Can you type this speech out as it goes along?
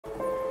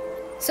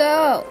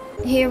So,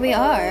 here we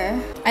are.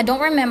 I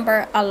don't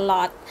remember a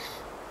lot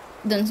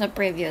dun sa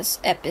previous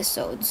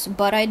episodes,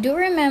 but I do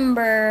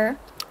remember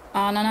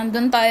na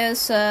nandun tayo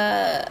sa...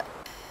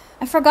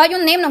 I forgot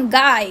yung name ng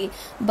guy,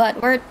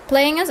 but we're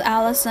playing as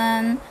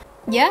Alyson.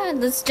 Yeah,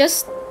 let's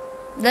just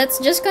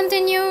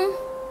continue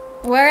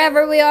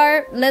wherever we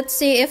are. Let's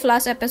see if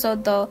last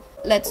episode though.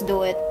 Let's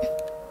do it.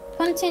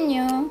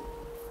 Continue.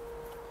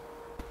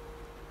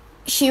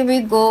 Here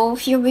we go,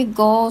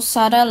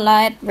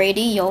 satellite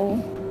radio.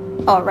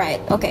 Alright,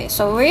 okay,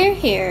 so we're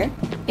here.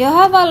 You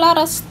have a lot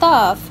of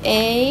stuff,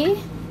 eh?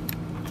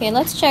 Okay,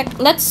 let's check.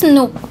 Let's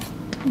snoop.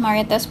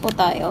 Marites po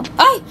tayo.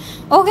 Ay!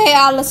 Okay,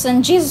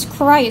 Alyson, Jesus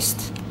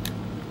Christ.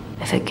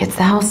 If it gets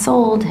the house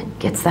sold, it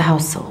gets the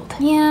house sold.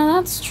 Yeah,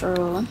 that's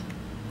true.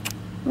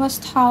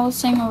 West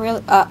housing,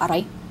 real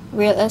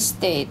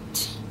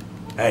estate.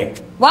 Hey.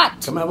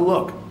 What? Come have a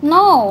look.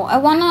 No, I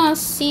wanna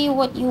see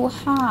what you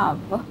have.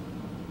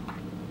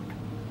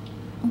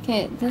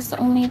 Okay, this is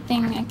the only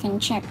thing I can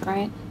check,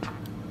 right?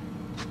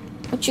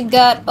 What you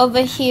got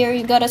over here?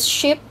 You got a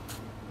ship.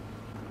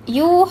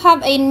 You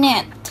have a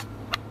net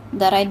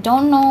that I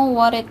don't know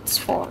what it's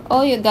for.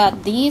 Oh, you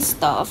got these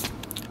stuff.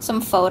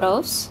 Some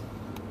photos.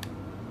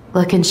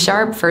 Looking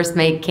sharp, first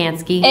mate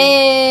Kansky.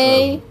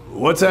 Hey!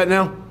 What's that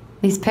now?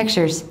 These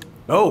pictures.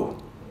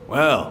 Oh,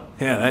 well,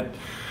 yeah,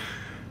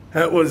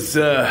 that was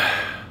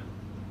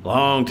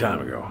long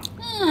time ago.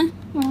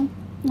 Well,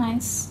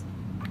 nice.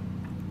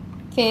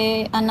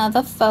 Okay,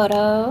 another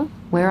photo.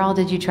 Where all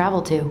did you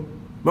travel to?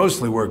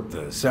 Mostly worked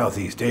the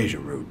Southeast Asia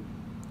route.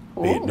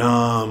 Ooh.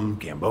 Vietnam,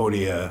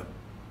 Cambodia,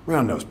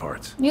 around those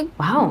parts.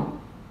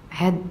 Wow, I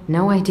had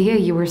no idea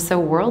you were so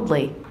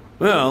worldly.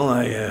 Well,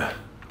 I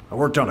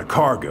worked on a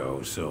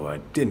cargo, so I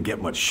didn't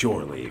get much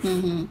shore leave.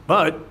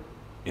 But,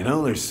 you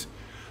know, there's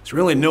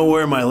really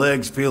nowhere my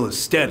legs feel as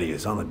steady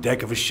as on the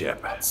deck of a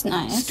ship. It's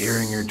nice.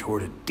 Steering her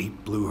toward a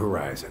deep blue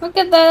horizon. Look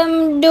at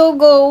them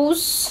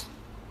doggos.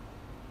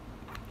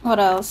 What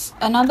else?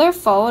 Another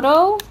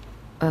photo?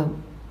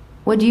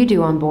 What do you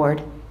do on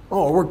board?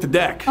 Oh, I worked the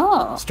deck.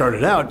 Oh.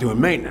 Started out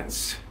doing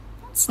maintenance.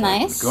 That's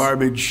nice.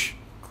 Garbage,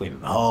 cleaning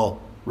the hull,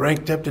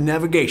 ranked up to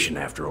navigation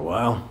after a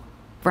while.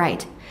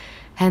 Right,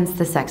 hence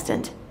the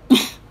sextant.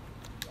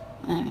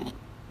 Alright.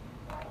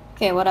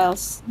 Okay, what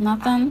else?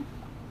 Nothing?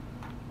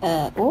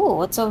 Oh,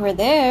 what's over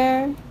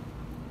there?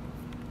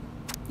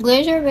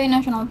 Glacier Bay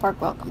National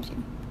Park welcomes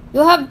you.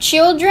 You have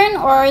children,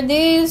 or are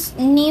these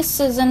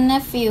nieces and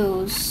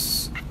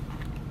nephews?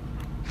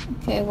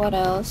 Okay, what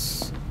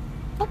else?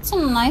 Got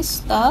some nice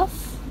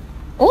stuff.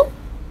 Oh,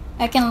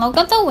 I can look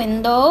at the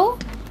window.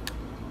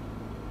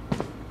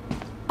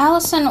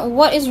 Alyson,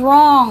 what is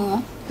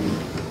wrong?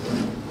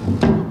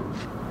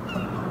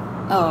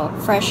 Oh,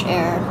 fresh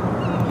air.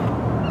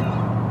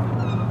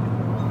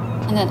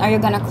 And then, are you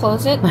gonna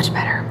close it? Much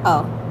better.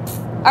 Oh.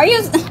 Are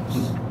you...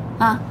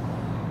 Huh?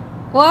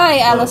 Why,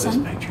 Love this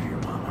Alyson? picture of your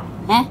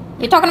mama. Eh?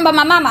 You're talking about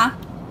my mama?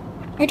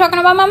 You're talking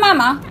about my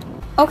mama?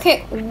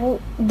 Okay,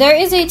 there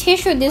is a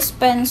tissue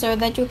dispenser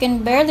that you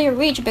can barely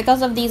reach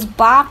because of these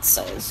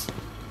boxes.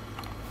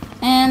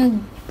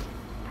 And...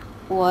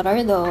 what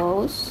are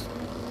those?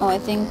 Oh, I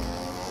think...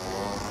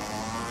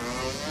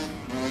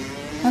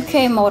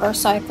 Okay,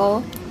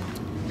 motorcycle.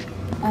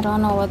 I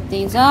don't know what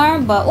these are,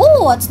 but...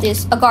 oh, what's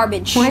this? A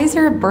garbage. Why is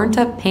there a burnt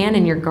up pan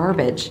in your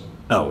garbage?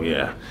 Oh,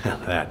 yeah,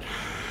 that.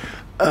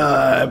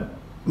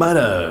 Might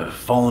have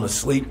fallen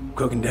asleep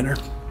cooking dinner.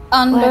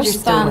 Glad you're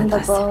still with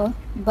us. Understandable.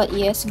 But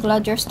yes,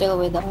 glad you're still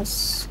with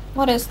us.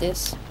 What is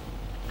this?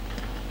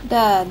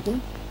 Dad.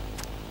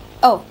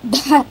 Oh,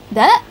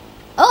 that?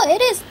 Oh,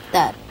 it is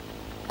that.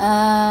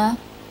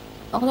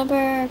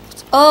 October.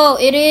 Oh,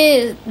 it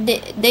is.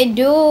 They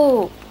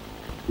do.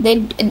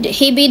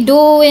 He be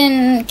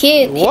doing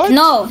kids. What?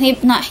 No, he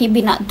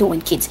be not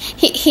doing kids.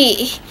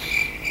 He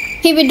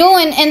be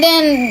doing, and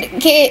then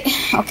kid.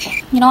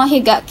 Okay, you know what?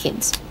 He got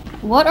kids.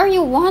 What are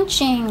you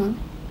watching?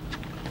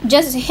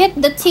 Just hit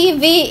the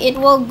TV. It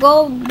will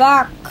go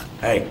back.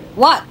 Hey.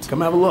 What?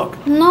 Come have a look.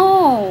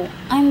 No,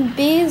 I'm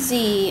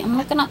busy. I'm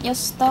looking at your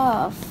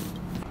stuff.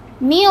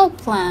 Meal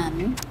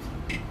plan.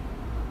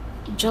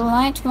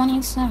 July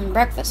 27.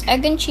 Breakfast.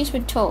 Egg and cheese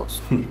with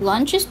toast.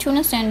 Lunch is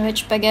tuna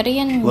sandwich, spaghetti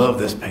and... Love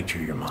this picture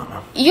of your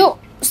mama. You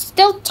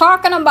still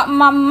talking about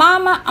my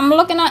mama? I'm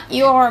looking at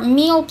your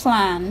meal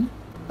plan.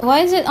 Why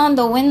is it on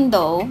the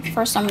window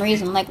for some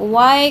reason? Like,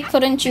 why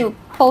couldn't you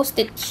post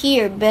it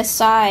here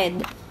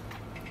beside,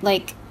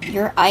 like,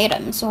 your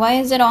items? Why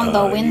is it on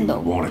the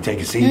window? You want to take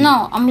a seat?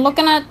 No, I'm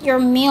looking at your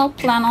meal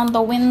plan on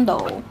the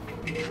window.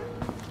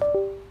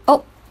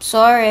 Oh,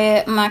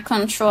 sorry, my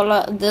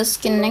controller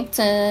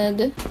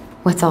disconnected.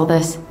 What's all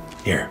this?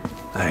 Here,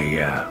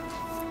 I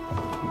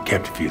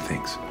kept a few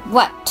things.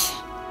 What?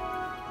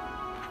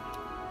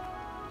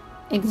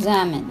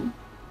 Examine.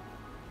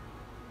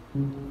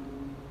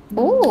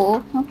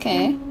 Oh,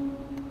 okay.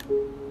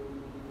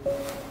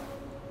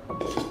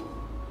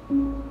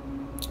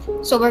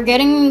 So we're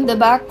getting the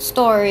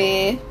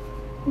backstory.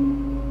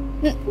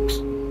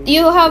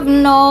 You have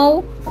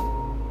no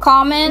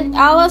comment,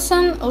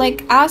 Alyson?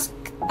 Like, ask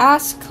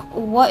ask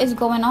what is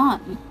going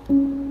on.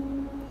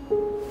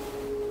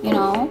 You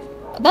know?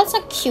 That's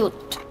a cute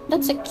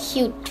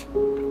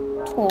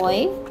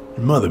toy.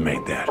 Your mother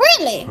made that.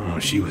 Really? Oh,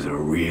 she was a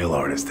real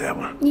artist, that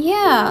one.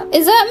 Yeah.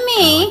 Is that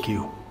me? Like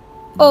you.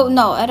 Oh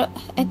no, I don't.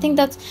 I think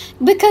that's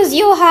because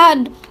you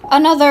had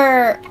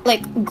another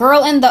like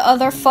girl in the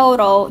other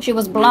photo. She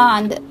was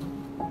blonde.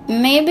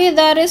 Maybe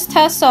that is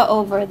Tessa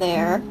over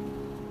there,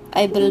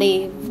 I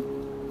believe.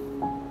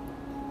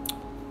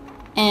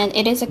 And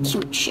it is a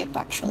cute ship,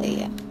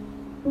 actually. Yeah.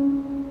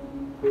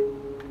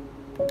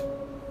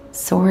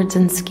 Swords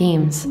and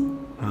schemes.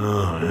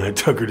 Oh, and I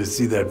took her to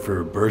see that for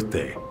her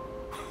birthday.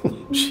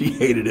 She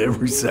hated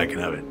every second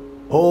of it.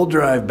 Whole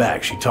drive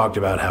back, she talked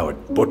about how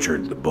it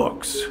butchered the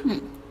books.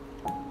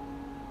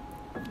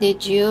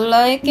 Did you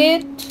like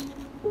it?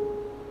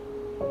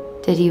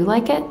 Did you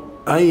like it?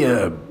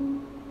 Well,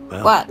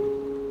 What?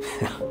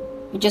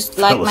 You just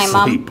like fell my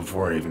asleep mom?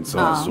 before I even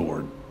saw a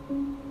sword.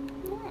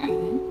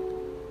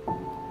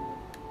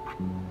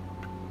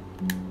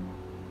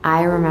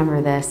 I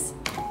remember this.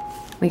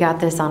 We got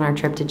this on our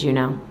trip to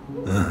Juneau.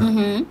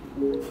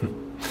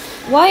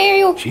 Why are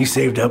you She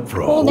saved up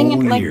for a holding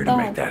whole it like year to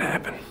make that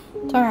happen.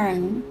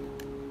 turn?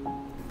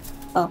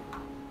 Oh.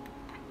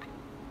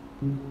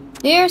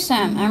 Dear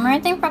Sam, I'm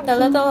writing from the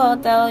little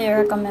hotel you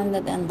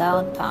recommended in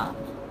downtown.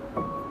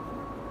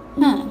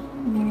 Huh,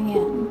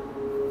 Marianne.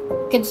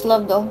 Kids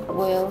love the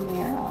whale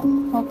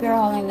mural. Hope you're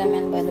hauling them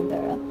in by the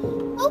barrel.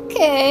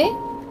 Okay.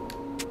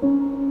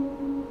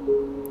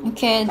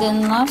 Okay,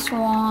 then last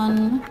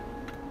one.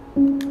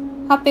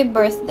 Happy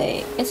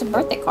birthday. It's a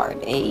birthday card,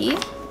 eh?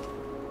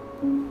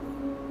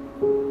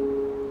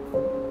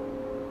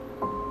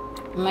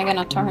 Am I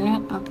gonna turn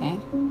it? Okay.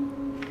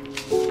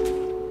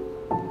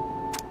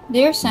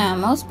 Dear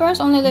Sam, most birds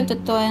only live to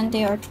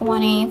 20 or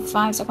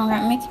 25, so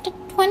congrats, make it to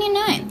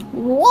 29.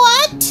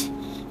 What?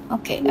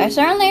 Okay,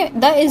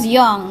 that is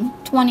young,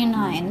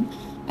 29.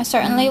 I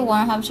certainly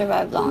wouldn't have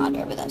survived long out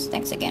there with us.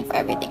 Thanks again for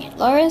everything.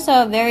 Laura's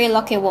a very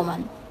lucky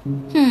woman.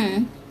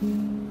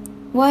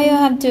 Why you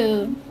have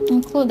to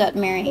include that,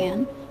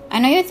 Marianne? I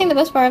know you think the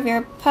best part of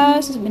your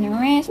past has been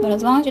erased, but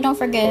as long as you don't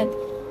forget.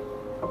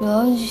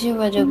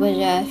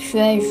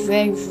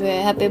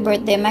 Happy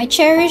birthday, my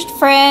cherished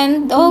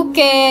friend.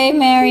 Okay,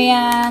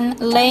 Marianne.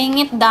 Laying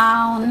it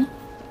down.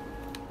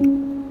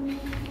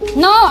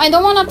 No, I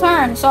don't want to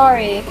turn.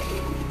 Sorry.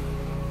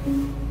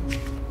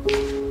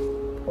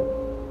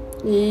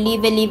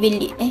 Leave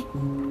it. Eh?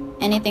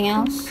 Anything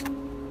else?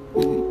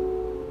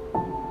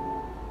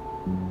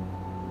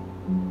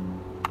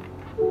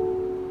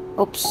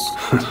 Oops.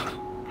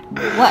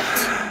 What?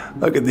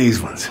 Look at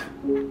these ones.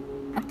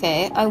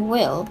 Okay, I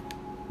will.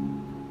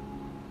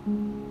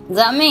 Is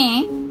that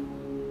me?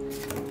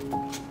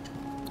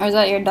 Or is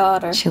that your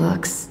daughter? She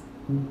looks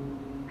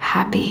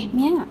happy.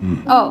 Yeah.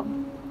 Oh.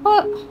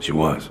 What? She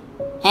was.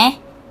 Eh?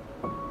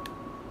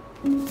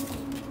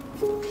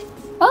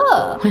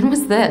 Oh. When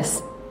was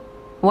this?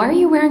 Why are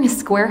you wearing a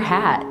square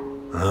hat?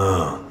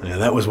 Oh, yeah,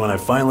 that was when I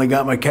finally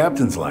got my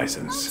captain's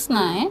license. That's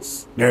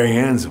nice.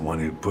 Marianne's the one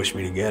who pushed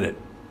me to get it.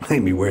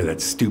 Made me wear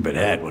that stupid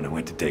hat when I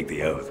went to take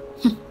the oath.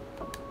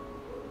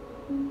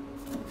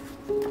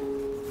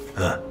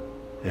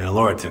 Yeah,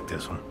 Laura took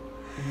this one.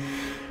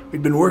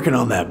 We'd been working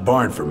on that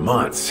barn for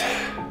months.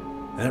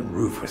 That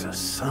roof was a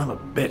son of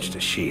a bitch to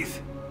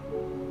sheath.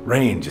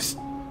 Rain just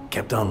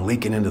kept on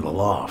leaking into the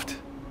loft.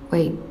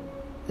 Wait,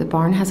 the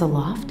barn has a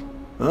loft?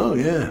 Oh,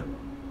 yeah.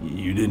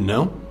 You didn't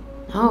know?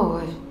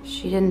 Oh,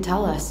 she didn't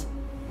tell us.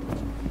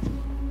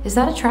 Is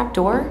that a trap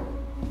door?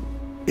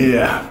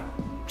 Yeah.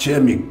 She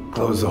had me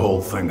close the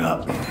whole thing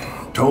up.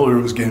 Told her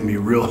it was gonna be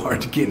real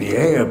hard to get any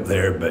hay up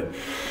there, but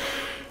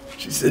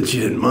she said she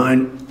didn't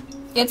mind.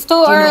 It's too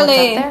Do you know what's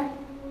early. up there?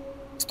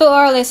 It's too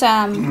early,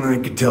 Sam. I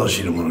could tell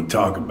she didn't want to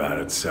talk about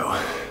it, so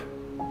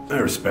I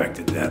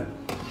respected that.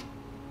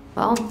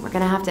 Well, we're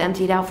gonna have to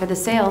empty it out for the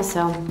sale,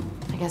 so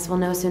I guess we'll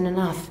know soon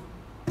enough.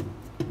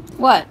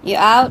 What? You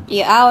out?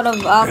 You out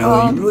of Al,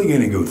 alcohol? you really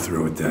gonna go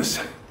through with this?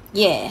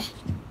 Yeah.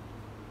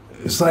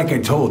 It's like I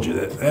told you,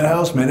 that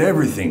house meant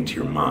everything to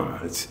your mama.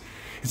 It's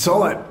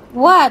all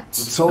What?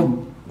 it's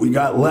all we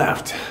got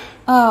left.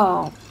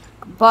 Oh,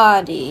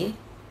 buddy.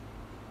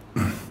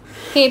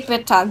 Keep it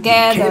You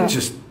together. can't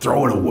just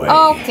throw it away.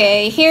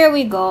 Okay, here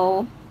we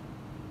go.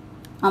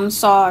 I'm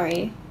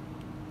sorry.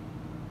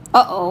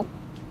 Uh-oh.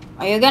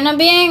 Are you gonna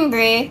be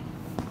angry?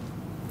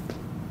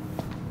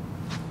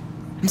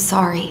 I'm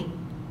sorry.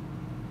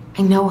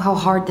 I know how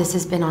hard this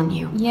has been on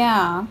you,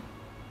 Yeah.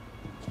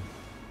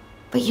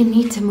 but you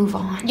need to move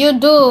on. You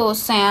do,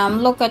 Sam.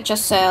 Look at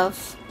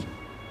yourself.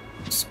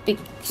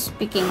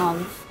 Speaking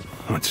of...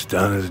 What's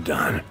done is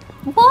done.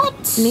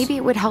 What? Maybe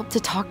it would help to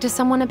talk to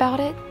someone about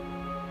it?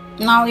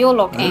 Now you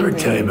look I ever angry.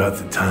 tell you about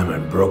the time I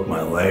broke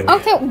my leg?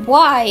 Okay,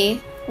 why?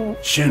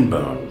 Shin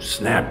bone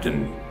snapped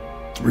in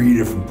 3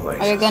 different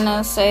places. Are you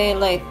gonna say,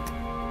 like,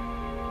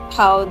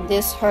 how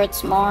this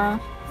hurts more?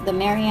 The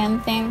Marianne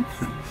thing?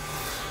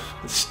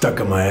 It's stuck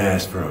in my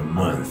ass for a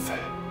month.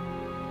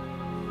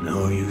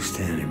 No use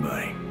to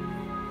anybody.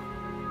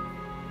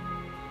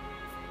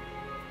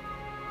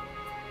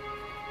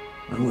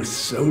 I was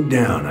so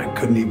down I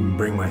couldn't even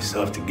bring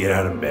myself to get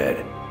out of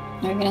bed.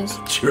 You're gonna...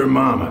 But your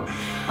mama,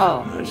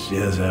 Oh. she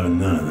was having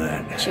none of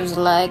that. She was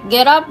like,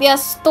 get up, you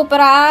stupid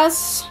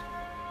ass.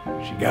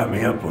 She got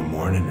me up one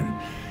morning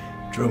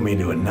and drove me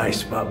to a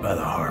nice spot by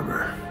the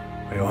harbor.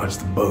 I watched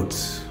the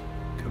boats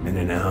come in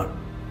and out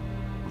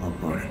all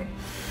morning.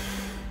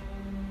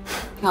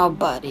 Oh,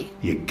 buddy.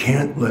 You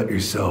can't let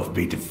yourself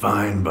be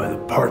defined by the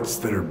parts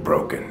that are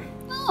broken.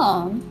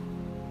 Oh.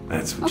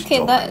 That's what Okay,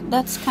 you told me.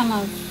 that's kind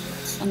of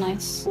so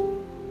nice.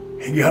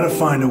 You gotta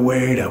find a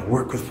way to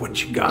work with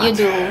what you got. You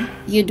do.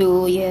 You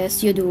do,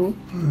 yes, you do.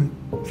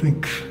 I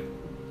think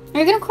Are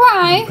you gonna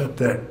cry? about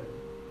that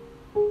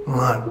a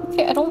lot.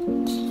 Okay, I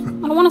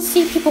don't want to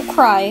see people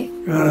cry.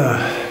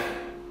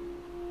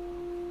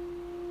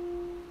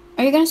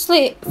 Are you gonna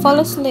sleep? Fall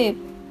asleep?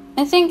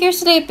 I think you're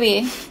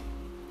sleepy.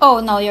 Oh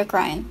no, you're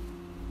crying.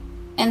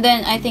 And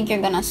then I think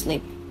you're gonna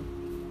sleep.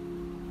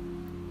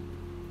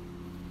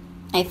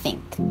 I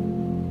think.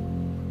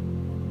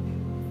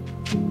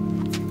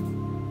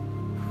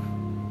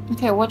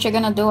 Okay, what you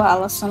gonna do,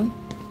 Alyson?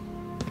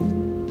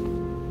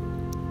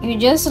 You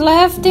just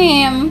left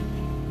him.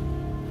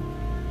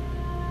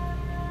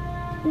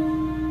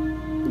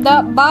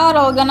 That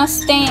bottle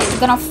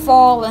gonna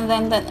fall, and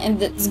then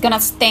it's gonna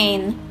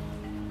stain.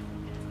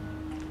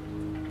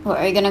 What,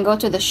 are you gonna go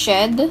to the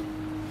shed?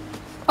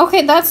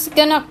 Okay, that's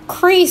gonna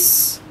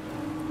crease.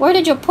 Where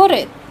did you put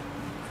it?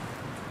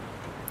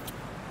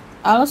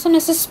 Alyson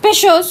is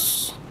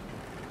suspicious.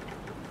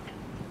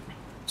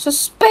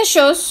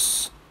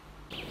 Suspicious.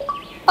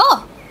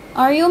 Oh,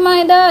 are you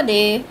my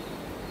daddy?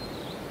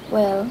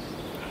 Well.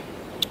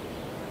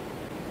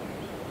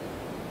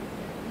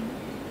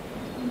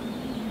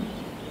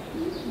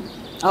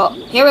 Oh,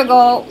 here we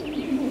go.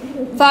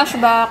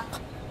 Flashback.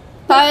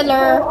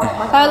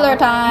 Tyler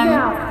time.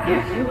 Now,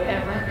 if you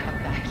ever come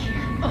back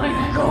here,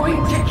 I'm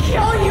going to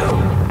kill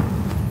you!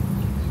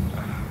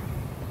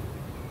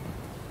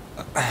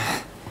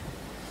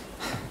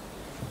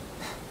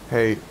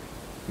 Hey,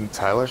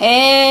 Tyler?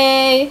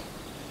 Hey.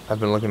 I've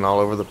been looking all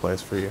over the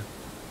place for you.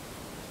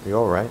 Are you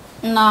alright?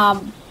 Nah.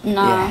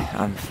 Yeah,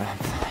 I'm fine.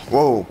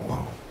 Whoa,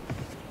 whoa.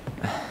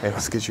 Hey,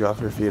 let's get you off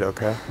your feet,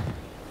 okay?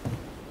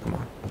 Come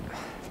on.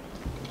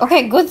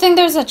 Okay, good thing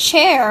there's a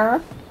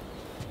chair.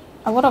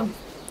 I would have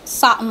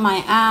sat on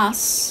my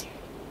ass.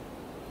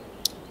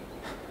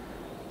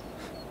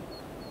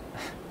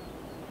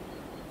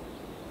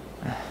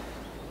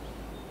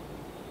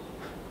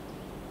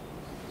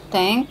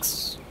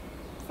 Thanks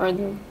for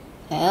the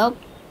help.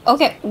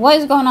 Okay, what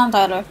is going on,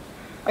 Tyler?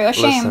 Are you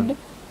ashamed?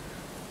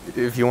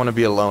 Listen, if you want to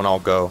be alone, I'll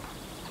go.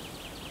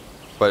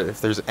 But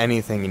if there's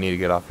anything you need to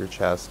get off your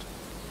chest,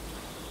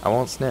 I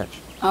won't snitch.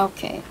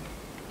 Okay.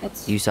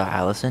 It's... You saw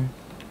Alyson?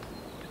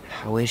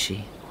 How is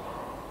she?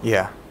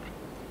 Yeah.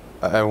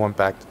 I went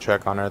back to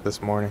check on her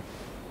this morning.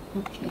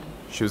 Okay.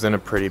 She was in a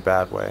pretty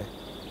bad way.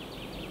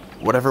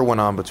 Whatever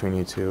went on between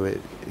you two,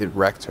 it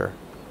wrecked her.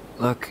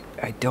 Look,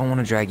 I don't want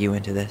to drag you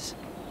into this.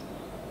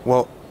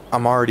 Well,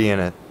 I'm already in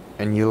it,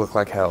 and you look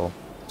like hell,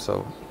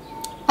 so...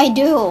 I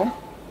do.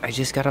 I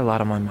just got a lot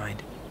on my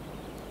mind.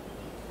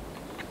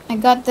 I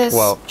got this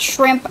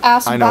shrimp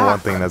ass I know back. one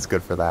thing that's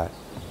good for that.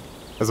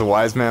 As a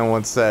wise man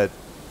once said,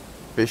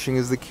 fishing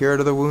is the cure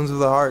to the wounds of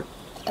the heart.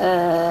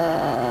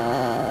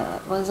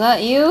 Was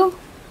that you?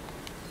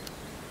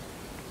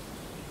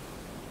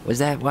 Was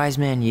that wise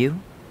man you?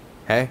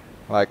 Hey,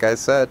 like I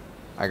said,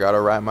 I gotta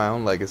write my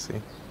own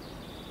legacy.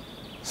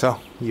 So,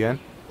 you in?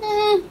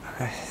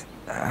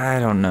 I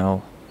don't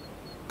know.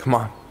 Come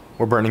on,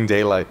 we're burning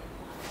daylight.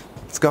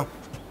 Let's go.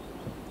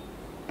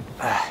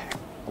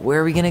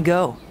 Where are we gonna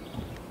go?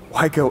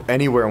 Why go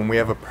anywhere when we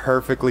have a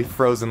perfectly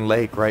frozen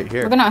lake right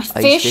here? We're gonna Ice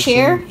fish fishing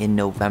here? in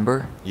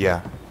November?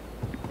 Yeah,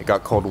 it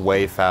got cold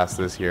way fast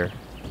this year.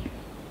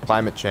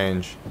 Climate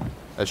change.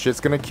 That shit's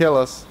gonna kill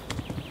us.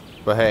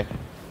 But hey,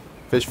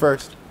 fish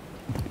first.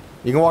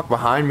 You can walk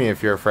behind me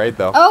if you're afraid,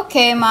 though.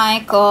 Okay,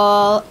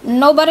 Michael.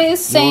 Nobody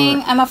is saying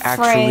You're I'm afraid.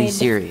 actually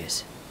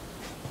serious.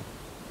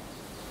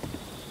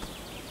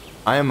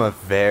 I am a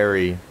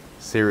very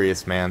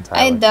serious man,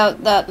 Tyler. I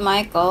doubt that,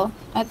 Michael.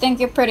 I think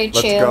you're pretty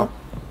Let's chill. go.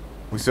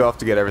 We still have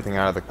to get everything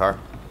out of the car.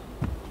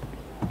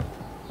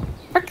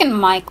 Frickin'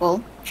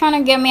 Michael. Trying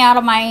to get me out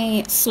of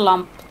my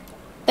slump.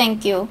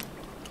 Thank you.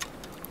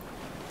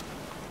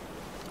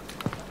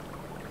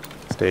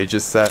 Stage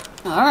is set.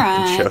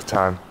 Alright. It's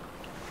showtime.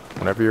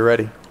 Whenever you're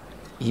ready.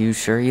 You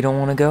sure you don't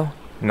want to go?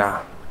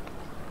 Nah.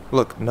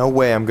 Look, no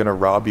way I'm gonna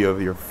rob you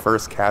of your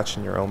first catch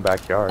in your own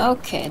backyard.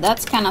 Okay,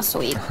 that's kind of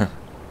sweet.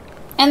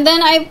 And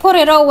then I put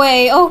it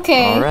away.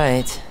 Okay.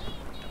 Alright.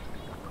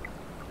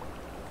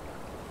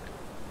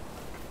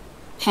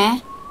 Huh?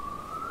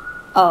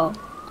 Oh,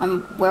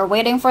 we're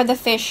waiting for the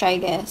fish, I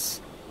guess.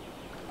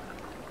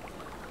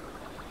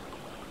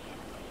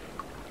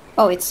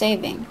 Oh, it's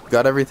saving.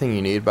 Got everything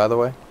you need, by the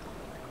way?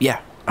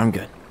 Yeah, I'm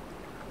good.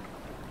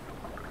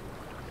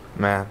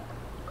 Man,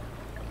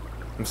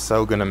 I'm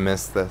so gonna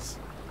miss this.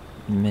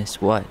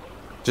 Miss what?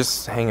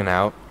 Just hanging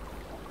out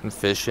and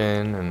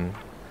fishing and,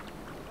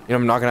 You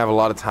know, I'm not gonna have a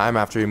lot of time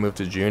after we move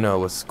to Juneau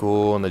with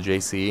school and the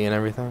JC and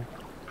everything.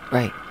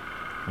 Right.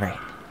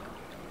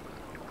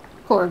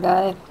 Poor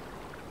guy.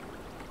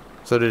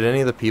 So did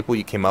any of the people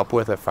you came up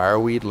with at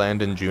Fireweed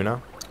land in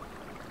Juneau?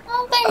 I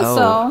don't think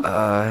so.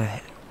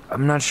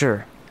 I'm not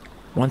sure.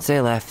 Once they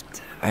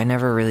left, I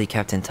never really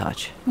kept in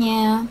touch.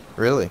 Yeah.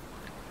 Really?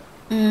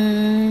 We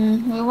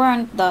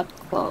weren't that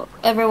close.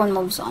 Everyone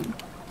moves on.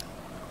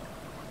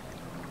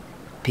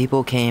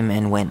 People came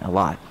and went a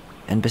lot.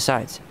 And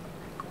besides,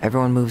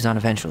 everyone moves on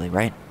eventually,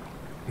 right?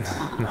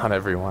 Not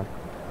everyone.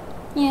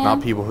 Yeah.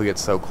 Not people who get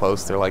so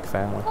close they're like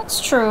family. That's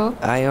true.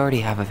 I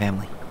already have a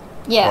family.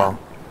 Yeah. Well,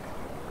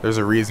 there's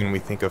a reason we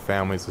think of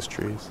families as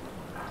trees.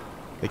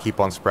 They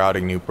keep on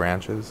sprouting new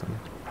branches. And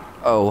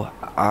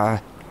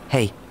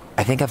Hey,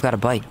 I think I've got a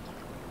bite.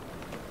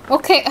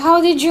 Okay,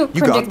 how did you you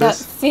predict got that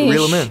this. fish?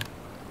 Reel 'em in.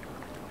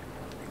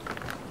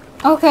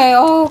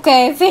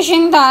 Okay,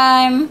 fishing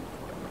time.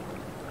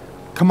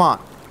 Come on,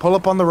 pull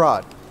up on the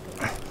rod.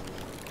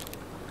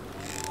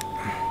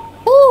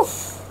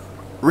 Oof.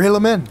 Reel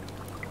 'em in.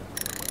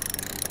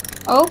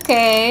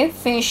 Okay,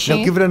 fishing.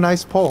 Now give it a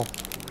nice pull.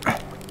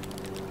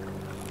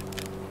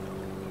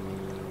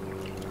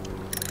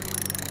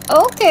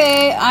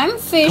 Okay, I'm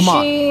fishing. Come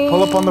on,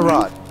 pull up on the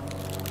rod.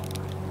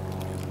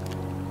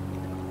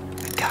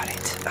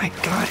 I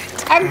got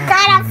it. I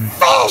got a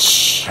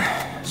fish.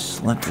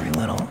 Slippery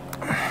little.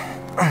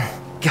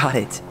 Got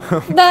it.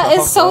 That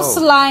is so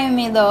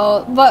slimy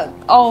though, but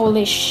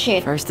holy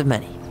shit. First of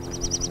many.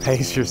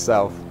 Pace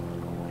yourself.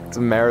 It's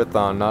a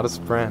marathon, not a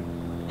sprint.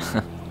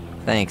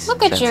 Thanks.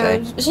 Look at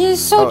Sensei. you.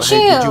 She's so chill.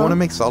 Hey, did you want to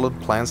make solid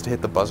plans to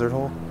hit the buzzard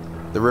hole?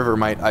 The river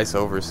might ice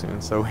over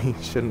soon, so we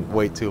shouldn't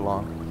wait too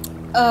long.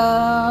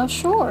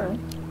 Sure.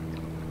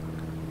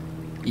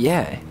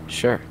 Yeah,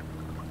 sure.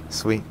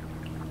 Sweet.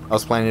 I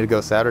was planning to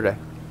go Saturday.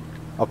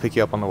 I'll pick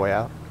you up on the way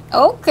out.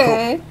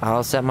 Okay.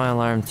 I'll set my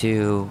alarm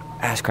to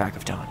ass crack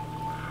of dawn.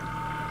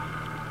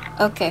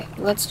 Okay,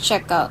 let's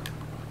check out.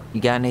 You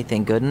got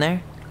anything good in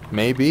there?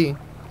 Maybe,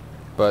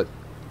 but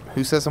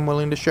who says I'm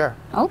willing to share?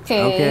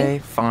 Okay. Okay,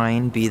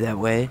 fine, be that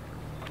way.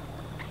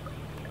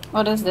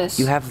 What is this?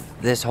 You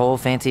have this whole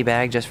fancy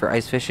bag just for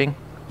ice fishing?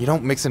 You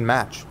don't mix and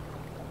match.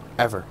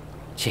 Ever.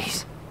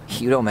 Jeez,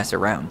 you don't mess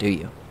around, do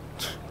you?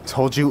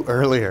 Told you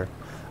earlier.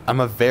 I'm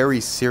a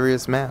very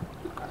serious man.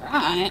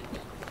 Alright.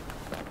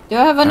 Do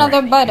I have another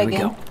Alright, bite here we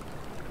again? go.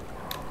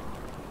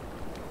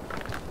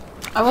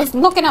 I was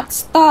looking at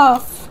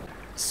stuff.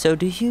 So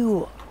do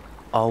you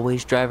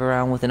always drive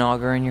around with an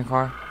auger in your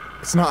car?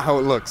 It's not how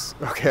it looks.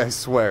 Okay, I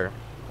swear.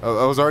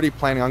 I was already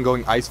planning on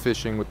going ice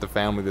fishing with the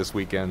family this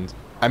weekend.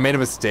 I made a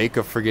mistake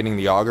of forgetting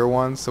the auger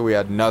one, so we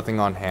had nothing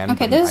on hand.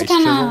 Okay, but an this is ice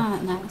chisel.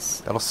 kinda nice.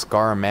 That'll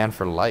scar a man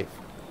for life.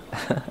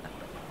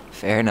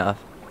 Fair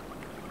enough.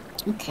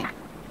 Okay.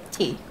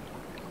 Tea.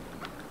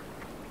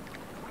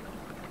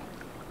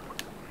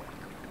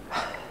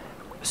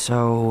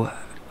 So,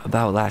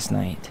 about last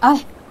night.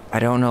 I I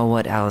don't know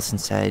what Alyson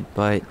said,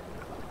 but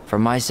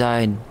from my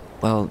side,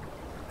 well,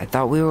 I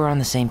thought we were on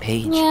the same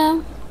page.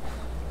 yeah.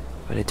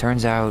 But it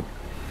turns out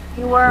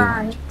You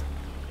weren't.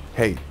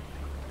 Hey,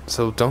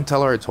 so don't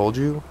tell her I told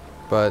you,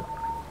 but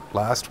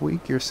last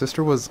week your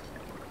sister was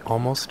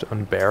almost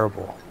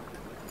unbearable.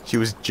 She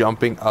was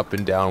jumping up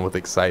and down with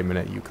excitement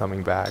at you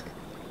coming back.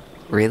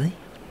 Really?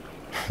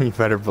 You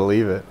better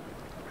believe it.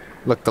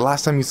 Look, the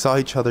last time you saw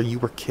each other, you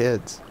were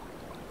kids.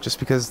 Just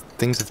because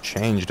things have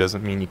changed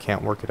doesn't mean you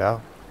can't work it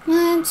out.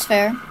 Yeah, it's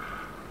fair.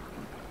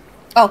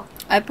 Oh,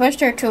 I pushed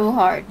her too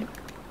hard.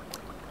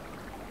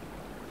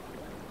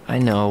 I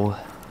know.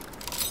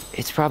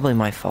 It's probably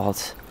my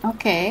fault.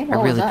 Okay, I what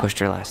was really that? pushed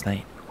her last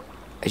night.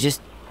 I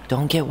just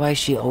don't get why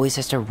she always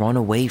has to run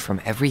away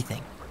from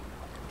everything.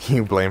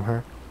 You blame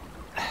her?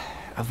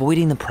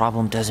 Avoiding the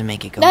problem doesn't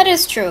make it go That away.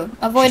 is true.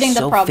 Avoiding She's the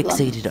so problem.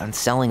 fixated on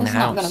selling It's the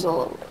not house. gonna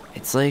go.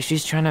 It's like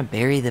she's trying to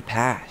bury the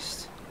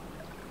past.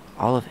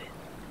 All of it.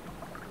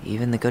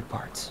 Even the good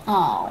parts.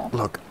 Oh.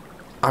 Look,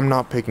 I'm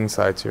not picking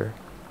sides here.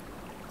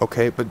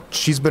 Okay, but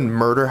she's been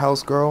murder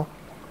house girl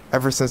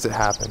ever since it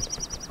happened.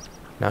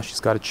 Now she's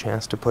got a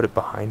chance to put it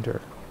behind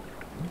her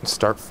and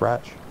start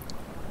fresh.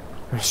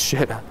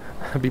 Shit,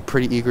 I'd be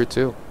pretty eager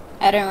too.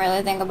 I didn't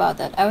really think about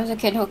that. I was a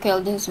kid who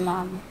killed his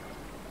mom.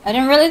 I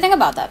didn't really think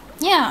about that.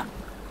 Yeah.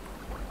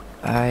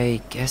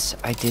 I guess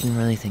I didn't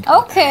really think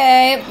about that.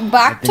 Okay,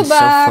 back I've been to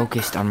back. so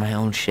focused on my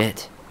own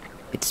shit.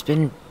 It's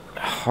been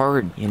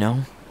hard, you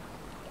know?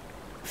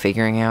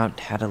 Figuring out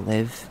how to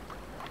live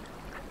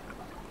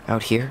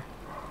out here.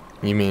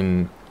 You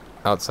mean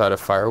outside of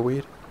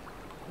Fireweed?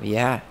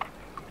 Yeah.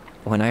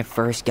 When I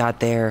first got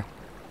there,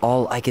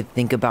 all I could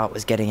think about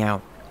was getting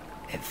out.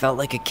 It felt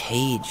like a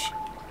cage.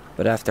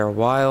 But after a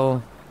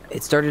while,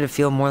 it started to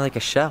feel more like a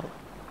shell.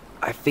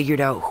 I figured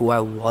out who I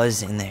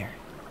was in there.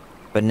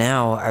 But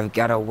now I've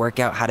got to work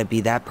out how to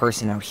be that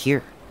person out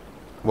here.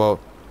 Well,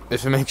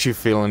 if it makes you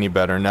feel any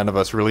better, none of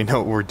us really know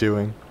what we're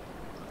doing.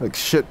 Like,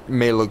 shit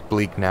may look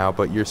bleak now,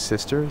 but your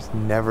sister's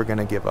never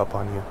gonna give up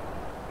on you.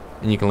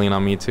 And you can lean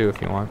on me too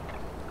if you want.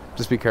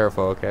 Just be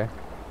careful, okay?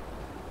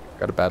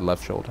 Got a bad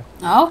left shoulder.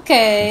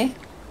 Okay.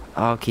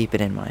 I'll keep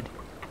it in mind.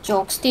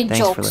 Jokesty Thanks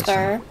for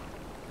jokester.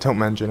 Don't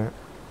mention it.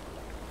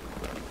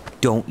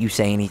 Don't you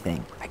say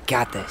anything. I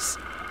got this.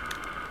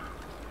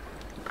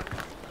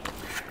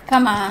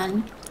 Come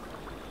on.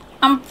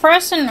 I'm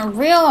pressing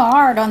real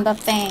hard on the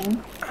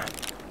thing.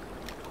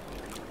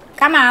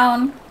 Come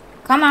on.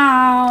 Come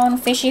on.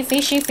 Fishy,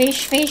 fishy,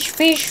 fish, fish,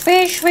 fish,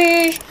 fish,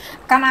 fish.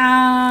 Come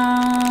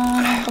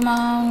on. Come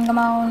on, come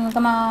on,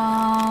 come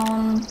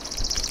on.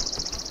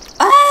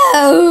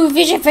 Oh,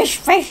 fishy, fish,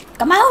 fish.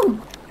 Come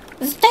on.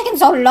 It's taking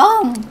so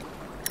long.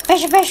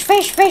 Fish, fish,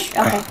 fish, fish.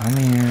 Okay. I'm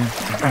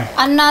here.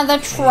 Another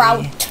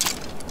trout.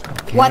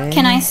 What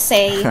can I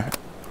say?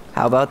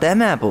 How about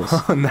them apples?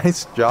 Oh,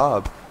 nice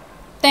job.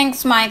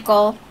 Thanks,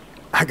 Michael.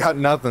 I got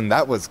nothing.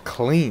 That was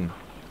clean.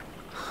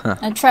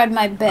 I tried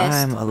my best.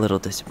 I'm a little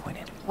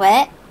disappointed.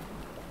 What?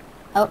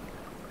 Oh,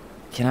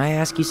 Can I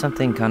ask you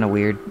something kind of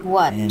weird?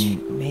 what?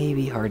 And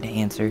maybe hard to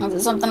answer. Is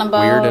it something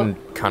about... Weird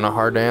and kind of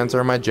hard to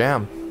answer my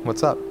jam.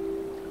 What's up?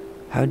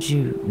 How'd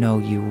you know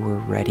you were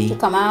ready to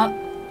come out?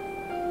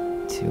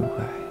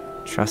 to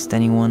trust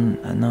anyone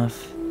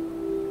enough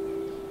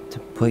to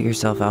put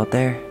yourself out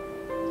there?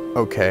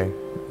 Okay.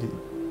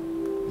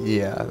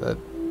 Yeah,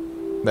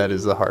 that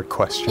is a hard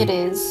question. It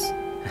is.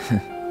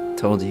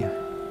 Told you.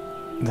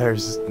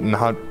 There's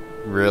not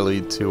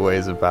really two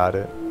ways about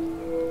it.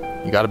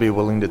 You gotta be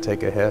willing to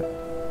take a hit.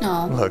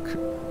 No. Look,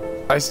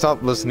 I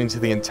stopped listening to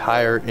the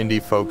entire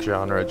indie folk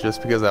genre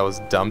just because I was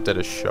dumped at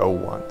a show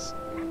once.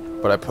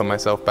 But I put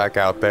myself back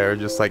out there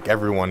just like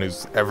everyone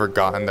who's ever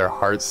gotten their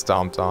heart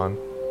stomped on.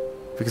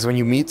 Because when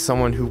you meet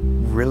someone who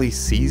really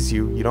sees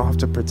you, you don't have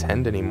to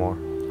pretend anymore.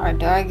 Hard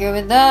to argue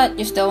with that.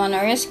 You still want to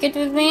risk it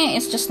with me?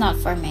 It's just not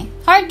for me.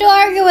 Hard to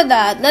argue with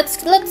that. Let's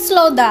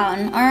slow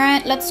down. All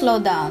right, let's slow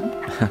down.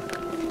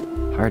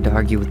 Hard to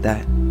argue with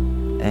that.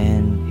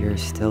 And you're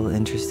still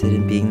interested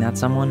in being that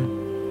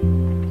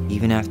someone?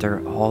 Even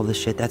after all the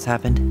shit that's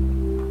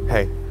happened?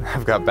 Hey,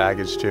 I've got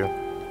baggage too.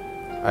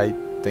 I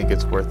think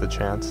it's worth a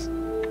chance.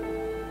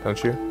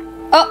 Don't you?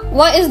 Oh,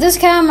 what is this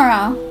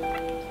camera?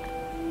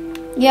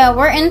 Yeah,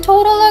 we're in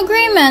total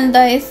agreement,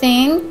 I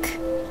think.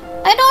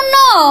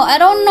 I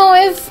don't know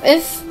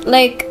if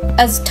like,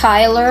 as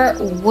Tyler,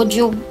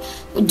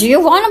 do you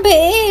want to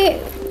be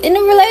in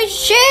a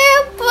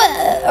relationship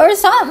or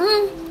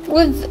something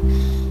with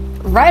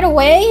right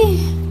away?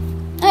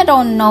 I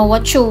don't know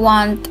what you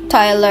want,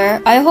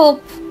 Tyler. I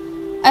hope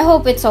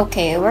it's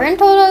okay. We're in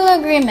total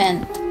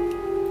agreement.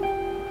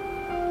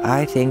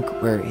 I think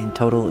we're in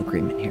total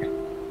agreement here.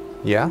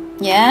 Yeah?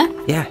 Yeah?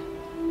 Yeah.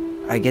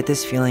 I get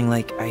this feeling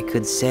like I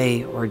could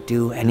say or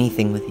do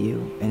anything with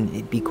you, and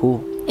it'd be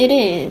cool. It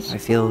is. I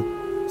feel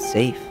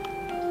safe.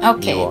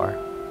 Okay. You are.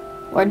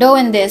 We're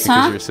doing this,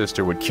 Because huh? your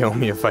sister would kill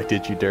me if I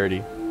did you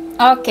dirty.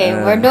 Okay,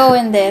 we're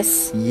doing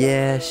this.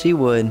 Yeah, she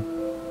would.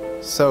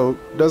 So,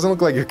 doesn't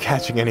look like you're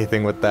catching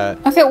anything with that.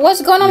 Okay,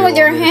 what's going on You with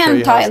your want me to show hand,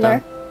 you how it's Tyler?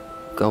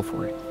 done? Go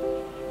for it.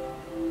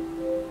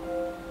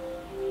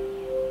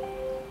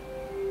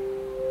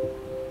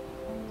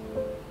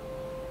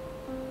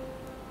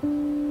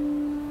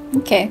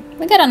 Okay,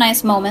 we got a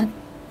nice moment.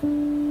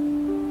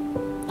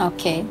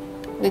 Okay,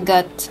 we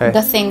got Hey.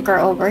 the thinker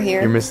over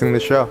here. You're missing the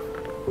show.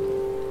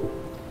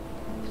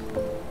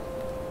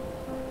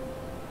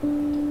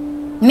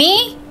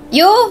 Me?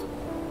 You?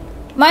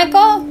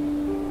 Michael?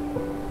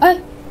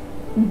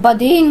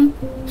 Budding.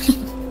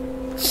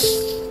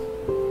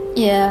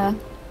 Yeah.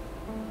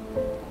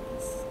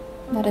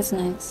 That is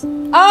nice.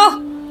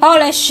 Oh!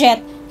 Holy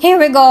shit! Here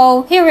we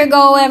go,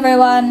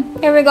 everyone.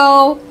 Here we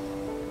go.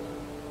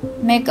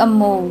 Make a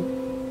move.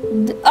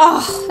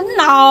 Oh,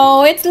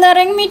 no, it's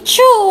letting me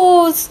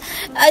choose.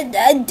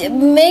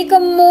 Make a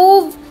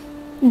move.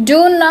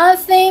 Do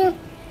nothing.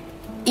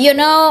 You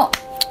know,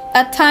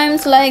 at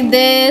times like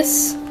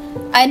this,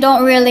 I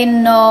don't really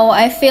know.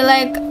 I feel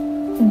like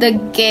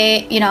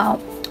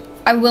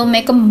I will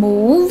make a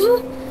move,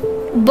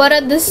 but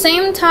at the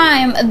same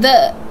time,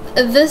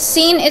 the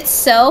scene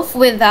itself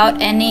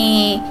without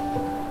anything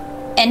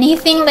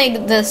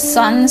like the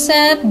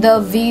sunset, the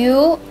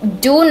view,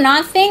 do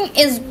nothing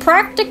is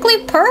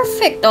practically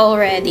perfect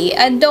already.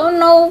 I don't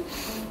know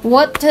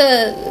what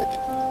to,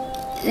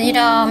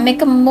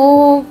 make a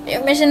move.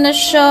 You're missing the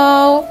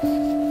show.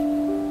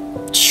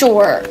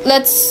 Sure,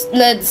 let's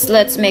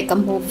make a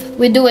move.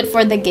 We do it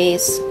for the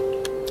gays.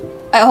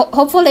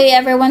 Hopefully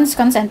everyone's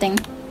consenting.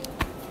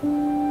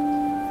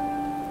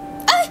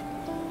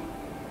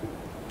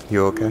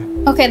 You okay?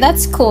 Okay,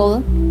 that's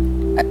cool.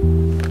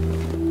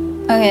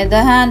 Okay,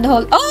 the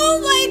handhold. Oh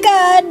my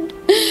god!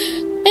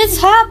 It's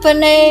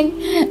happening!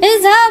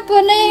 It's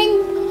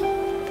happening!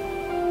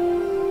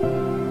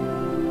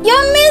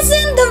 You're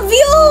missing the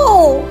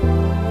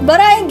view!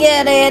 But I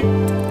get it.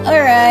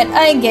 Alright,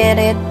 I get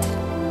it.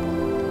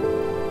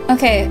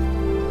 Okay.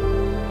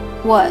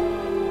 What?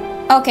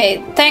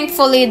 Okay,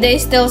 thankfully they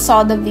still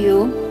saw the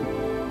view.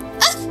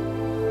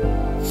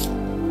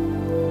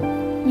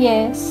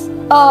 Yes.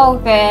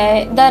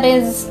 Okay, that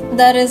is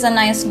a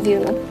nice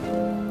view.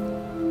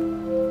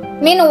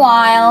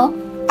 Meanwhile,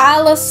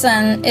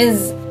 Alyson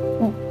is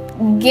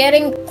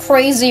getting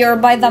crazier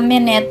by the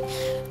minute,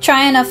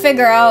 trying to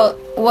figure out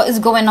what is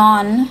going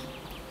on.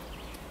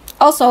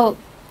 Also,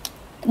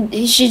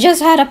 she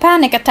just had a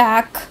panic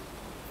attack.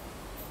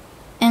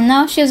 And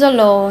now she's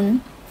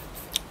alone.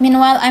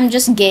 Meanwhile, I'm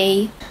just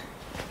gay.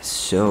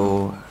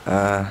 So,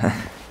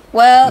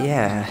 Well,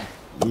 yeah.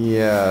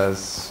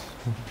 Yes.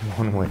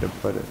 One way to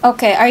put it.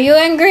 okay, are you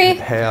angry?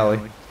 Hey, Allie.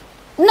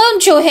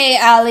 Don't you hate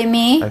Allie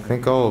me? I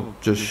think I'll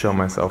just show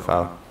myself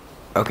out.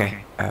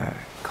 Okay,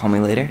 call me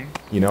later.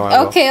 You know I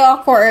will. Okay,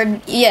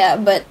 awkward. Yeah,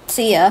 but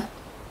see ya.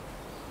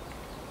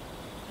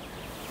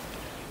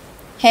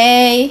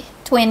 Hey,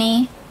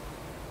 Twinnie.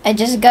 I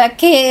just got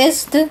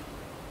kissed.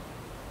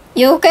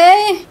 You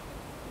okay?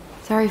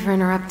 Sorry for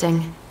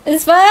interrupting.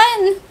 It's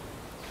fine.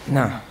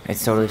 No,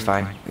 it's totally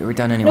fine. We were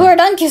done We anyway. were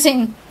done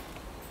kissing.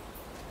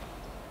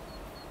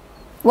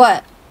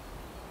 What?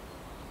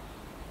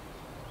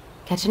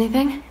 Catch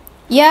anything?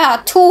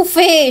 Yeah, 2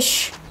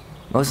 fish.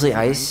 Mostly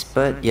ice,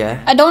 but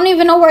yeah. I don't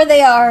even know where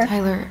they are.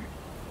 Tyler,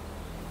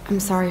 I'm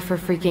sorry for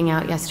freaking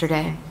out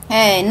yesterday.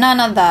 Hey, none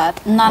of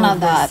that. None All of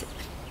that. this-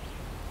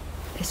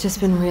 It's just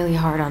been really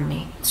hard on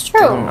me. It's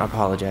Don't true.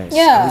 apologize.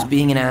 Yeah. I was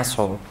being an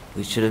asshole.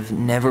 We should have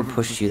never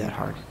pushed you that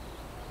hard.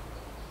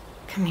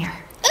 Come here.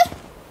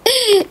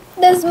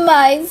 That's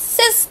my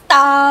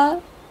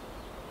sister.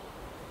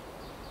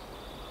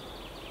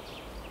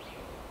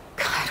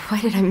 God, why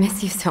did I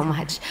miss you so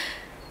much?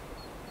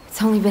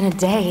 It's only been a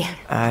day.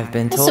 I've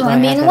been It's told only I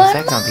have been that 1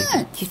 effect on people.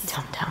 month. You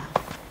dum-dum.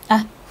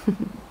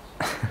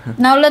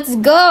 Now let's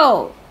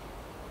go.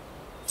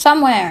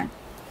 Somewhere.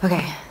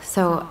 Okay,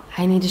 so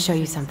I need to show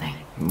you something.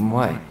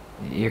 What?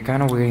 You're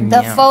kind of weirding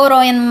The me out. photo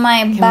in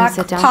my we back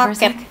sit down for a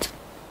sec? pocket.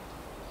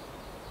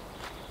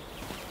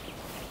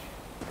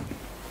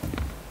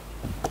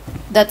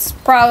 That's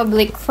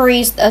probably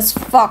creased as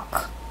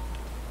fuck.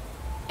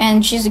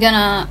 And she's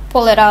gonna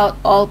pull it out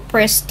all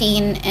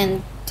pristine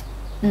and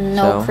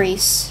no So?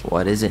 crease.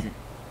 What is it?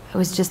 I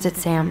was just at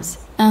Sam's.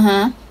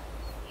 Uh-huh.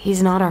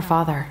 He's not our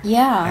father.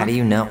 Yeah. How do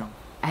you know?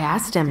 I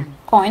asked him.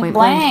 Point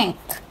blank.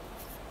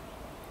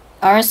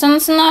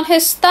 Arson's not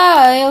his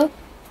style.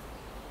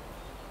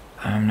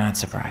 I'm not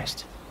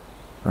surprised.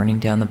 Burning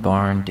down the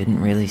barn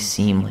didn't really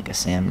seem like a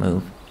Sam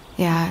move.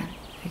 Yeah,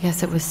 I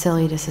guess it was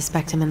silly to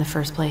suspect him in the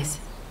first place.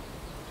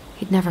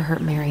 He'd never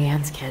hurt Mary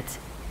Ann's kids.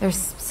 There's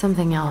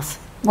something else.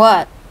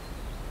 What?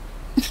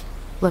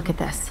 Look at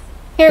this.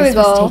 Here This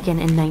we go. was taken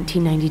in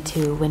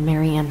 1992 when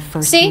Mary Ann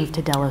first See? moved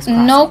to Delos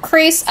Crossing. No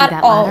crease See at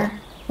that all. ladder?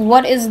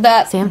 What is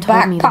that Sam told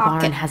back me the pocket?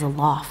 barn has a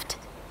loft.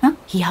 Huh?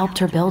 He helped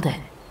her build it.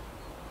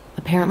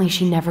 Apparently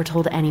she never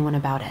told anyone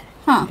about it.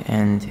 Huh.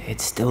 And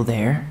it's still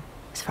there?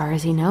 As far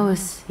as he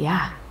knows,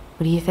 yeah.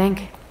 What do you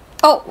think?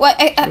 Oh, wait,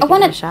 I Should we give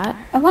want it a to shot?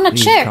 I want to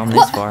We've check. come this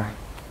What? far.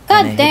 God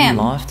And a hidden damn.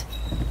 loft?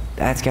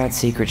 That's got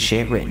secret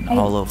shit written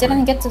all I over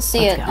didn't it. get to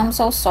see Let's it. go. I'm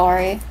so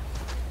sorry.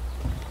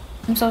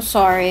 I'm so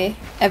sorry,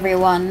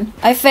 everyone.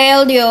 I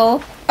failed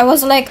you. I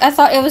was like, I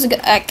thought it was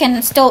I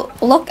can still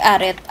look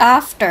at it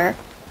after.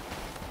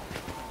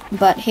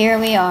 But here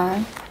we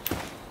are.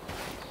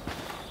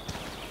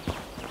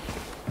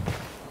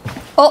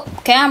 Oh,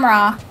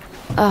 camera.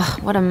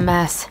 Ugh, what a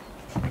mess.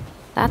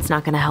 That's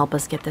not gonna help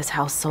us get this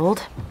house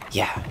sold.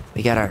 Yeah,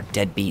 we got our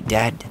deadbeat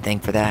dad to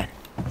thank for that.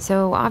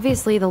 So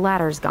obviously the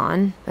ladder's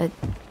gone, but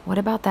what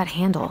about that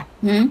handle?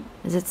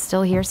 Is it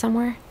still here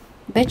somewhere?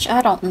 Bitch,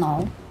 I don't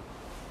know.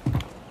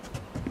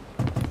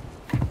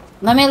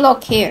 Let me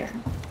look here.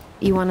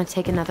 You want to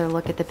take another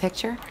look at the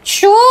picture? It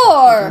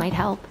Sure. might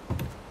help.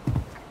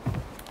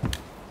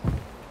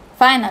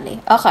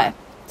 Finally. Okay.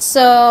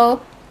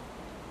 So,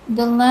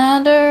 the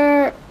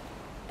ladder,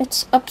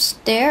 it's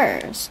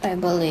upstairs, I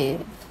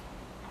believe.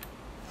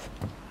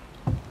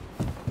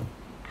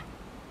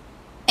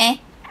 Eh?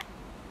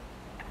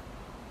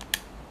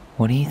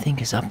 What do you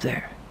think is up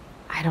there?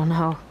 I don't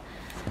know.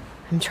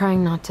 I'm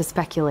trying not to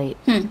speculate.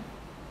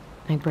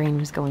 My brain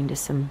was going to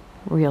some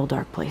real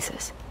dark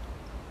places.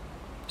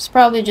 It's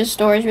probably just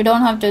storage. We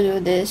don't have to do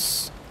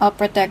this. I'll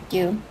protect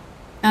you.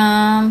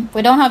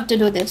 We don't have to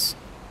do this.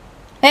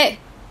 Hey!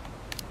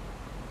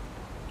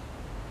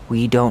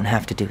 We don't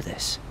have to do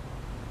this.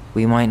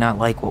 We might not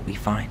like what we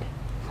find.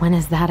 When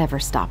has that ever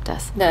stopped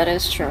us? That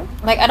is true.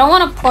 Like, I don't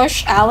want to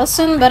push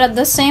Alyson, but at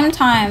the same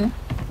time,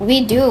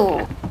 we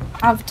do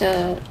have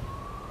to...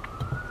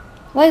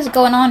 What is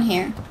going on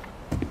here?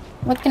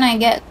 What can I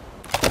get?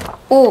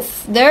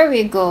 Oof, there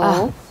we go.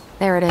 Ah,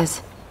 there it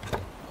is.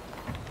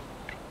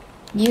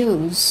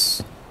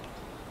 Use.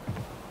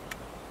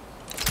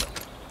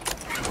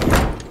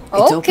 It's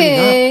opening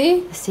Okay.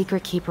 The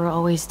secret keeper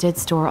always did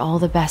store all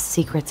the best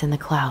secrets in the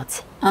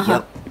clouds.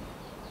 Uh-huh. Yep.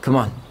 Come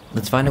on,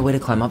 let's find a way to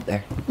climb up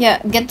there.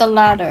 Yeah, get the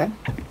ladder.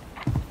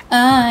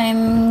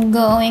 I'm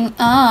going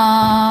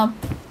up.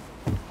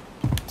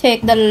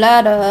 Take the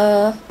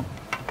ladder.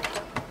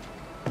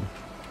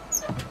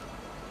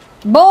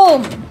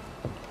 Boom!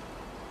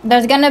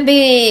 There's gonna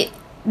be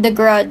the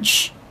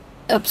grudge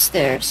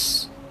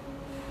upstairs,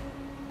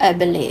 I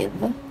believe.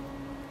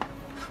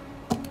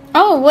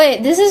 Oh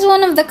wait, this is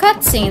one of the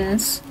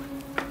cutscenes.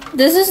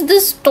 This is the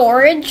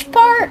storage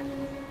part?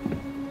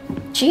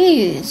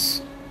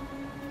 Jeez.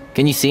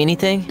 Can you see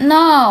anything?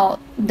 No,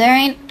 there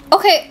ain't.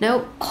 Okay.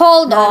 Nope.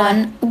 Hold Nada.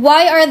 on.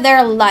 Why are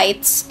there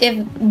lights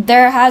if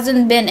there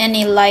hasn't been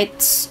any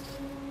lights,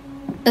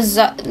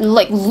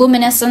 like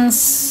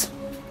luminescence,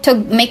 to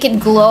make it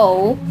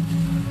glow?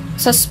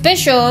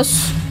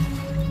 Suspicious.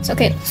 It's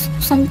okay.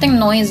 Something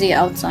noisy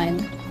outside.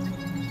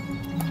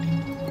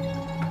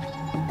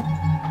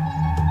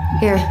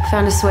 Here,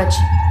 found a switch.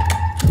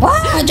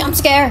 What? A jump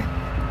scare.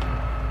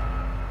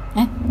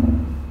 Eh?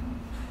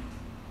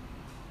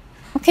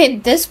 Okay,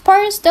 this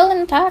part is still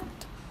intact.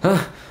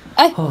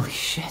 Holy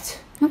shit.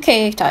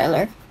 Okay,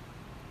 Tyler.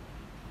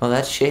 Well,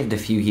 that shaved a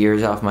few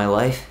years off my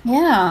life.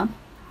 Yeah.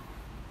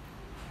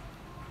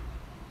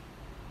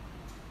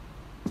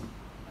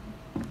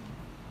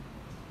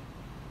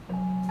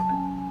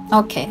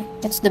 Okay,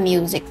 it's the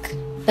music.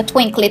 The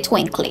twinkly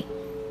twinkly.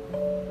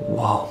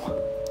 Whoa.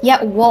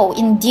 Yeah, whoa,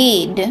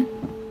 indeed.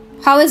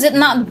 How is it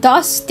not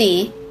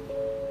dusty?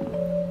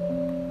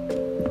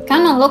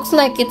 Kinda looks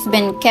like it's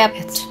been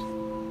kept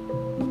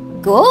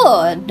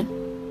good.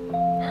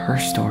 Her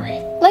story.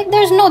 Like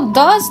there's no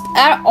dust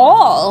at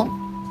all.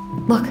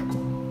 Look,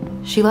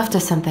 she left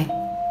us something.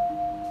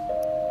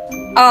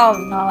 Oh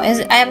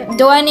no,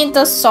 do I need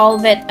to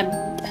solve it?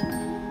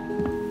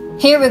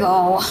 Here we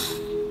go.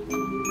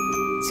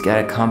 It's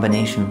got a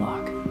combination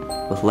lock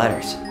with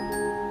letters.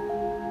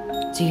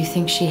 Do you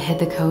think she hid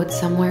the code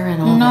somewhere in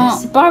all No,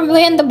 this?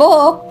 probably in the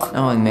book.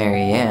 Knowing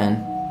Mary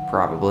Ann,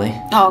 probably.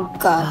 Oh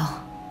god.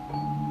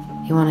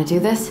 You want to do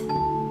this?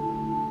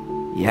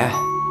 Yeah.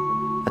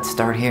 Let's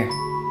start here.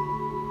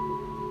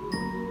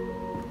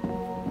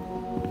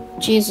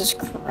 Jesus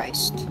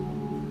Christ.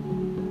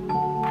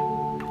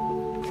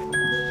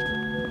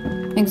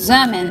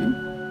 Examine.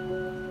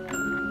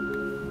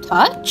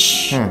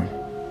 Touch?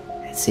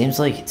 It seems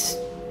like it's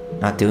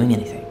not doing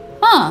anything.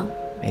 Huh.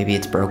 Maybe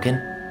it's broken?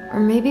 Or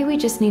maybe we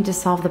just need to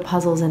solve the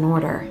puzzles in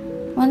order.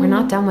 We're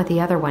not done with the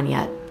other one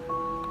yet.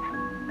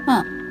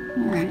 Huh.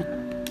 Alright.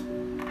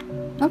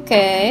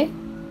 Okay.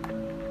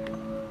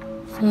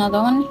 There's another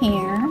one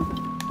here.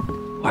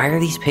 Why are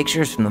these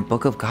pictures from the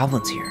Book of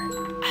Goblins here?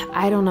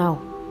 I don't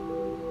know.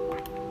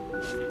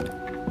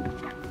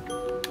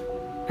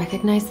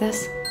 Recognize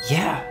this?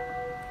 Yeah.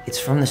 It's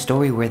from the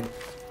story where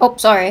Oh,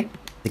 sorry.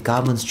 the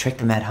goblins tricked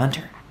the Mad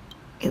Hunter.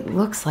 It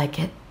looks like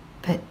it,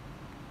 but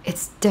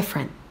it's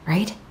different,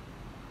 right?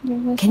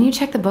 Can you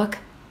check the book?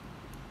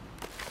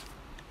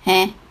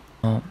 Huh.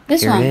 Oh,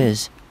 This here one. it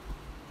is.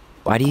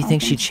 Why do you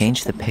think she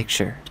changed the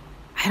picture?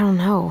 I don't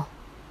know.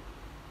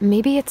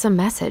 Maybe it's a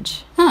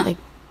message. Huh. Like,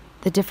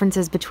 the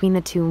differences between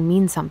the two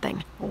mean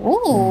something.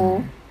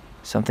 Ooh.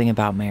 Something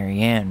about Mary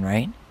Ann,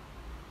 right?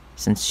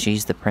 Since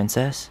she's the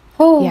princess?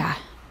 Oh. Yeah.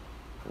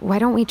 Why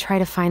don't we try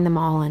to find them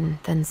all and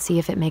then see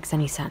if it makes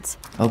any sense?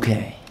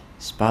 Okay,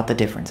 spot the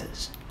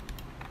differences.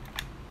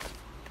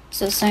 It's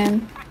the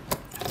same.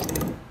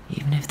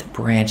 Even if the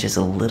branch is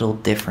a little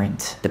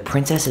different, the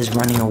princess is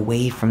running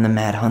away from the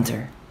Mad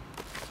Hunter.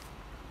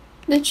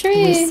 The He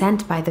tree. was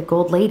sent by the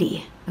Gold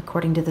Lady,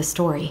 according to the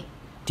story.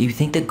 Do you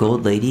think the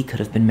Gold Lady could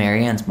have been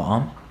Mary Ann's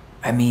mom?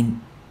 I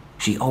mean,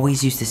 she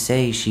always used to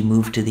say she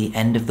moved to the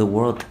end of the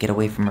world to get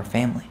away from her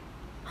family.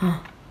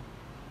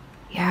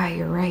 Yeah,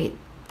 you're right.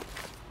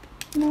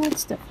 No,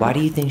 it's different. Why do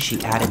you think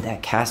she added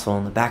that castle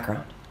in the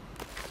background?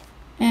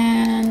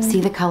 And See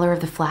the color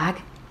of the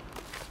flag?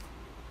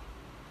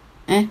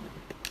 eh.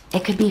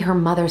 It could be her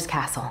mother's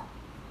castle.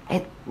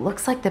 It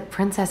looks like the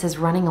princess is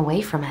running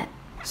away from it.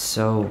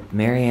 So,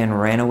 Mary Ann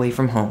ran away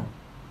from home.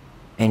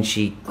 And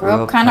she Grew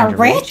up kind of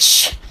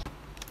rich.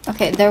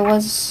 Okay, there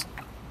was.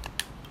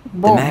 The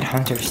Boom. Mad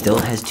Hunter still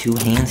has two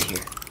hands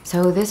here.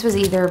 So this was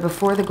either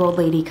before the Gold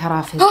Lady cut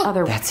off his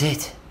other... That's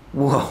it.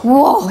 Whoa.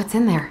 Whoa! What's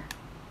in there?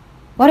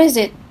 What is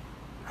it?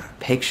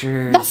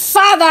 Pictures. The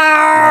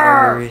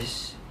father.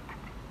 Letters.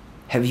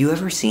 Have you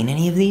ever seen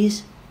any of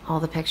these? All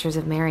the pictures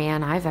of Mary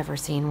Ann I've ever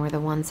seen were the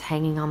ones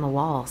hanging on the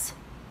walls.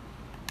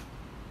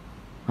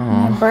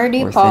 Oh,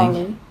 Birdie poor Polly.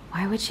 thing.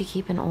 Why would she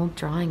keep an old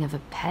drawing of a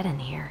pet in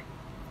here?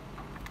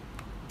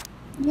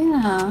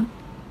 Yeah.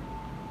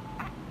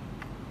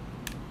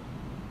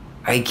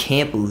 I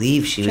can't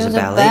believe she She was was a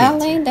ballet,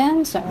 dancer.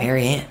 dancer.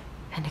 Mary Ann.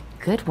 And a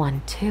good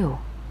one, too.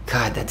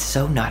 God, that's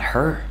so not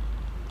her.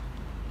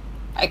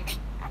 Like.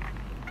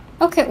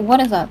 Okay, what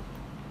is that?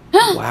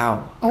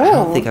 Wow. I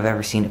don't Ooh. think I've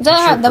ever seen a picture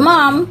The of her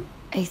mom.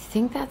 I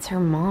think that's her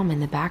mom in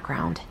the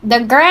background. The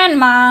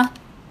grandma.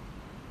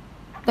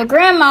 The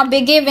grandma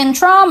be giving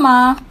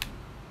trauma.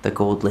 The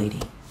Gold Lady.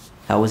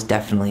 That was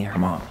definitely her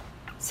mom.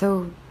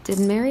 So, did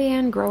Mary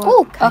Ann grow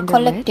Ooh, up a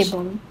kind of rich?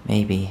 collectible.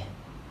 Maybe.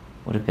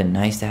 Would have been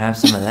nice to have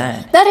some of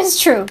that. That is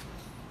true.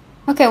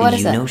 Okay, what Did is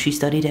you that? know she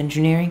studied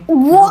engineering?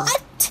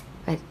 What?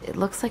 But it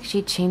looks like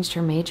she changed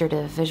her major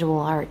to visual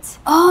arts.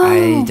 Oh.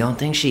 I don't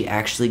think she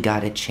actually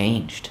got it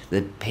changed.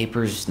 The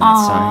paper's not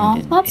Aw,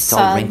 signed and that's it's all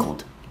sad.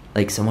 wrinkled.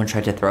 Like someone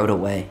tried to throw it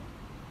away.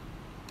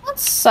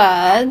 That's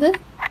sad.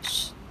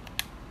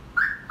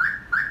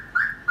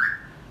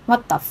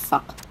 What the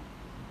fuck?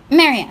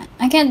 Marianne,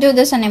 I can't do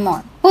this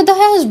anymore. Who the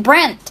hell is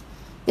Brent?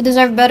 You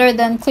deserve better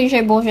than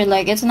cliche bullshit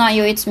like, it's not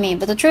you, it's me.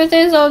 But the truth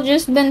is, I've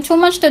just been too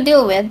much to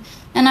deal with,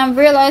 and I've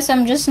realized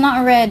I'm just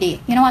not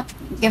ready. You know what?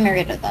 Get me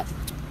rid of that.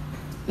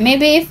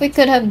 Maybe if we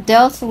could have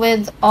dealt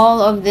with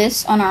all of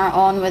this on our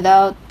own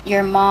without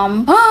your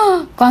mom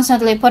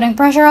constantly putting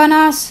pressure on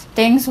us,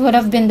 things would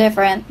have been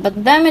different. But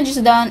the damage is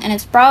done, and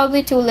it's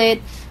probably too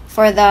late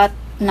for that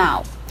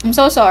now. I'm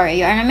so sorry.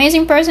 You're an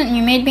amazing person, and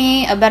you made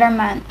me a better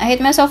man. I hate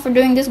myself for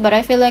doing this, but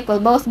I feel like we'll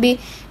both be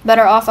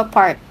better off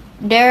apart.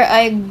 There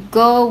I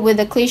go with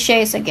the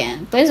cliches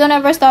again. Please don't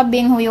ever stop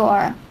being who you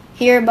are.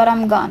 Here, but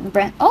I'm gone.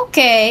 Brent.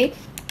 Okay.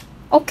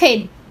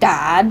 Okay,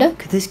 Dad.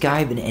 Could this guy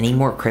have been any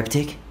more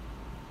cryptic?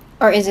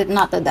 Or is it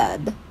not the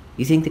dad?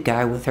 You think the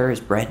guy with her is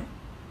Brent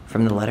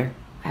from the letter?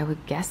 I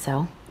would guess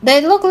so.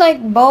 They look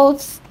like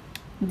both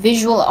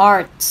visual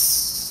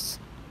arts.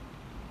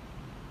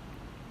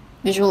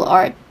 Visual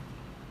art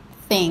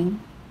thing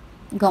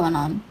going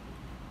on.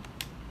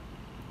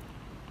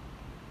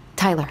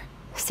 Tyler,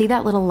 see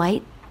that little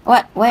light?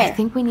 What? Where? I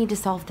think we need to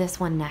solve this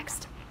one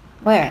next.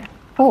 Where?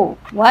 Who?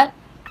 What?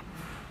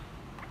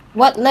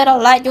 What little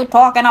light you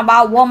talking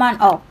about, woman?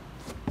 Oh.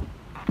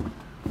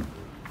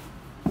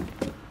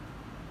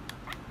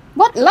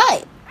 What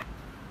light?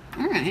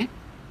 Alright.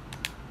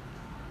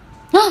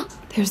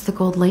 There's the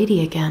gold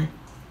lady again.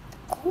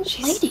 Gold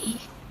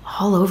lady?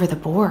 All over the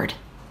board.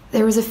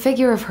 There was a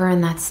figure of her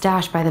in that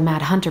stash by the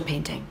Mad Hunter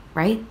painting,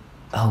 right?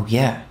 Oh,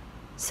 yeah.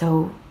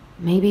 So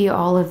maybe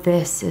all of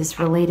this is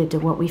related to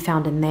what we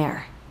found in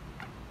there.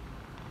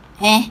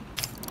 Eh?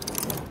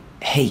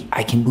 Hey,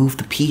 I can move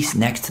the piece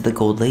next to the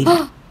gold lady.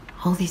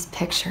 All these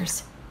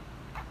pictures.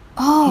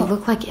 Oh. They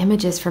look like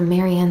images from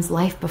Marianne's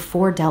life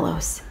before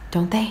Delos,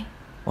 don't they?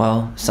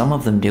 Well, some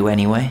of them do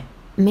anyway.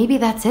 Maybe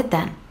that's it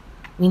then.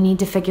 We need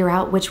to figure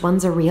out which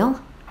ones are real?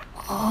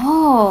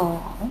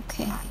 Oh,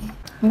 okay.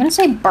 I'm gonna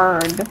say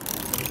bird.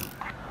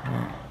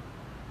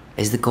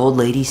 Is the gold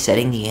lady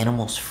setting the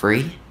animals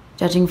free?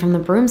 Judging from the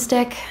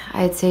broomstick,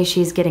 I'd say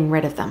she's getting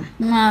rid of them.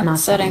 Not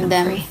setting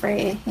them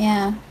free.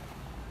 Yeah.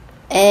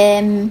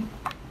 I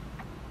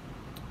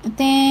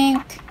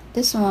think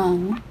this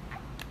one.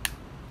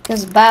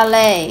 Because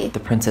ballet. The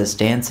princess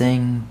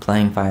dancing,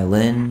 playing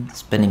violin,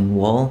 spinning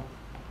wool.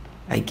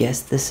 I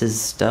guess this is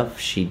stuff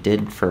she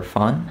did for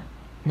fun?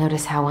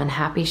 Notice how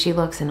unhappy she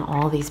looks in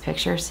all these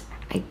pictures?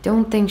 I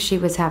don't think she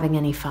was having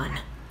any fun.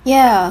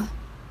 Yeah.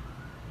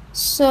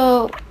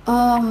 So,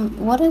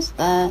 what is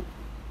that?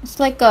 It's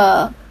like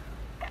a...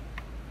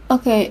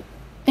 Okay,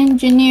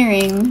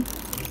 engineering.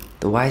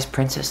 The wise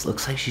princess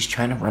looks like she's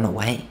trying to run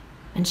away.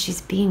 And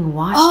she's being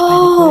watched by the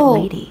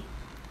gold lady.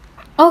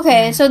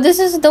 Okay, so this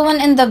is the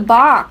one in the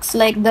box.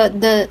 Like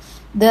the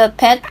bird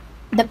pet,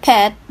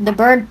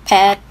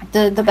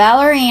 the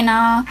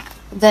ballerina,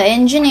 the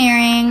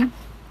engineering,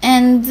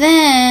 and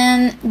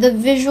then the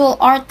visual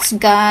arts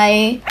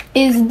guy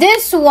is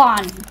this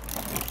one.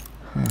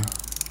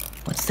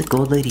 What's the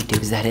gold lady do?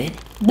 Is that it?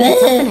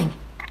 What's happening?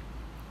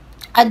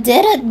 I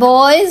did it,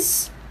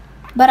 boys.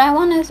 But I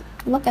want to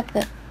look at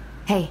the...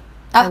 Hey,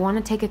 I want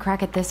to take a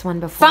crack at this one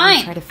before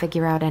we try to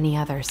figure out any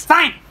others.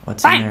 Fine.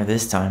 What's in there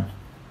this time?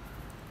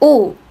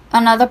 Oh,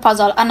 another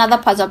puzzle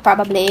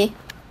probably.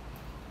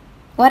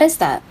 What is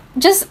that?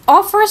 Just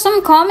offer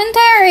some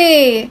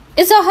commentary.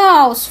 It's a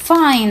house.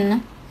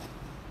 Fine.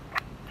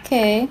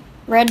 Okay.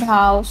 Red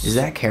house. Is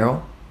that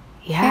Carol?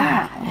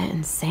 Yeah,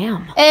 and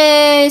Sam.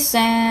 Hey,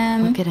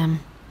 Sam. Look at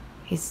him.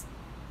 He's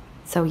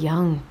so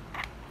young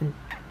and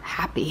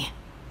happy.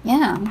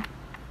 Yeah.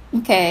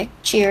 Okay.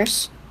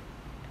 Cheers.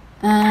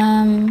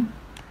 Wow.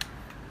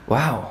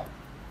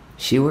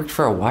 She worked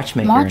for a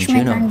watchmaker in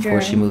Juneau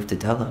before she moved to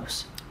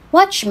Delos.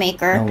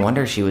 Watchmaker? No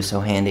wonder she was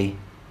so handy.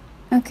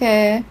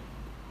 Okay.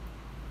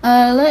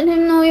 Let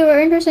him know you were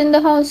interested in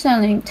the house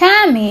selling.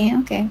 Tammy!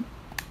 Okay.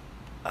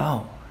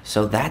 Oh,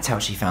 so that's how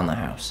she found the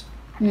house.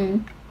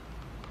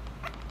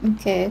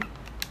 Okay.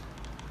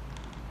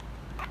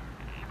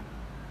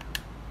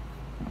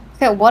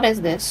 Okay, what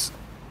is this?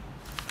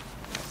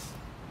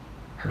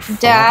 Her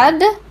father.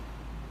 Dad?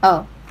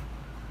 Oh.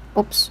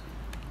 Oops.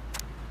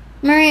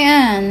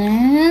 Marianne.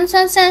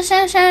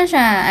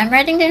 I'm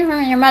writing to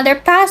inform your mother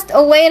passed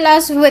away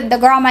last week. The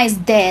grandma is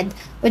dead.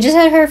 We just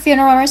had her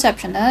funeral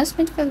reception. That's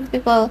been for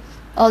people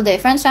all day.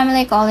 Friends,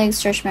 family,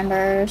 colleagues, church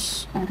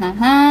members.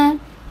 You're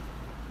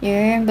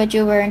here, but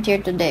you weren't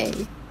here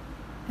today.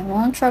 I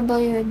won't trouble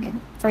you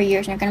again for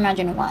years. You can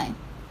imagine why.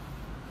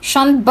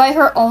 Shunned by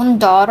her own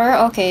daughter?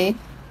 Okay.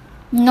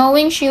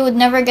 Knowing she would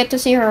never get to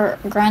see her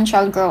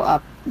grandchild grow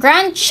up.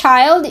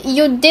 Grandchild?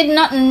 You did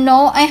not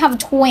know I have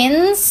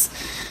twins?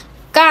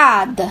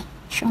 God.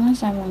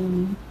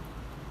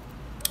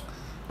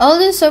 All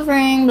this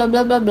suffering, blah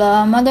blah blah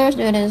blah. Mother's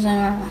duties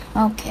and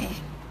okay.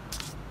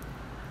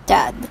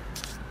 Dad.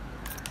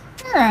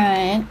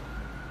 Alright.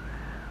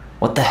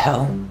 What the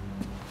hell?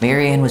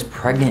 Marianne was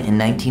pregnant in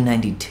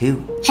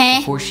 1992. Huh?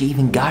 Before she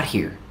even got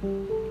here.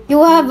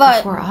 You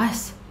have For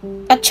us.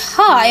 a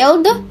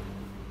child?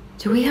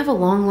 Do we have a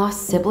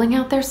long-lost sibling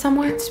out there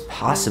somewhere? It's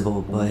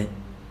possible, but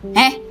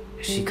Huh?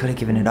 she could have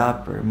given it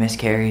up or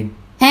miscarried.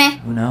 Huh?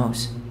 Who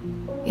knows?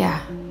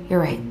 Yeah, you're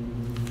right.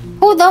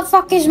 Who the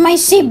fuck is my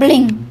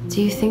sibling?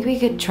 Do you think we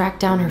could track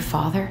down her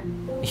father?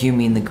 You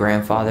mean the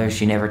grandfather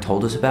she never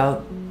told us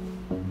about?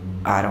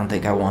 I don't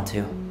think I want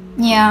to.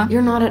 Yeah.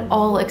 You're not at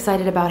all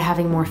excited about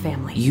having more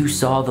family. You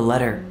saw the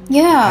letter.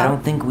 Yeah. I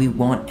don't think we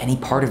want any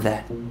part of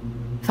that.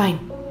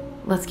 Fine.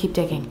 Let's keep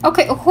digging.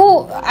 Okay,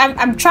 who?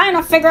 I'm trying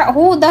to figure out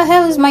who the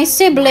hell is my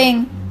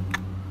sibling.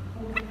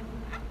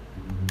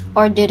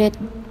 Or did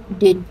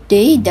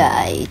they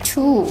die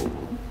too?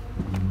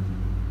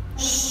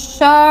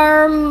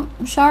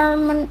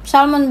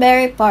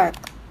 Salmonberry Park.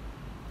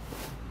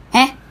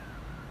 Eh? Okay.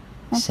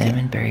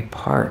 Salmonberry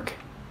Park.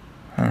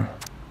 Huh.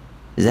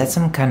 Is that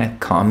some kind of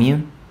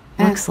commune?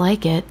 Looks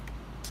like it.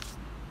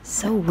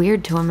 So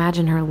weird to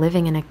imagine her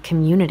living in a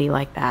community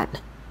like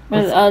that.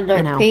 With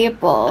other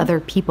people. Other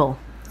people.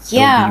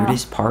 Yeah. The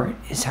weirdest part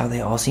is how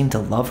they all seem to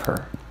love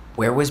her.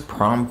 Where was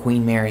prom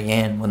queen Mary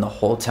Ann when the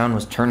whole town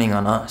was turning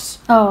on us?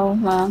 Oh,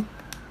 well.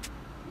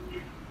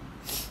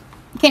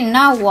 Okay,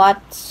 now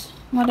what?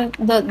 What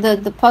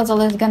the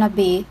puzzle is gonna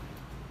be?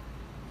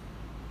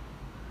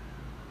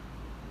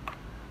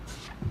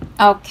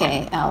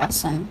 Okay,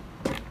 Alyson.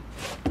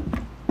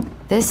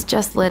 This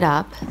just lit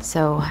up,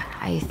 so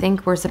I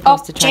think we're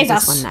supposed to try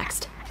this one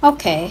next.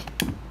 Okay.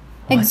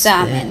 What's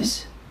Examine.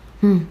 this?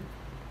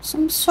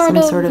 Some sort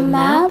of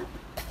map?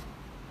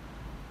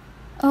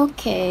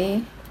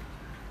 Okay.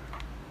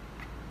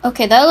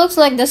 Okay, that looks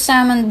like the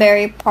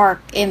Salmonberry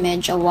Park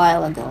image a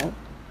while ago.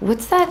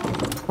 What's that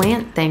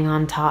plant thing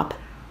on top?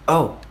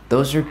 Oh,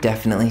 those are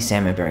definitely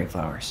salmonberry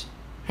flowers.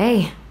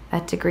 Hey,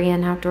 that degree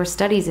in outdoor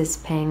studies is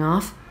paying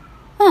off.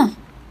 Huh.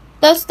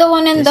 That's the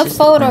one in This the is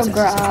the princess's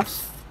photograph.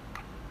 house.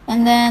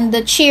 And then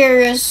the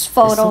Cheers This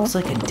photo. looks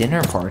like a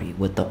dinner party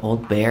with the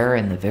old bear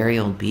and the very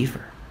old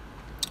beaver.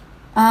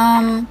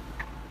 A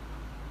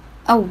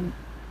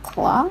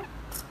clock?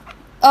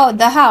 Oh,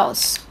 the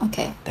house.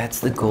 Okay. That's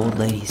the Gold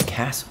Lady's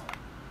castle.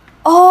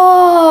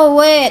 Oh,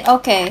 wait.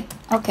 Okay.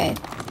 Okay.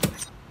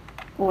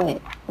 Wait.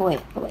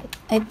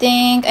 I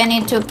think I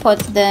need to put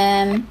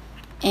them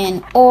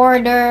in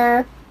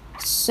order.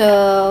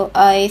 So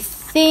I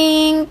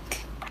think...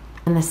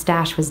 And the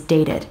stash was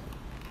dated.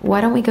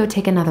 Why don't we go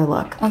take another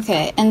look?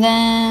 Okay, and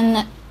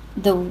then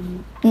this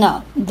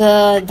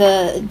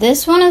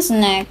one is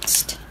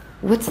next.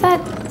 What's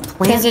that Because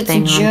plant it's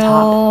thing on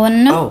top?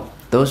 June. Oh,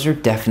 those are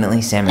definitely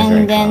salmonberry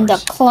And then the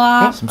flowers.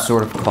 clock. Some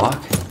sort of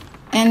clock.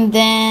 And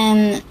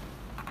then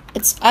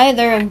it's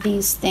either of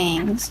these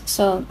things.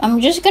 So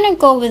I'm just gonna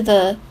go with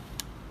the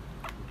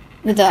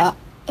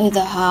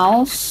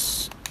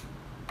house.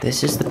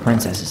 This is the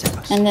princess's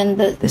house. And then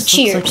the This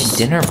Cheers. looks like a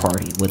dinner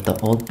party with the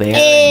old bear and the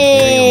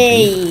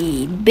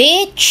very old beaver.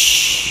 Hey,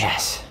 bitch.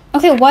 Yes.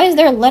 Okay, why is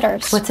there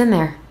letters? What's in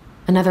there?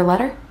 Another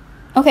letter?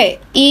 Okay,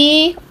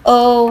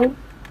 E-O-L.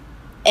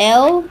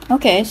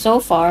 Okay,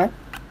 so far.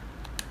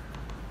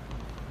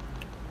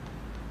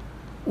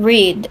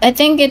 Read. I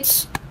think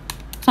it's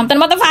something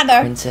about the father.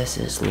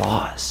 Princess's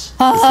Laws.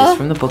 Uh-huh. Is this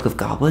from the Book of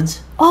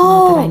Goblins?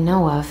 Not that I Oh,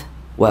 know of.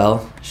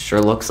 Well,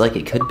 sure looks like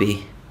it could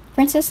be.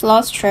 Princess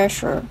Lost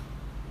Treasure.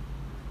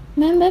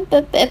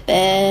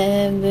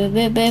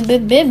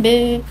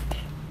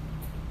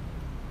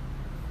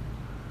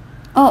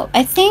 Oh,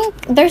 I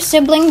think their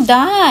sibling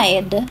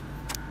died.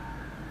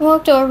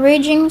 Woke to a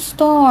raging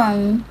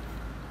storm.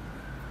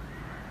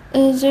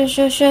 It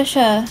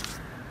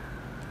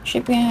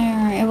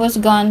was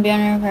gone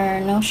beyond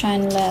repair, no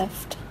shine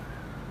left.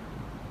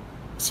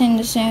 Seen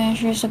the same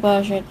issues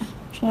about it.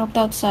 She looked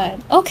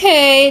outside.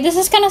 Okay, this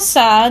is kind of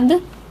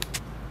sad.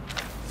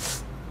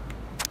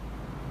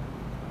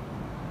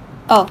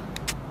 Oh,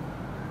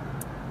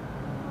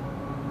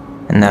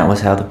 And that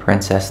was how the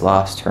princess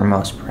lost her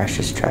most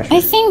precious treasure. I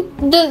think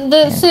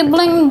the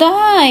sibling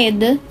died.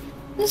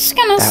 This is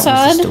kind of That was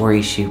sad. the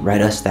story she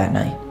read us that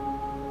night.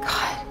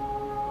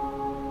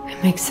 God.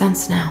 It makes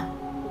sense now.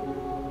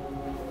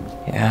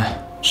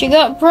 Yeah. She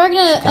got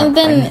pregnant and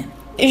then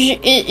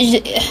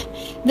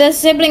the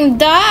sibling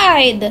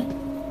died,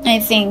 I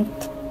think.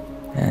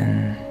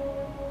 And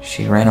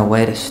she ran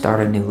away to start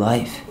a new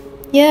life.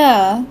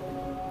 Yeah.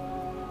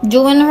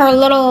 Doing her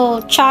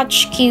little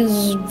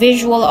tchotchkes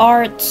visual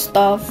art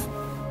stuff.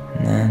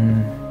 And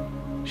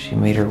then she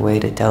made her way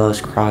to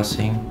Delos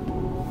Crossing,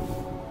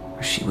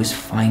 where she was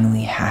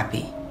finally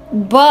happy.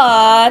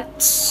 But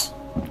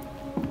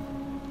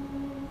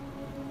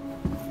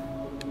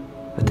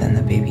then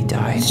the baby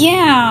died.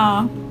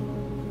 yeah.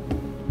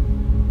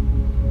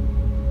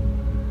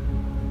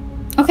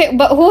 Okay,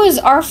 but who is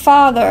our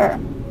father?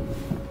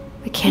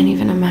 I can't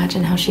even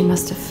imagine how she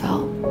must have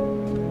felt.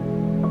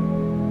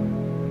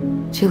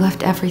 She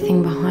left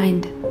everything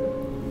behind.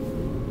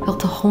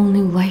 Built a whole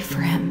new life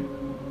for him.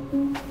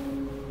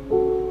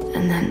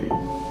 And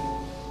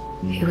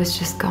then he was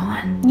just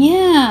gone.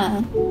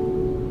 Yeah.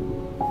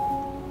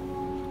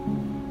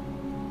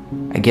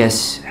 I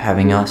guess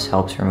having us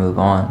helps her move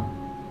on.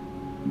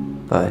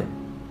 But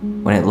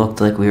when it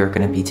looked like we were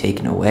going to be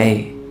taken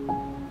away,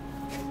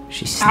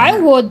 she I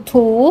snapped. would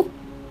too.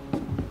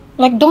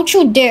 Like, don't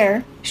you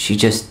dare. She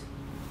just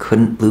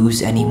couldn't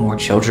lose any more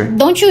children.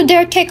 Don't you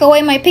dare take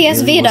away my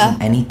PS Really Vita.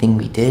 wasn't anything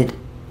we did.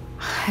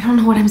 I don't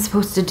know what I'm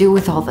supposed to do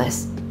with all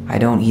this. I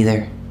don't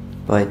either,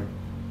 but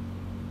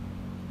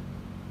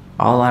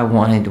all I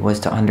wanted was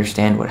to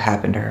understand what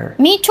happened to her.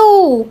 Me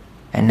too.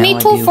 And now Me I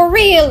too, do. for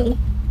real.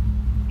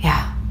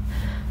 Yeah.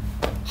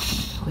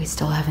 We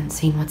still haven't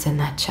seen what's in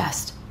that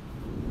chest.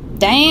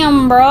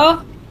 Damn,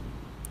 bro.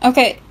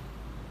 Okay.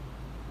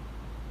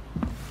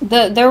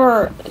 There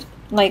were,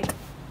 like,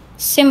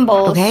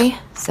 symbols. Okay,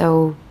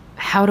 so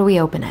how do we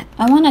open it?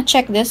 I want to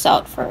check this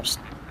out first.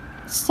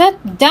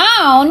 Sit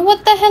down?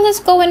 What the hell is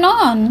going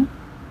on?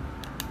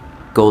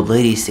 Gold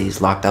Lady stays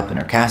locked up in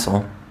her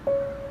castle.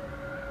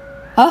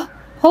 Huh?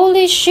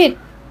 Holy shit.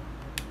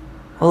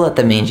 We'll let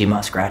the mangy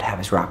muskrat have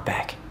his rock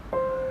back.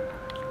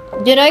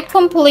 Did I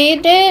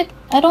complete it?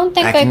 I don't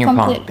think Back I in your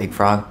palm, complete. Big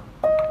Frog.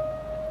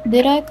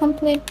 Did I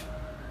complete?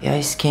 The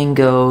Ice King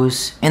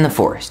goes in the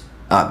forest,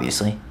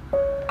 obviously.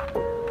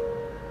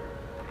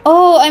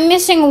 Oh, I'm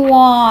missing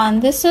one.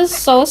 This is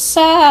so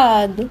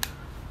sad.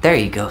 There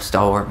you go,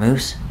 Stalwart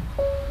Moose.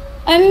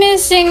 I'm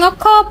missing a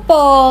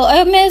couple.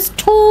 I missed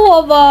 2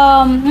 of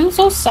them. I'm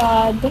so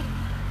sad.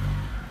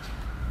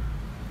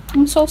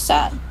 I'm so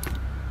sad.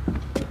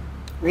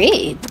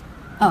 Read.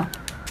 Oh.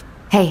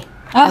 Hey,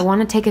 I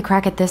want to take a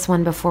crack at this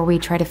one before we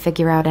try to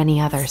figure out any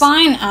others.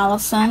 Fine,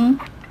 Alyson.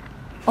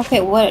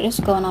 Okay, what is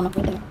going on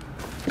over there?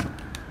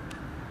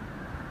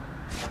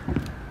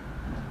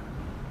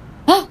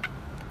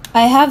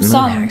 I have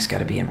some. Moonhag's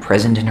gotta be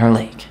imprisoned in her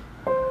lake.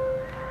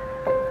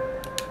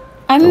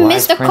 I The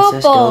missed wise a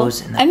princess couple.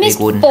 goes in that I missed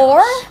big wooden 4.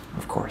 house,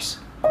 of course.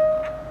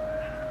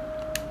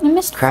 I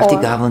missed Crafty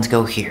 4. goblins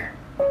go here.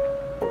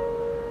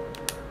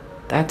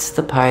 That's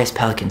the pious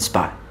pelican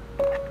spot.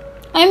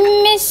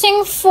 I'm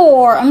missing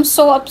 4. I'm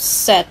so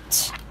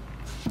upset.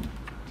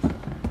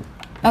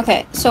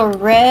 Okay, so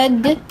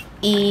red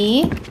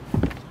E,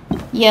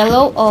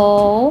 yellow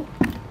O,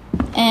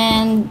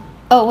 and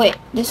oh wait,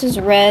 this is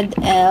red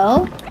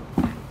L,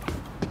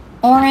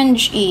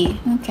 orange E.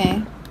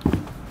 Okay.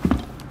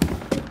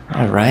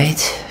 Alright,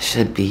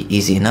 should be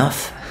easy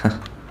enough.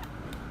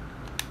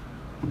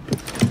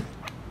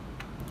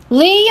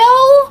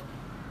 Leo?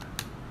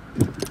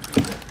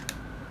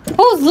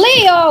 Who's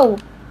Leo?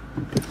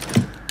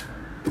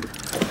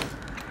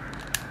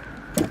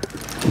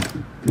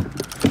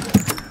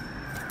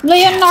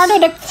 Leonardo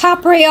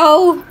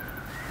DiCaprio.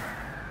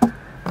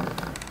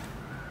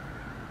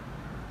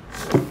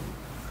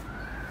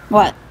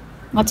 What?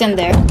 What's in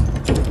there?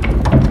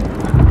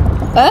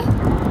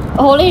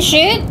 Holy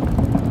shit!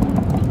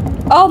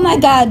 Oh my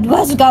god,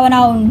 what's going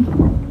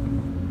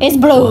on? It's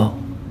blue. Whoa.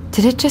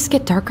 Did it just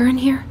get darker in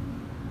here?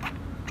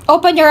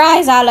 Open your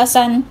eyes,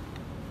 Alyson.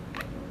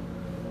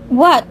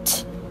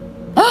 What?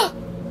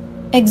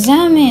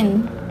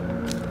 Examine.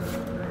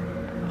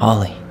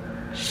 Ollie,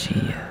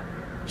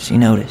 she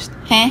noticed.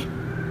 Huh?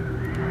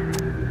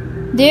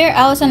 Dear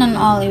Alyson and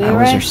Ollie, we That were...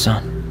 was her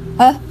son.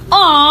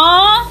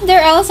 Aww,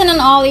 dear Alyson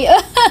and Ollie.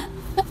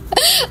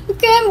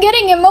 Okay, I'm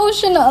getting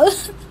emotional.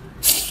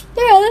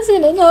 Dear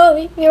Alyson and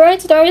Ollie, we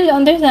write stories to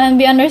understand and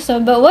be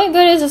understood, but what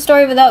good is a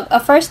story without a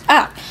first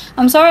act?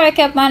 I'm sorry I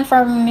kept mine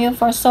from you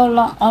for so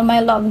long. All my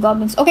love,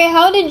 goblins. Okay,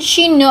 how did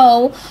she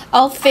know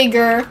I'll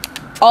figure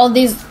all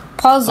these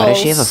puzzles? Why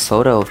does she have a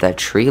photo of that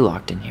tree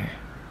locked in here?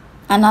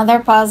 Another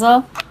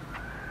puzzle?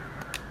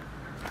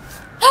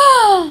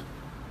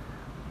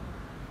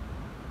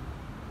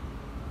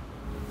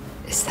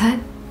 Is that...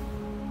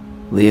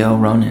 Leo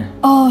Ronan.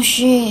 Oh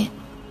shit.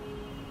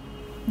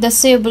 The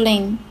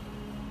sibling.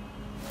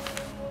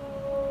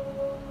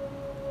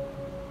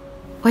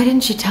 Why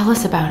didn't she tell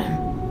us about him?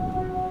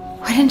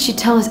 Why didn't she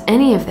tell us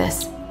any of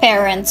this?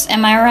 Parents,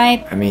 am I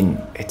right? I mean,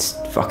 it's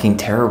fucking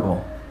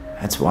terrible.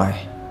 That's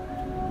why.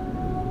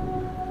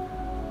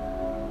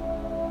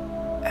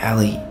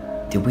 Allie,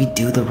 did we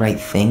do the right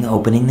thing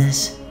opening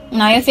this?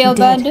 Now you feel We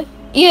did. good?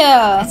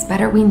 Yeah. It's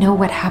better we know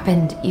what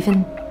happened,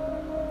 even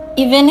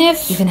Even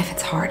if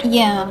it's hard.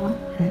 yeah.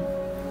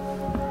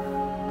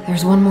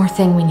 There's one more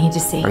thing we need to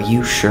see. Are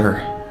you sure?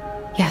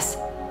 Yes.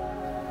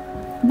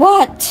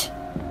 What?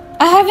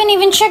 I haven't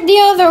even checked the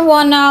other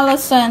one,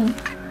 Alyson.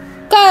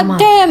 Come God on.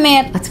 damn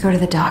it. Let's go to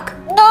the dock.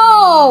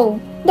 No!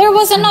 There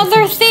was time to another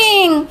finish this.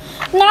 thing!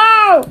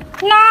 No!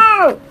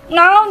 No!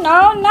 No,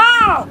 no,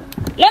 no!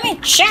 Let me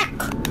check!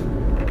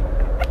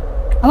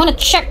 I wanna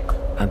check.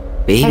 A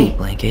baby Hey,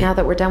 blanket? now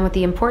that we're done with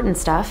the important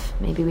stuff,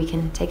 maybe we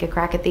can take a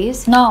crack at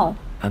these? No.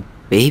 A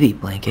baby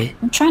blanket?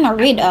 I'm trying to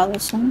read,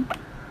 Alyson.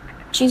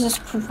 Jesus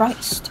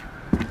Christ.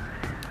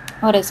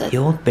 What is it? The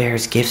old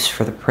bear's gifts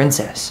for the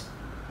princess.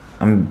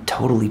 I'm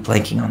totally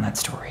blanking on that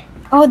story.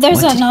 Oh,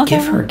 there's What did another he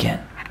give her one? again?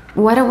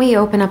 Why don't we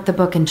open up the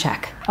book and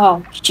check?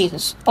 Oh,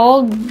 Jesus.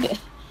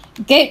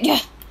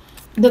 Get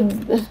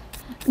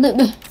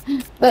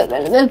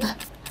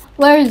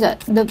where is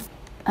it?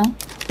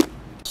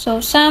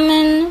 So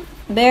salmon,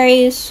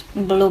 berries,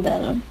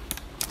 bluebell.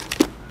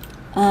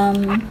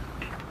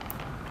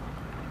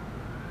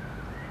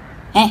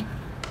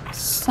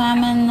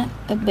 Salmon,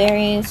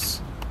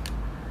 berries.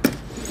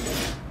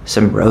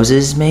 Some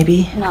roses,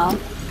 maybe? No.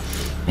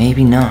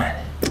 Maybe not.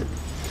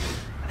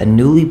 A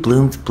newly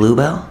bloomed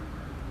bluebell?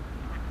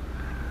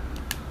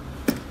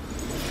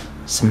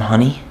 Some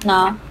honey?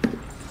 No.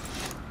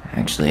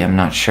 Actually, I'm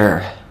not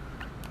sure.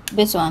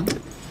 This one.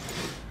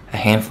 A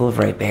handful of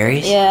ripe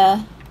berries?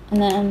 Yeah.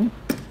 And then...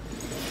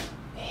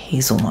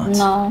 Hazelnuts?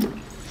 No.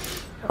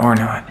 Or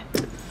not.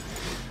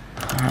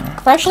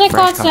 Freshly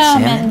caught Fresh caught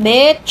salmon,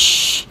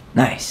 bitch.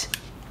 Nice.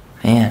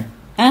 Man,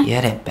 Huh? you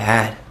had it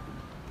bad.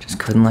 Just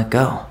couldn't let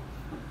go.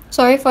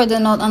 Sorry for the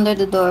note under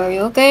the door. You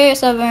okay?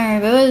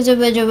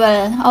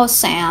 Oh,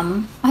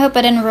 Sam. I hope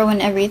I didn't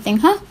ruin everything,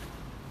 huh?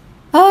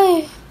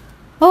 Hi.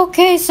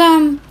 Okay,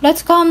 Sam.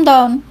 Let's calm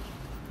down.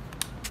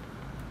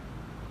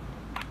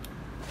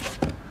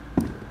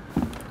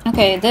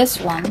 Okay, this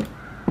one.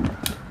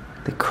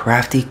 The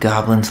crafty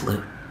goblin's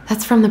loot.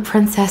 That's from The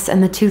Princess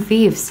and the Two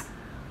Thieves.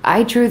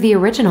 I drew the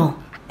original.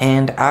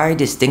 And I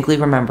distinctly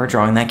remember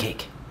drawing that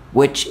cake,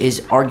 which is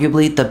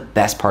arguably the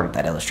best part of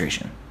that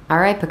illustration. All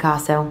right,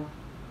 Picasso.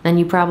 Then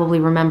you probably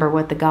remember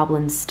what the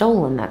goblins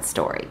stole in that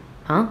story,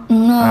 huh?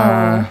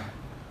 No.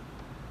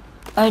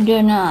 I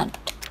do not.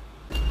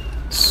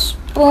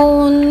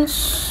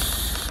 Spoons,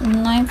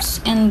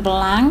 knives, and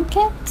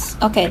blankets?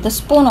 Okay, the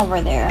spoon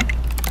over there.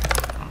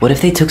 What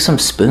if they took some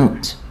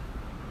spoons?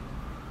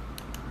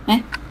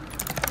 Eh?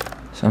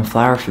 Some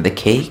flour for the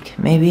cake,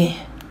 maybe?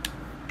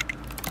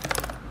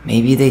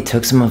 Maybe they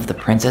took some of the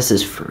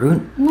princess's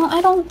fruit? No,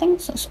 I don't think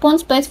so.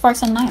 Spoons, plates,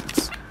 forks, and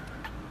knives.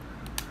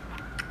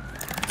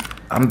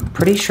 I'm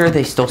pretty sure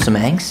they stole some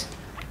eggs.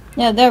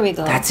 Yeah, there we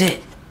go. That's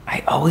it.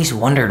 I always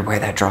wondered where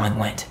that drawing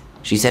went.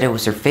 She said it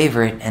was her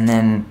favorite, and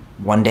then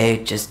one day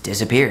it just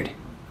disappeared.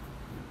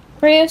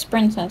 Prettiest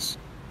princess.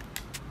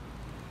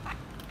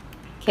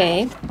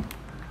 Okay.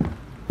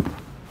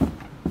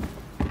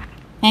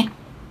 Eh?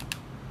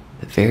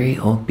 The very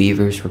old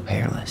beaver's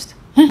repair list.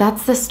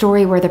 That's the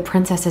story where the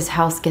princess's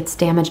house gets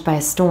damaged by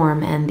a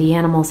storm and the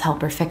animals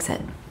help her fix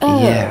it.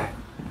 Oh. Yeah.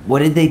 What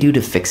did they do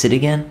to fix it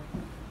again?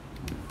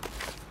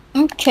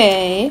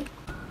 Okay.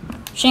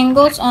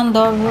 Shingles on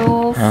the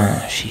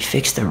roof. She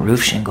fixed the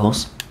roof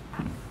shingles.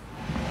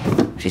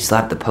 She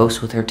slapped the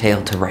post with her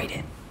tail to right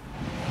it.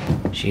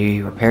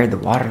 She repaired the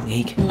water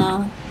leak.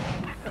 No.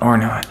 Or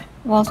not.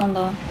 Walls on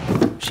the...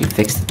 She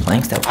fixed the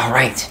planks that... All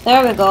right.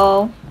 There we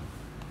go.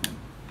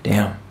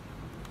 Damn.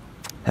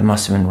 That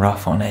must have been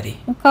rough on Eddie.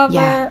 Cover.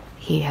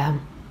 Yeah,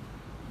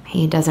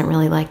 he doesn't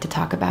really like to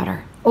talk about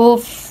her.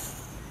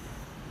 Oof.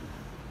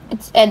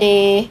 It's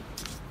Eddie.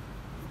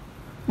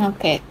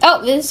 Okay.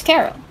 Oh, this is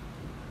Carol.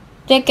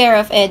 Take care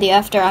of Eddie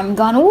after I'm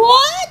gone.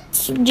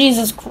 What?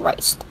 Jesus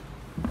Christ.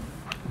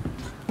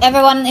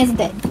 Everyone is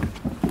dead.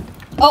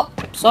 Oh,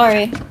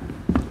 sorry.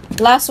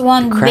 Last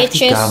one, Crafty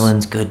bitches.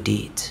 goblins' good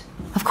deeds.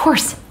 Of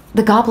course,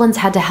 the goblins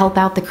had to help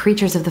out the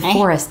creatures of the Eh?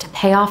 forest to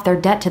pay off their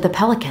debt to the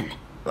pelican.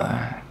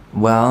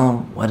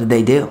 Well, what did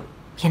they do?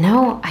 You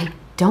know, I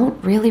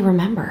don't really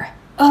remember.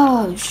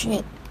 Oh,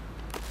 shit.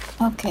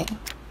 Okay.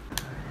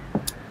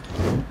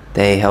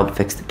 They helped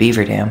fix the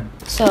beaver dam.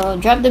 So,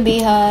 drop the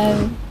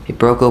beehive. They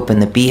broke open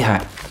the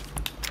beehive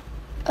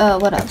What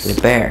for else?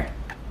 the bear.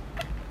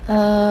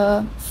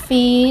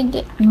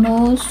 Feed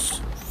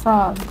moose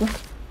frog.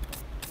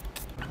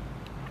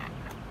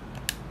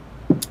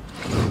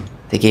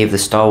 They gave the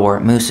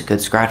stalwart moose a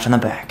good scratch on the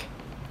back.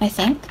 I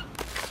think.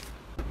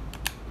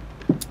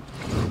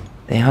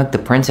 They hugged the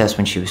princess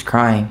when she was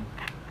crying.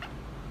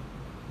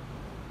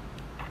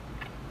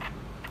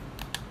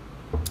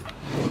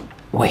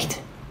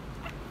 Wait.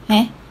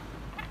 Eh?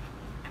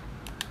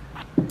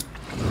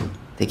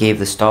 They gave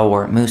the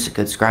stalwart moose a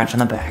good scratch on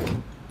the back.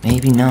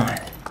 Maybe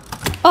not.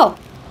 Oh.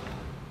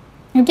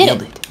 You did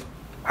Nailed it. it.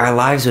 Our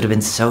lives would have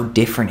been so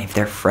different if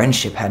their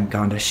friendship hadn't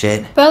gone to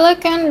shit.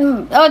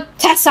 Pelican. Oh,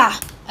 Tessa!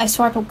 I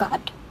swear to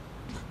God.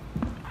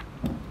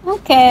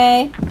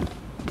 Okay.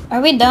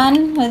 Are we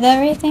done with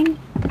everything?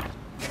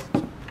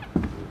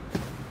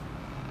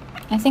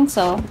 I think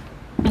so.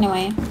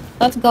 Anyway,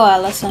 let's go,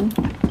 Alyson.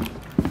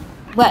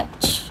 What?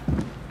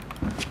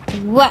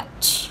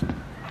 What?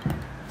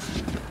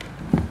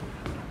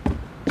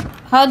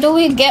 How do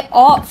we get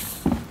off?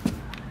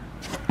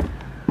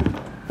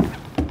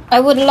 I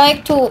would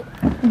like to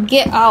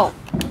get out.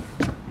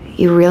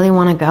 You really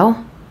want to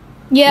go?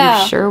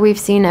 Yeah. You sure we've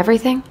seen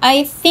everything?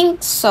 I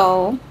think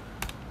so.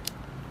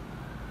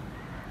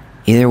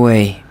 Either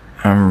way,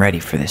 I'm ready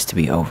for this to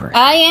be over.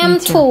 I am Me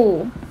too.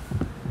 too.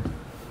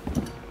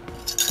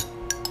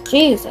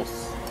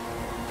 Jesus.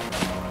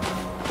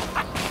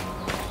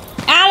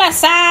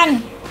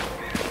 Alyson!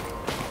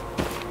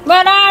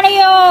 Where are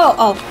you?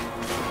 Oh.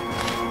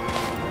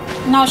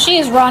 Now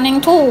she's running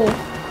too.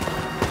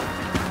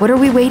 What are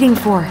we waiting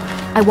for?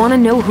 I want to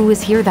know who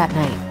was here that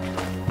night.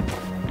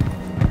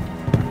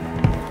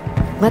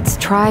 Let's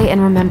try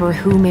and remember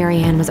who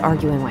Marianne was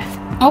arguing with.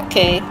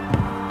 Okay.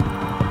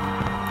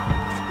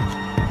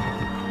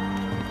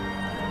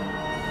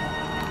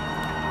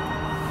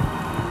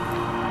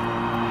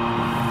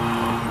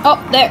 Oh,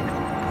 there.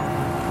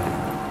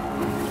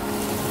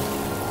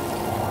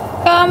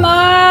 Come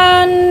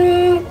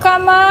on!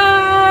 Come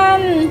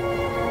on!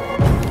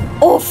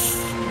 Oof!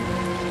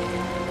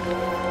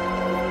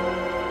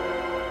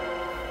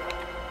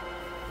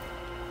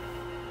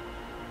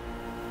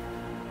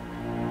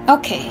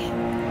 Okay.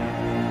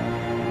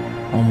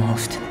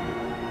 Almost.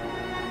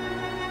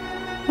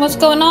 What's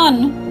going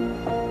on?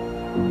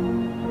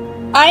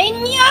 I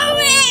knew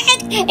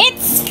it!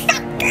 It's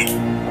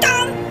fucking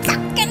Tom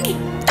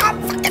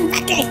fucking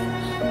Becky!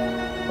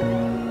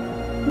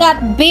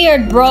 That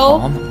beard, bro!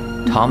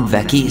 Tom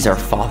Vecchi is our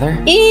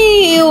father?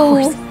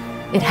 Ew!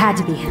 It had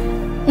to be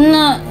him.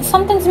 No,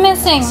 something's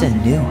missing. Tessa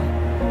knew,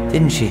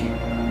 didn't she?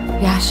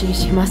 Yeah,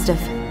 she must have.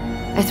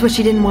 That's what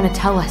she didn't want to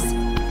tell us.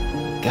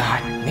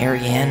 God,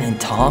 Marianne and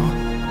Tom?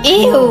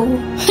 Ew!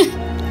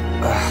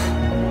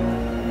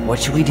 What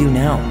should we do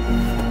now?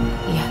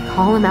 Yeah,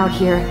 call him out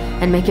here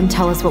and make him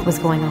tell us what was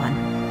going on.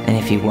 And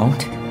if he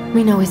won't?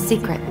 We know his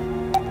secret.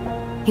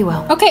 He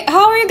will. Okay,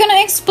 how are you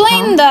gonna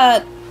explain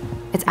that?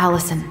 It's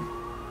Alyson.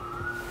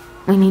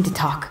 We need to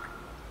talk.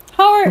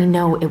 We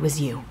know it was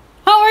you.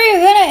 How are you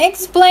gonna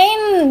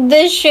explain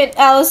this shit,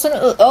 Alyson?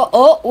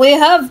 We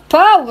have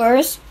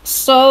powers,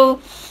 so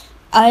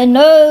we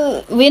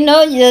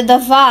know you're the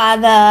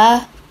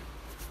father.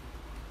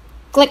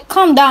 Like,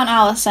 calm down,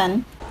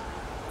 Alyson.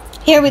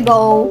 Here we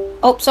go.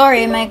 Oh,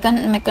 sorry, my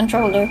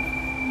controller.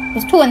 It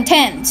was too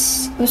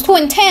intense. It was too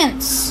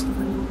intense.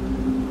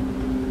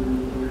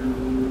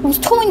 It was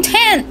too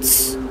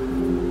intense.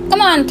 Come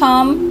on,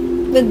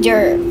 Tom, with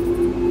your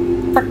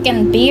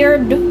freaking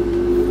beard.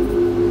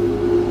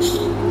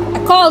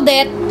 I called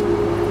it.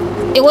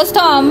 It was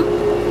Tom.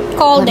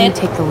 Called Let it. me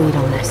take the lead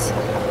on this.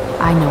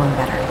 I know him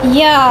better.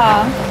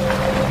 Yeah.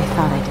 I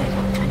thought I did,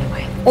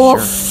 anyway.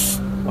 Oof.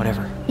 Sure.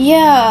 Whatever.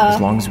 Yeah.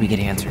 As long as we get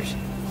answers.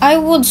 I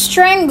would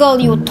strangle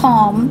you,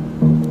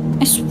 Tom.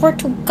 I swear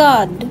to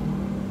God.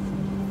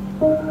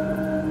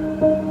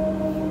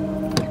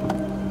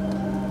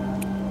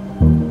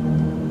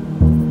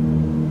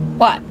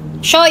 What?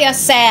 Show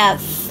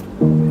yourself.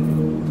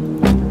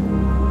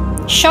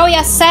 Show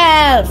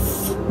yourself.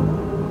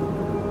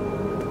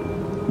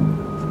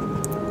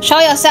 Show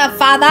yourself,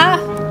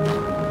 father.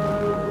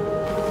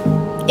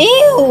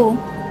 Ew.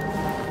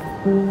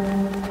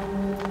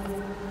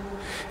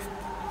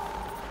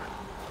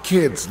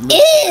 Kids, Ew.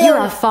 You're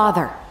our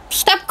father.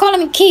 Stop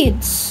calling me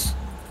kids.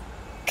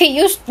 Okay,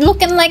 you're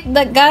looking like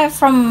the guy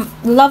from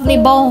Lovely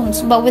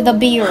Bones, but with a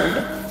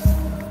beard.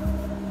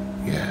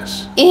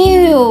 yes.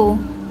 Ew.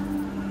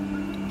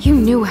 You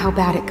knew how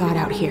bad it got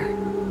out here.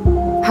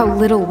 How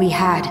little we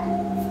had.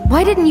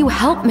 Why didn't you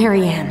help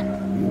Marianne?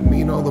 You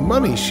mean all the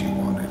money she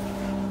wanted?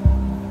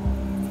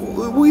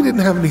 We didn't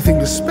have anything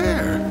to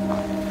spare.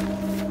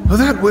 Well,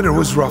 that winter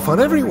was rough on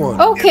everyone.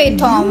 Okay,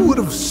 Tom. You would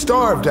have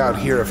starved out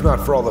here if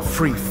not for all the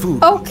free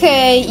food.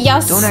 Okay,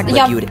 yes. Don't act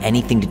like you had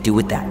anything to do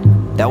with that.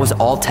 That was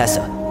all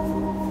Tessa.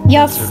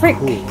 Yes, freak.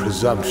 Cool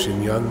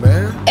presumption, young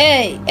man.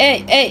 Hey.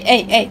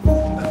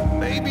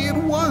 Maybe it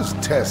was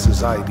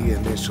Tessa's idea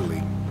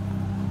initially,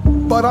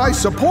 but I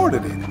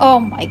supported it. Oh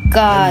my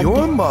God.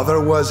 Your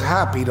mother was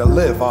happy to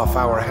live off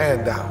our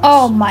handouts.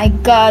 Oh my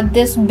God,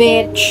 this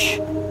bitch.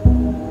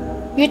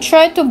 You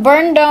tried to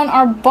burn down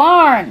our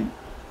barn.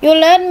 You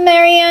let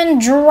Marianne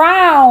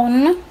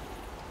drown.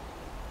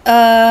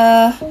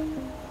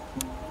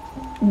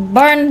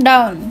 Burn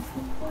down.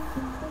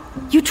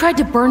 You tried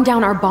to burn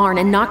down our barn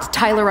and knocked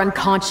Tyler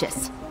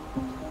unconscious.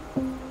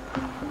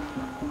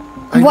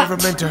 I What?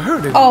 never meant to hurt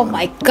anyone. Oh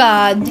my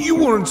God. You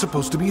weren't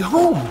supposed to be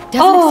home.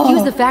 Doesn't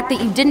excuse the fact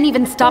that you didn't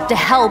even stop to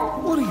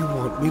help. What do you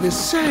want me to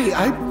say?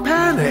 I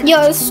panicked.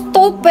 You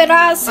stupid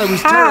ass I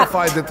was hat.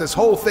 terrified that this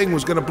whole thing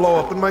was gonna blow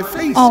up in my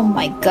face. Oh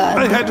my I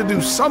God. had to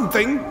do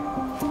something.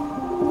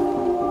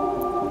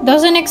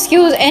 Doesn't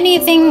excuse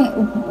anything.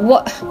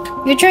 What?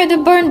 You tried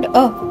to burn.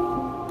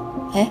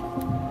 Oh. Eh?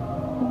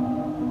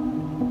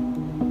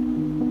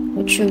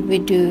 What should we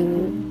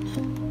do?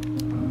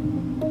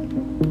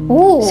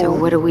 Ooh. So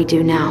what do we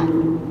do now?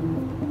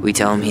 We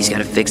tell him he's got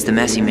to fix the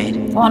mess he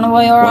made. One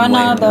way or One way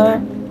or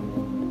another.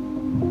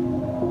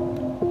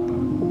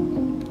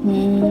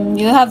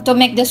 You have to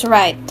make this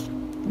right.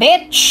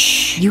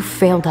 Bitch! You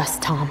failed us,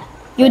 Tom.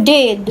 You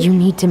did. You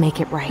need to make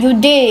it right. You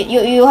did.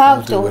 You I'll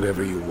have do to.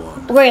 whatever you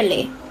want.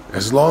 Really.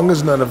 As long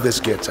as none of this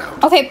gets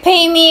out. Okay,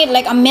 pay me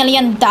like $1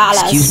 million.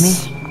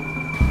 Excuse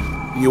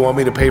me? You want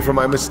me to pay for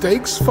my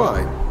mistakes?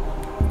 Fine.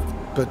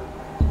 But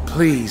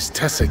please,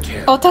 Tessa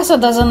can't. Oh, Tessa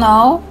doesn't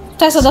know.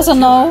 Tessa doesn't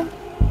know.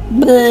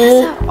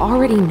 Bleh. Tessa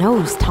already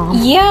knows, Tom.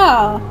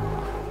 Yeah.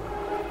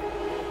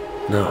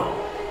 No.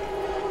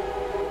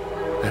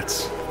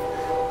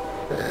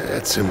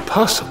 That's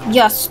impossible.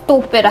 You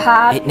stupid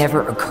hat. It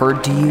never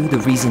occurred to you the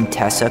reason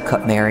Tessa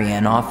cut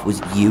Marianne off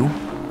was you?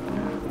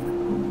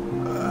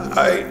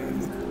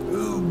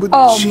 But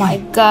Oh she, my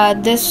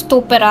God, this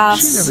stupid she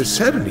ass. never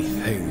said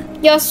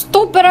anything. You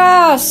stupid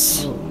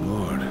ass.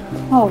 Lord.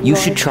 Oh, You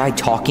Lord. should try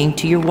talking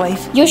to your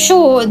wife. You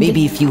should.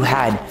 Maybe if you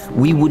had,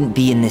 we wouldn't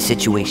be in this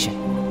situation.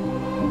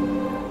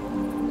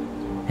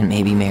 And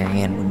maybe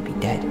Marianne wouldn't be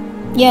dead.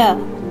 Yeah.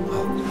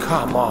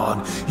 Come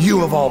on.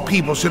 You of all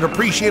people should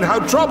appreciate how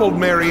troubled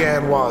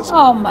Marianne was.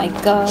 Oh my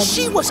God.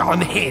 She was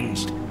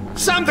unhinged.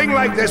 Something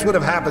like this would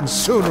have happened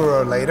sooner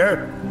or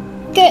later.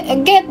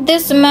 Get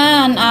this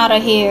man out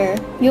of here.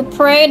 You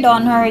preyed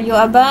on her. You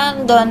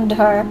abandoned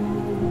her.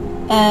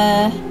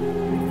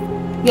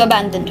 you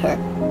abandoned her.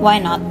 Why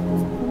not?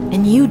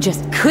 And you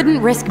just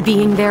couldn't risk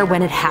being there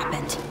when it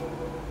happened.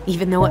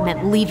 Even though it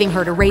meant leaving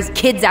her to raise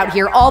kids out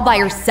here all by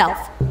herself.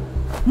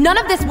 None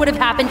of this would have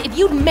happened if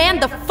you'd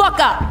manned the fuck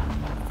up!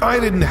 I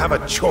didn't have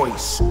a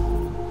choice.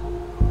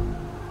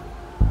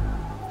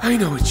 I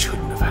know it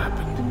shouldn't have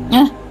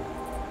happened.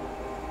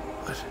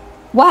 But,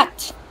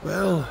 What?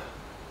 well,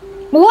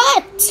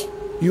 What?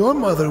 your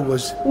mother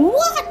was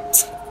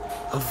What?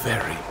 a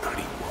very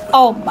pretty woman.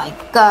 Oh my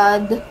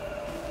god.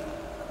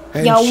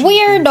 And You she'd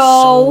been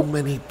weirdo. so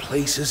many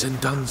places and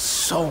done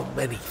so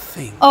many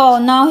things. Oh,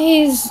 now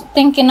he's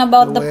thinking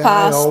about the way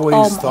past. I Oh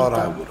always my thought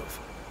I god. would have.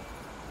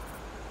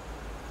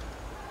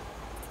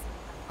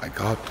 I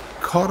got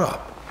caught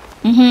up.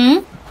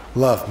 Mm-hmm.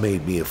 Love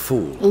made me a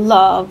fool.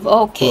 Love,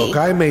 okay. Look,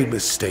 I made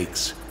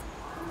mistakes.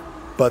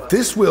 But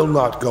this will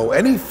not go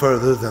any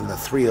further than the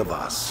three of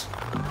us.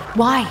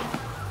 Why?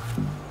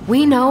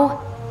 We know.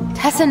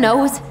 Tessa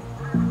knows.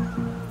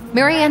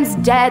 Marianne's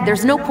dead.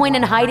 There's no point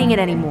in hiding it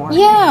anymore.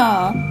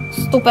 Yeah,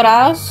 stupid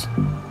ass.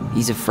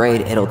 He's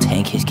afraid it'll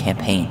tank his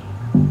campaign.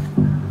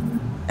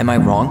 Am I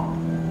wrong?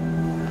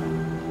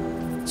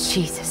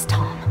 Jesus,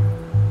 Tom.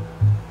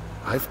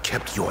 I've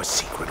kept your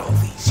secret all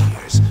these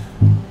years.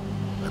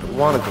 I don't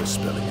want to go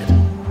spilling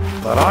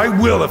it. But I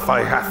will if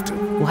I have to.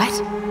 What?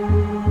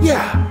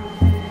 Yeah.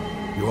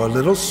 Your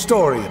little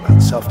story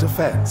about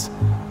self-defense.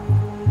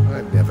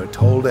 I've never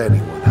told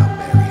anyone how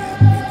Marianne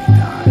really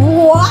died.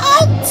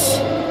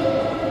 What?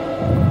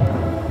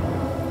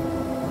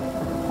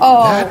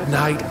 Oh. That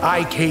night,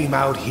 I came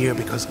out here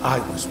because I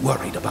was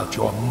worried about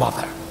your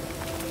mother.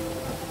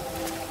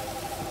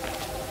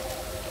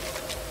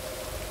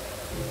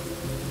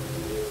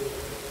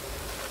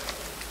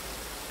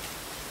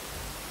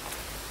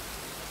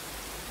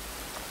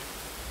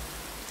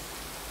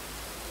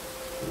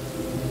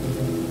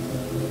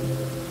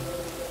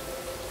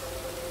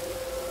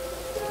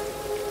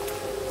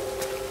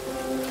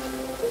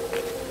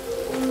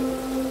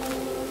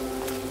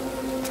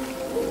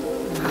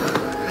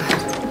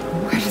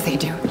 Why do they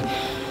do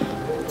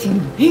it? They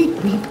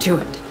made me do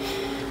it.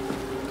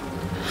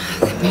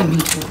 They made me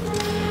do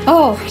it.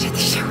 Oh. Why did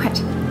they do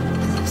it?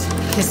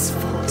 It's his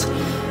fault.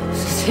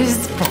 It's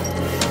his fault.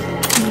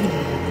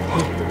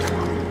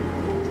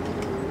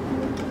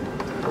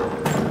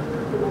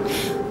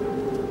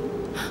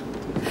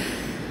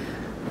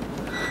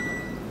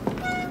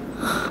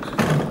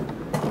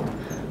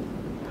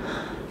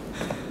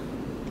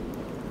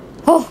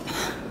 Oh.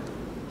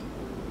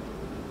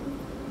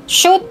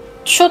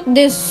 Shoot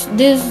this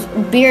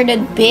bearded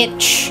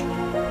bitch.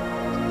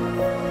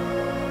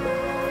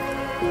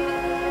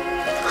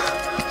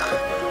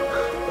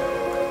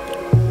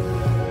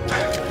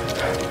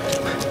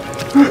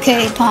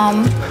 Okay,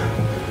 Tom.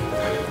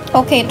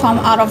 Okay, Tom,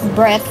 out of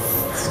breath.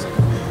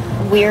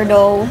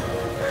 Weirdo.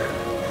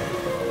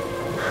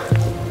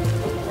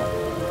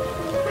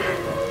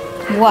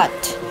 What?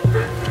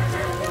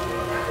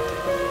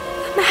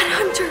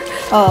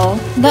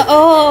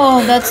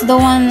 Oh, that's the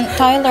one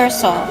Tyler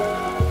saw.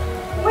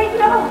 Wait,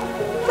 no!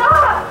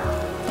 Stop!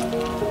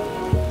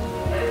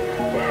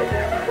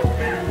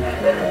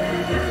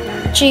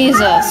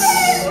 Jesus.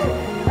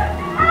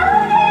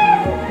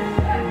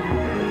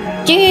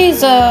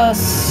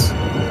 Jesus.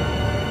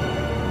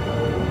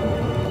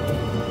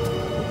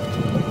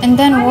 And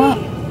then what?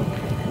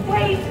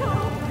 Wait!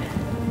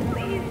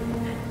 Please.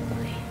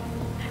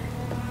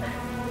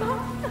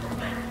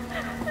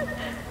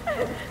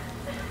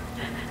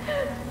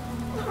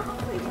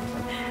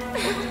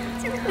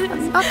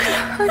 I'm not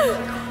gonna hurt you.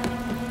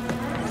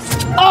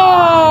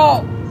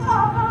 Oh!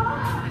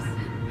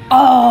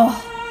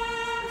 Oh!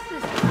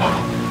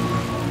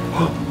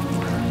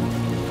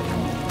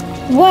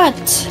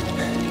 What?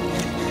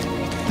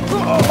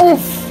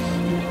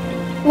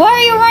 Oof. Why are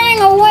you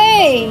running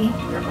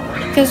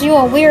away? Because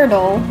you're a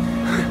weirdo.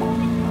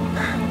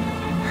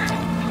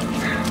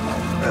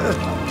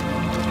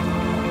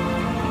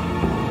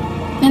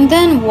 And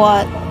then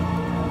what?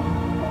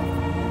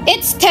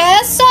 It's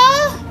Tessa?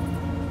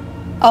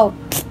 Oh,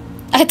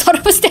 I thought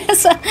it was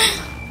Tessa.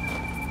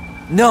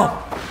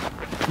 No.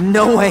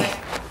 No way.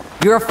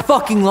 You're a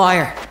fucking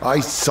liar.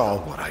 I saw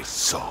what I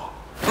saw.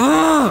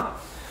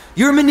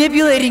 You're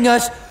manipulating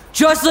us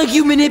just like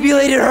you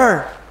manipulated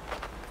her.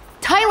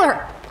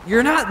 Tyler!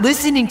 You're not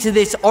listening to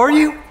this, are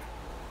you?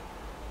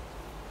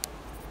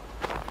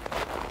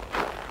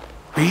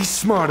 Be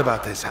smart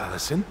about this,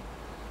 Alyson.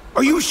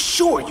 Are you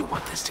sure you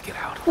want this to get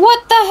out?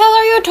 What the hell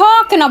are you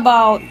talking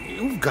about?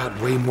 You've got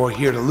way more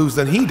here to lose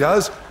than he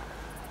does.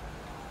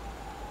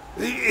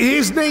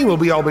 His name will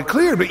be all but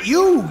clear, but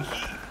you'll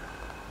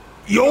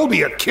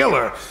be a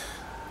killer.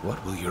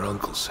 What will your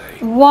uncle say?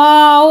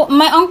 Wow,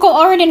 my uncle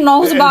already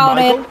knows And about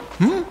Michael?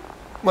 it.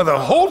 Well, the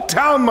whole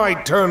town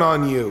might turn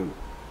on you.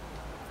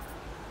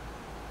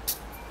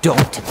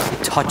 Don't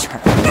touch her.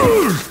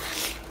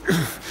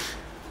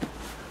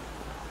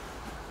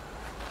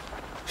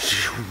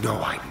 You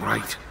know I'm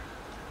right.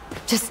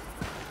 Just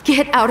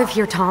get out of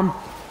here, Tom.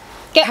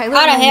 Get Tyler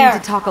out and of I here. need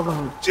to talk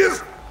alone.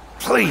 Just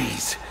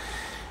please.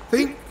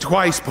 Think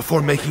twice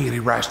before making any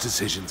rash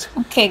decisions.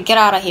 Okay, get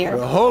out of here. There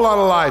are a whole lot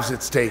of lives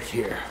at stake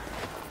here.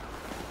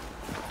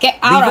 Get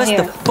out of Leave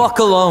here. us the fuck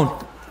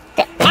alone.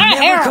 Get out of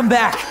Never here. come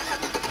back.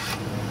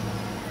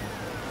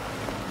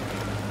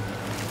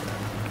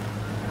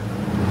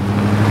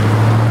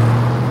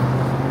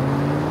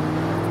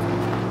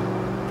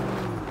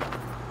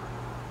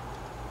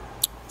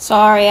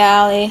 Sorry,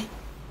 Allie.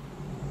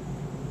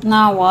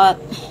 Now what?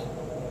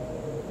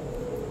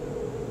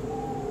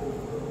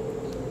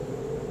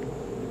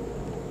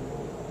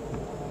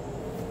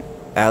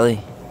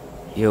 Allie,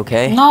 you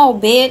okay? No,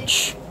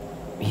 bitch.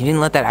 You didn't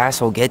let that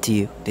asshole get to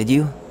you, did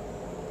you?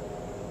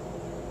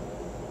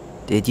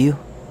 Did you?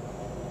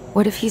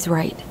 What if he's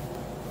right?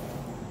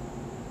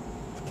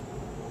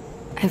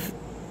 I've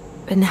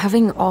been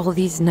having all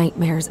these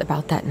nightmares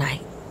about that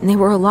night, and they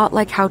were a lot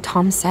like how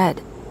Tom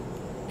said.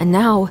 And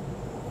now,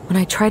 when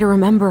I try to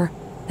remember,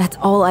 that's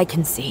all I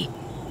can see.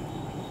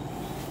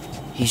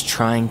 He's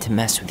trying to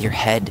mess with your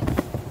head,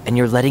 and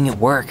you're letting it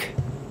work.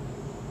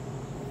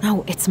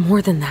 No, it's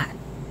more than that.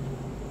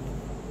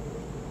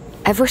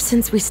 Ever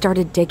since we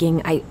started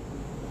digging, I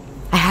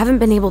haven't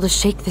been able to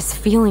shake this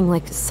feeling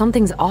like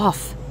something's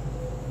off.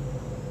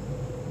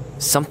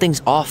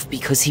 Something's off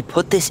because he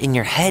put this in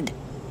your head.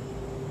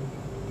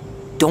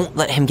 Don't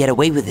let him get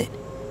away with it.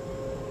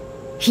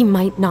 He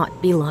might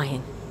not be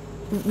lying.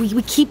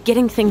 We keep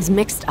getting things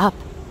mixed up.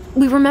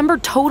 We remember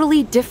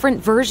totally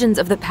different versions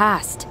of the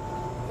past.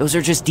 Those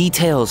are just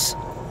details.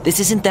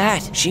 This isn't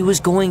that. She was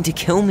going to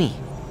kill me.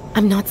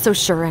 I'm not so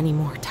sure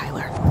anymore,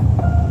 Tyler.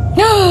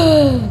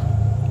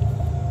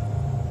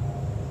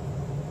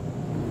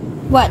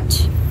 What,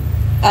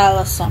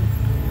 Alyson?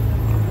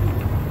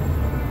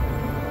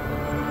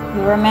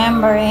 You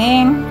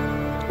remembering?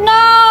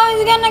 No,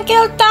 he's gonna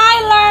kill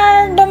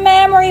Tyler! The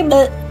memory,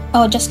 but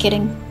oh, just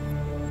kidding.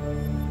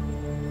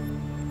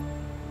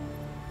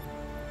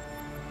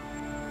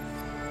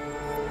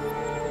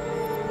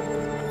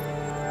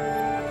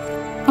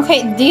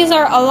 Okay, these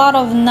are a lot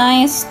of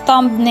nice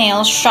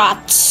thumbnail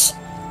shots.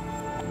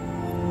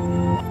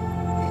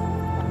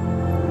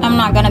 I'm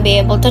not gonna be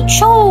able to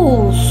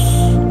choose.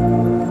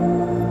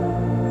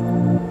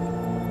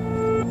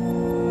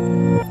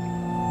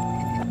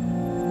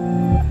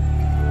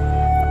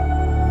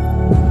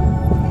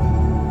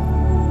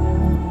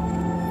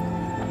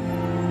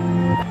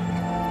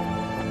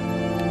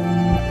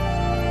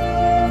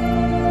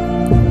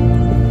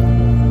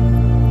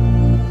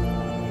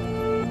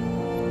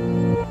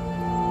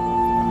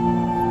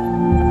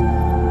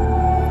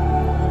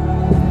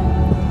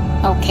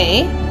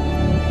 Okay.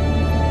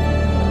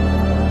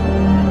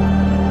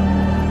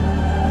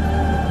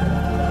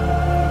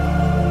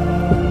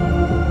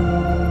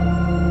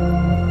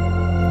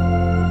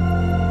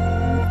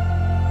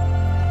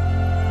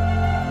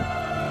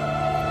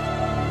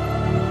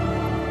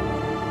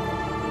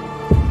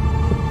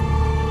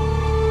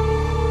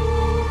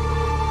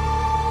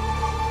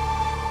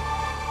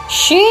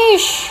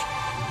 Sheesh.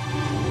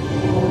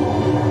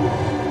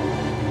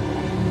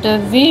 The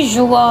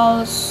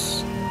visuals.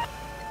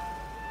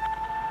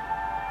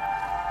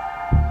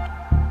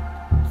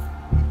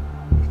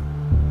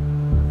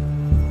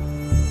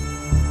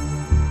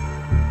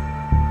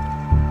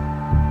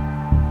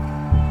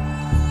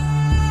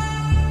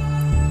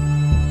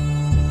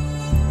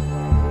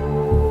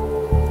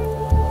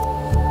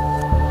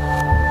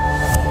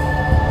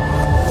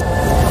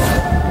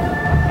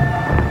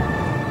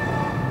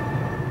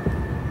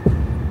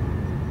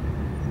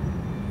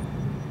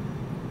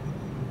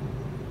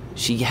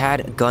 She had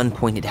a gun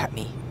pointed at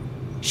me.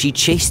 She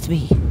chased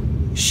me.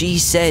 She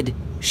said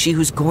she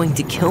was going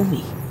to kill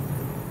me.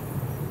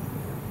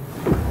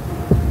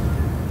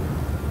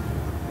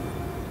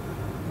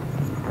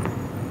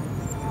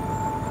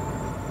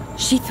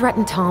 She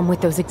threatened Tom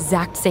with those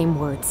exact same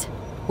words,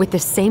 with the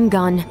same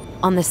gun,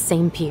 on the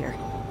same pier.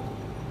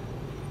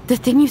 The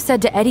thing you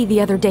said to Eddie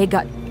the other day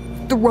got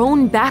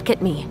thrown back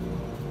at me.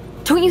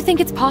 Don't you think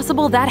it's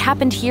possible that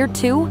happened here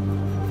too?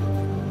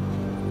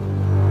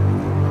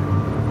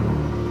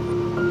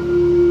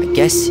 I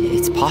guess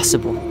it's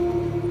possible.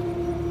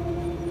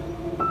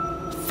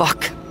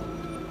 Fuck.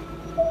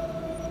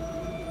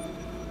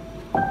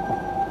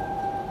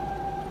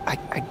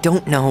 I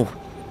don't know.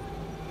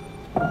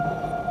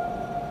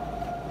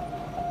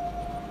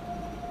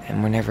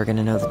 And we're never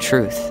gonna know the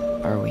truth,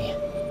 are we?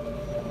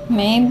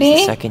 Maybe.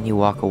 The second you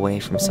walk away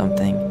from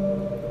something,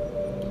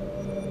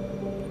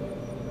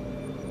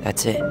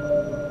 that's it.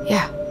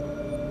 Yeah.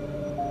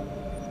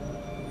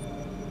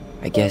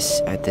 I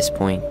guess at this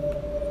point,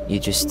 you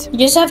just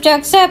have to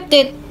accept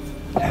it.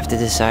 have to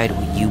decide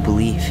what you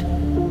believe.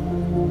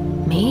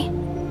 Me?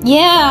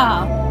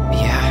 Yeah.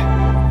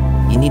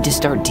 Yeah. You need to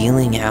start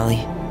dealing,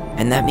 Allie.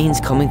 And that means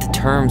coming to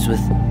terms with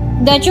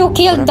That you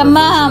killed the whatever version of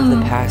mom.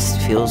 the past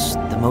feels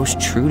the most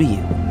true to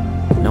you.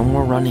 No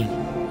more running.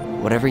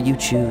 Whatever you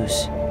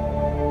choose,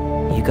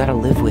 you gotta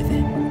live with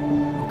it.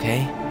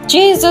 Okay?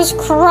 Jesus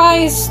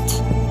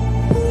Christ.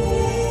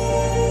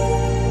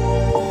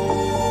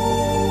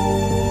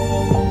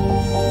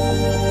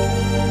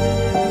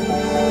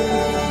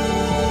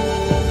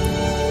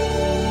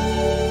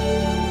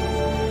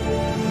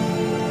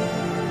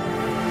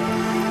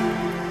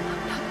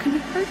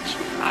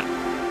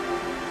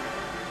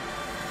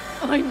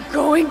 I'm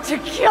going to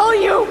kill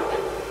you!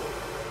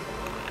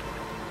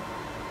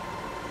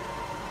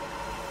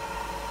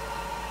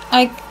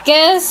 I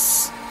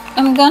guess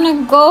I'm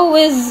gonna go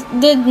with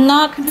did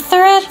not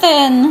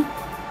threaten. I'm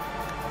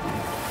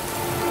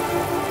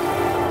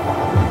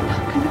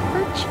not gonna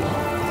hurt you.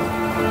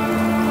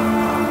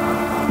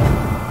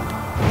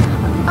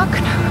 I'm not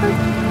gonna hurt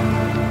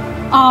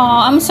you.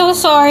 Aw, I'm so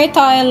sorry,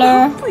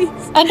 Tyler. Oh,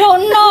 please. I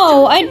don't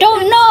know. I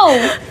don't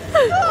know.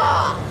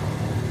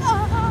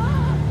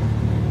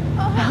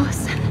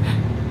 Alyson,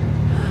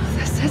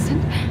 this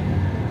isn't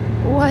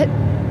what...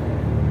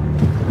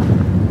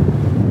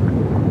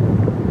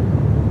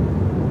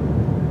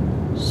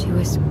 She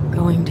was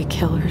going to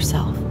kill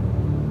herself.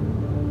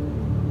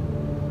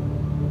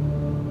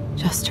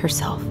 Just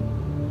herself.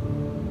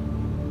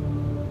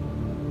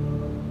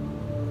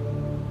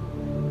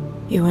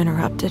 You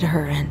interrupted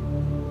her and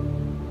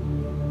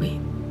we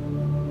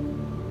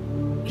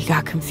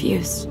got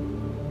confused.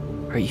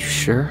 Are you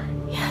sure?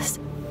 Yes.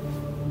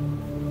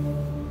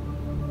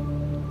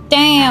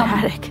 Damn.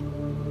 Attic.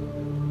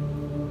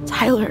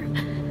 Tyler,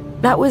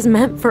 that was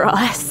meant for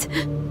us.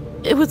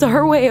 It was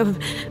her way of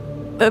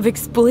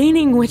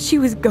explaining what she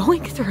was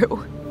going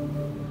through.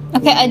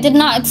 Okay, I did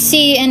not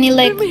see any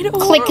like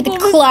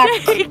click-clack.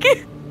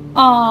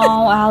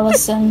 Oh,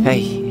 Alyson.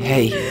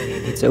 Hey,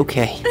 it's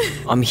okay.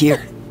 I'm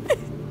here.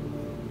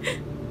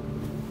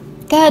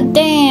 God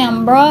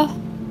damn, bruh.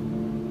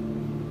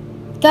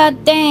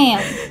 God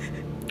damn.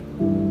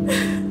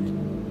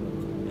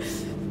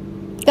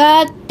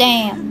 God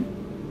damn.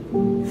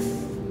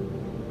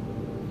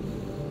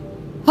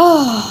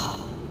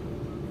 Oh.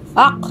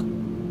 Fuck.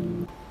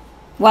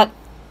 What?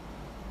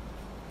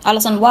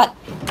 Alyson, what?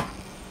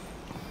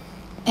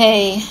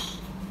 Hey.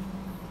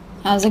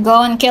 How's it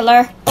going,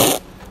 killer?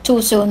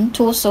 Too soon,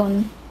 too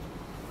soon.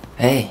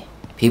 Hey,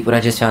 peep what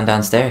I just found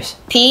downstairs.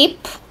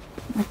 Peep?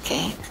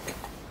 Okay.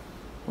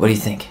 What do you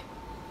think?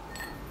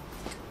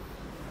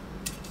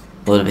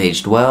 Will it have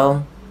aged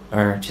well,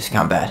 or just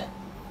gone bad?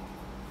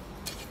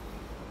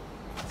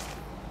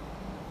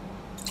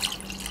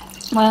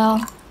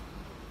 Well.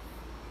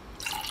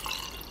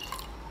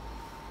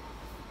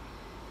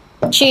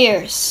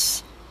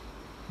 Cheers.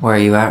 Where are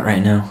you at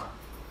right now?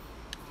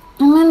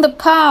 I'm in the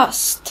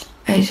past.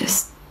 I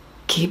just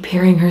keep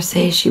hearing her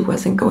say she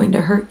wasn't going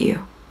to hurt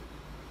you.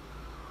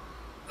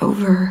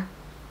 Over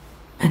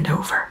and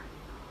over.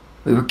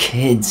 We were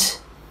kids.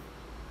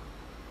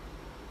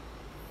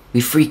 We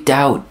freaked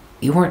out.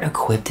 You weren't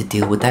equipped to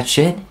deal with that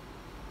shit.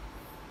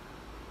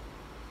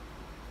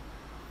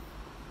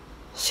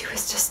 She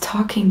was just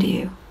talking to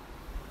you.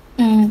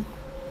 I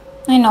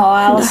know,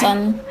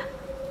 Alyson.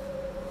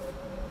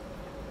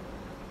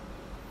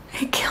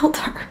 I killed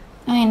her.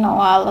 I know,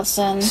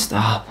 Alyson.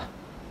 Stop.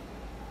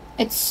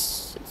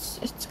 It's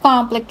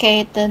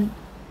complicated.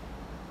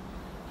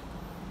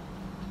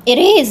 It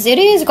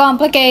is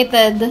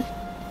complicated.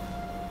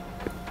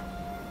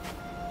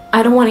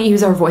 I don't want to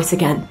use our voice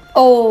again.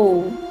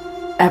 Oh.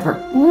 Ever.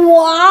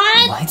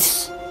 What? What?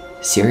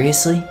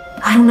 Seriously?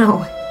 I don't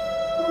know.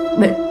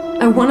 But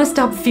I want to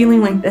stop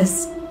feeling like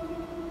this.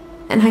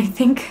 And I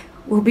think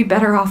we'll be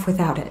better off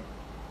without it.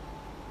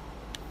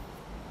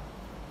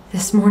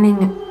 This morning,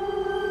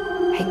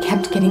 I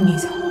kept getting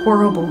these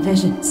horrible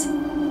visions.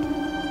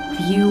 Of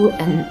you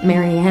and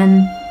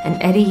Marianne and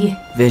Eddie.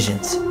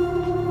 Visions?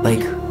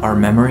 Like our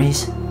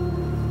memories?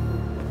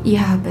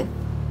 Yeah, but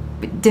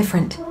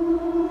different.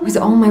 It was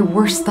all my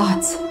worst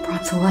thoughts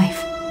brought to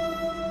life.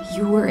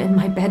 You were in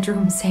my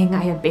bedroom saying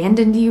I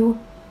abandoned you.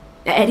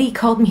 Eddie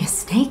called me a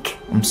snake.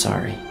 I'm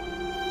sorry.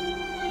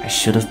 I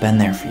should have been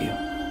there for you.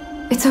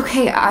 It's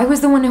okay. I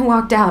was the one who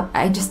walked out.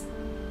 I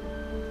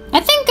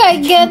think I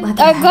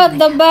got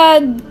the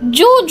bad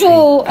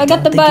juju. I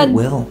got the bad it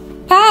will.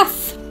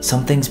 path.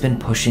 Something's been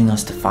pushing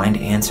us to find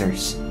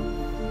answers.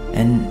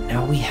 And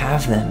now we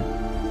have them.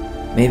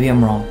 Maybe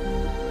I'm wrong.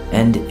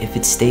 And if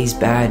it stays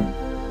bad,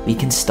 we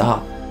can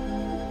stop.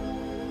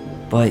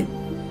 But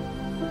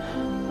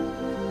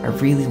I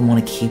really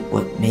want to keep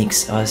what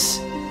makes us,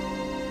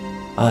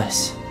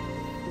 us.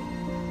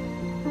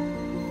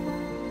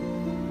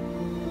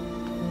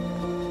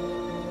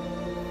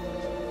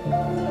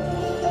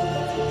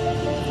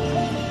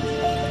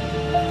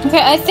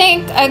 Okay, I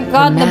think I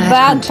got the Mad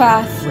bad Hunter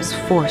path. was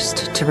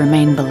forced to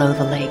remain below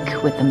the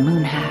lake with the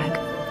moon hag,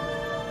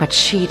 but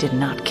she did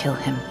not kill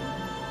him,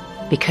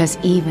 because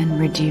even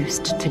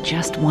reduced to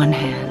just one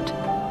hand,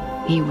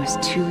 he was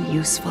too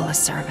useful a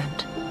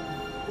servant.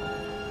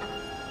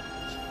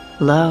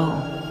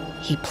 Lo,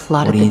 he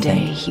plotted the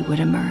day he would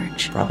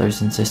emerge.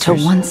 Brothers and To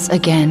sisters? once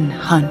again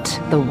hunt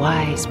the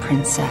wise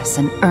princess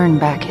and earn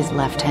back his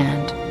left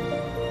hand.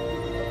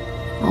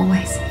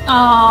 Always.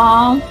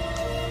 Aww.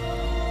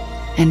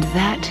 And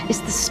that is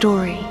the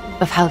story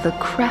of how the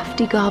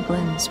crafty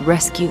goblins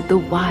rescued the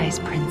wise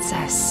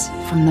princess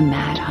from the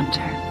Mad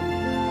Hunter.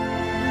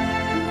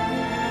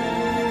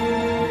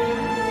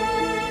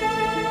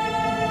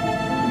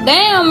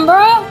 Damn,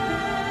 bro.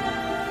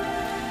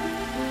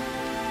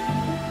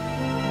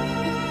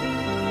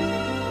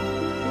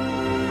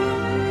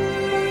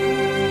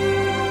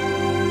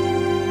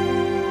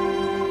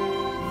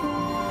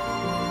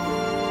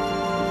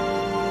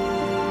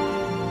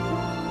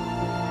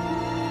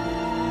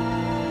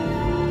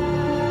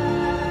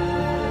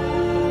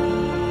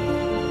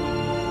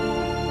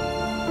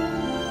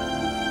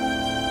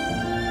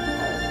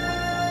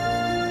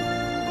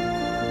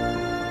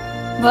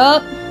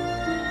 Well,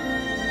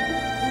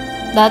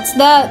 that's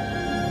that.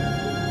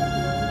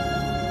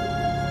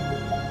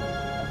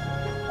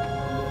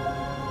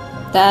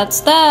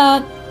 That's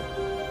that.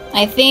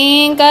 I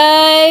think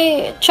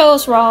I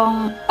chose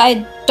wrong.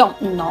 I don't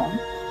know.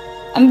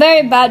 I'm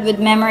very bad with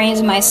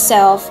memories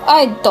myself.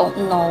 I don't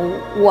know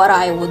what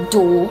I would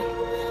do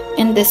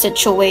in this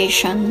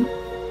situation.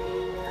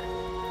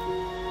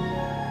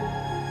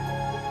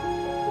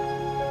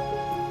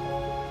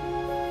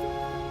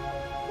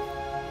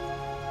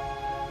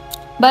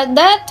 But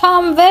that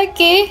Tom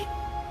Vecchi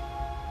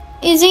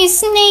is a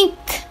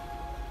snake.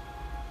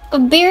 A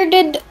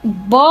bearded,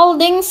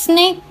 balding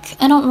snake.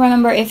 I don't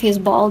remember if he's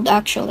bald,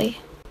 actually.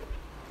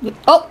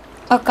 Oh,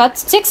 a cut.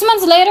 6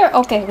 months later?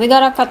 Okay, we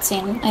got a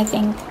cutscene, I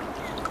think.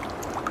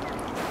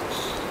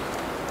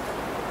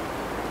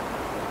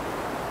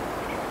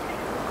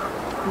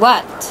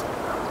 What?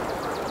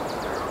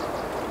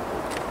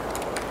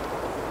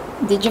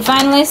 Did you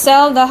finally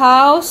sell the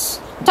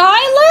house?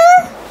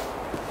 Tyler?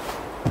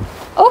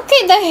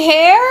 Okay, the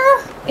hair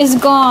is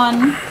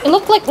gone. It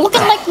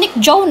looking like Nick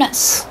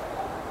Jonas.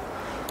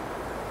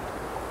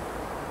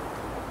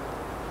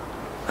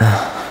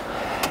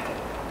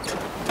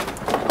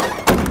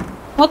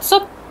 What's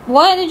up?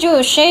 Why did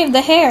you shave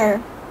the hair?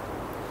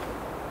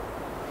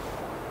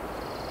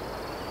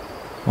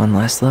 One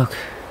last look.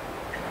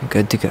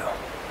 Good to go.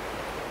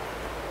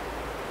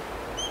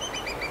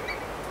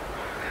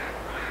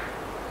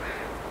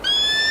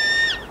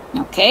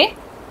 Okay.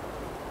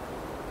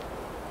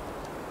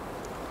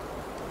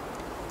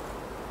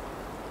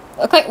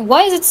 Okay,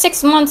 why is it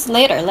 6 months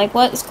later? Like,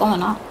 what is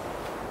going on?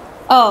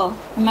 Oh,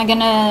 am I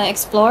gonna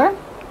explore?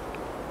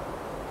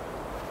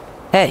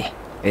 Hey,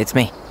 it's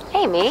me.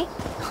 Hey, me.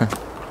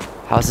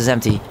 House is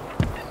empty.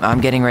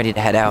 I'm getting ready to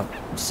head out.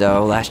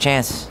 So, last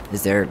chance.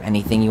 Is there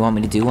anything you want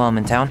me to do while I'm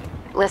in town?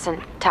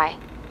 Listen, Ty,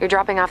 you're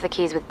dropping off the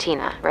keys with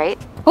Tina, right?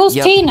 Who's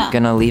Yep, Tina?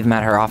 Gonna leave them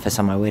at her office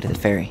on my way to the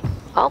ferry.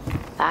 Well,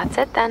 that's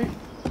it then.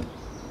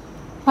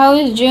 How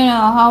is Juno?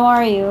 How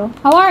are you?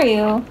 How are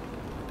you?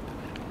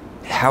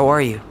 How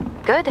are you?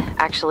 Good,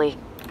 actually.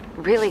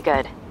 Really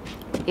good.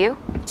 You?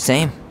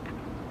 Same.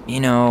 You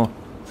know,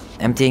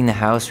 emptying the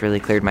house really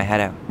cleared my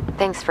head out.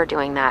 Thanks for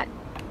doing that.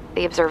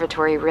 The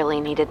observatory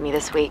really needed me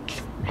this week.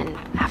 And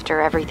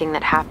after everything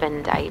that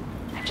happened, I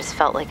just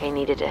felt like I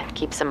needed to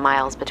keep some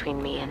miles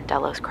between me and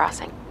Delos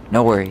Crossing.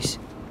 No worries.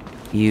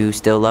 You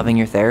still loving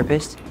your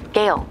therapist?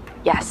 Gail,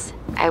 yes.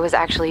 I was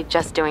actually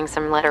just doing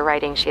some letter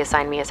writing she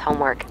assigned me as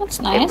homework. That's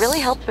nice. It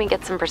really helped me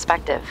get some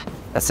perspective.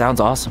 That sounds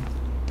awesome.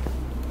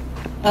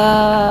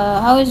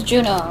 How is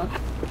Juno?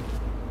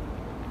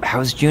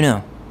 How's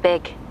Juno?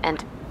 Big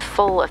and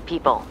full of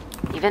people,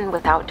 even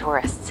without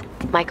tourists.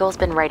 Michael's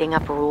been writing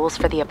up rules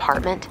for the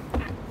apartment.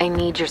 I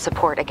need your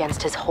support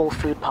against his whole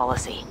food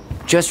policy.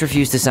 Just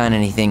refuse to sign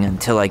anything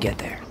until I get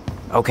there.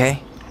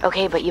 Okay?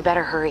 Okay, but you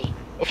better hurry.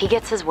 If he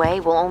gets his way,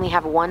 we'll only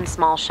have one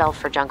small shelf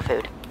for junk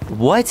food.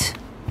 What?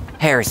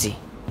 Heresy.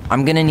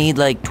 I'm gonna need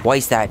like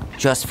twice that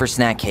just for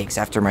snack cakes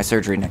after my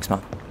surgery next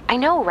month. I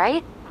know,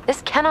 right?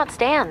 This cannot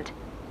stand.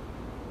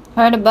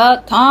 Heard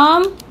about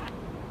Tom?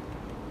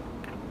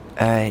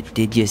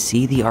 Did you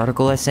see the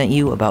article I sent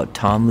you about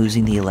Tom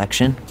losing the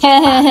election?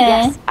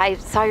 Yes, I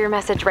saw your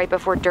message right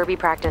before derby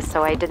practice,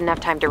 so I didn't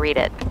have time to read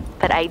it.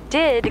 But I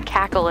did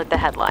cackle at the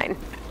headline.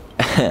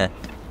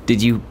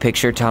 Did you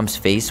picture Tom's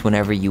face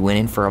whenever you went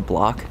in for a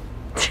block?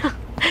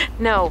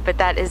 No, but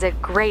that is a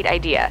great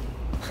idea.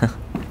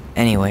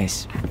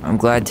 Anyways, I'm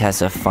glad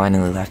Tessa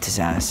finally left his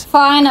ass.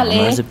 Finally.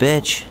 Karma's a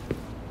bitch.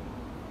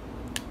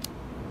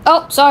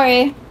 Oh,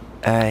 sorry.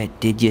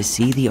 Did you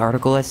see the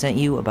article I sent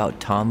you about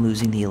Tom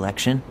losing the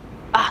election?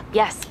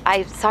 Yes,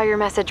 I saw your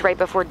message right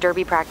before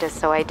derby practice,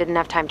 so I didn't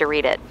have time to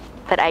read it.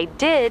 But I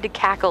did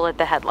cackle at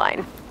the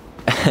headline.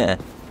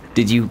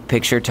 Did you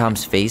picture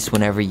Tom's face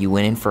whenever you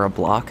went in for a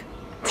block?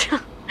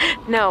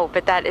 No,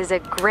 but that is a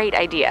great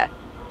idea.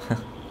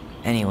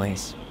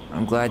 Anyways,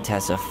 I'm glad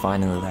Tessa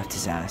finally left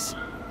his ass.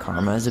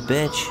 Karma is a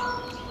bitch.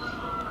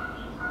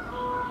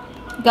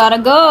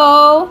 Gotta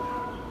go.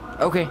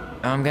 Okay,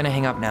 I'm gonna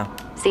hang up now.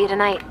 See you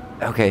tonight.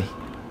 Okay,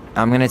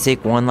 I'm gonna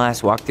take one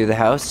last walk through the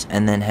house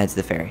and then head to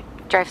the ferry.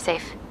 Drive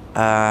safe.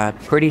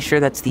 Pretty sure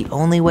that's the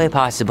only way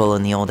possible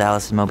in the old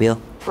Alyson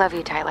Mobile. Love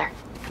you, Tyler.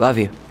 Love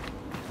you.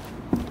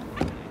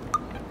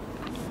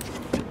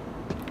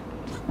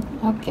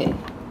 Okay.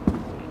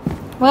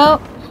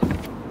 Well,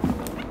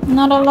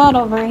 not a lot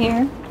over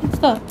here.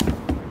 What's up?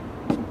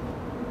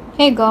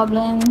 Hey,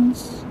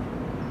 goblins.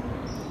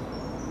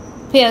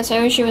 P.S. I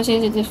wish it was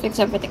easy to fix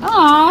everything.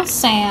 Aw,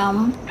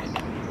 Sam.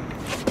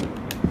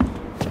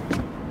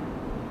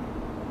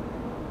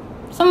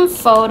 Some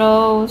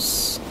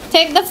photos.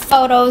 Take the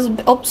photos.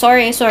 Oh,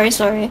 sorry.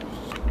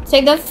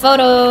 Take the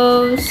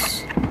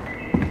photos.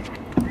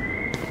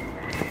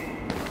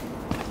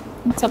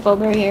 What's up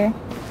over here?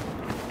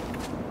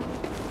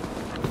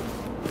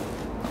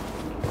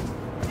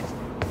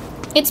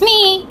 It's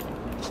me!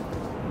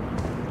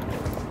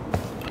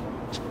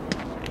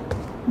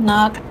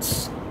 Not.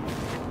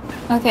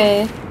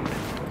 Okay.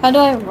 How do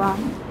I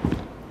run?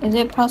 Is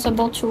it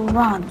possible to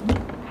run?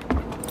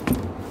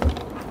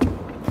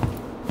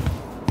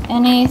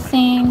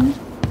 Anything?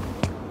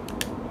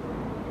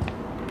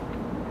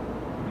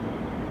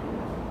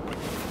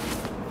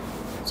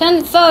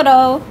 Send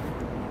photo.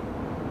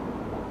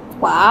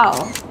 Wow.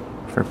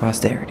 For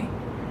posterity.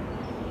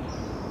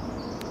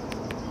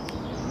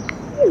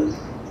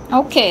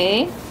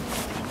 Okay.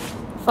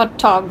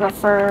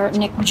 Photographer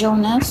Nick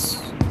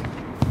Jonas.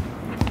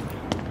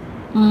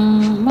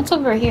 What's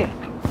over here?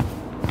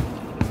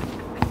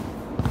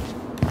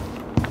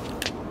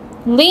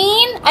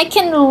 Lean? I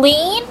can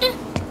lean?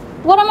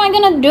 What am I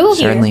gonna do here?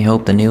 Certainly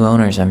hope the new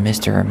owners are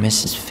Mr. or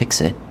Mrs.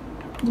 Fix-It.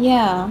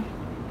 Yeah.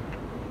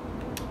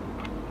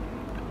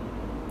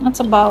 That's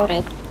about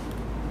it.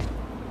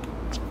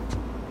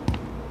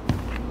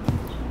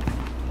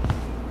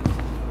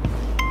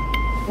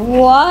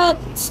 What?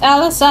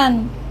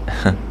 Alyson?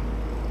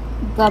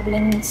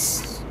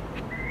 Goblins.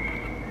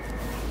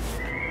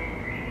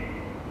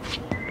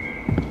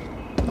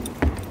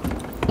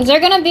 Is there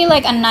gonna be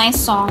like a nice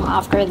song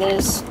after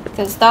this?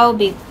 Because that would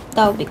be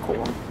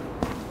cool.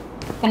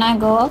 Can I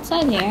go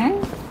outside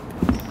here?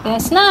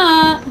 Guess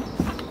not.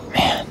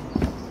 Man,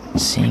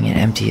 seeing it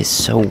empty is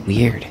so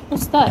weird.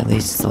 What's that? At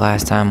least it's the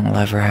last time we'll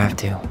ever have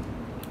to.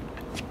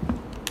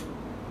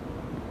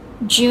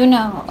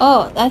 Juno.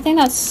 Oh, I think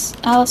that's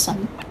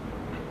Alyson.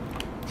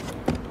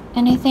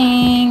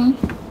 Anything?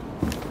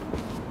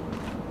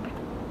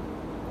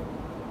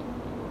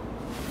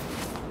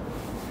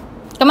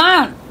 Come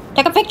on!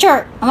 Take a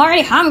picture! I'm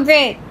already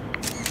hungry!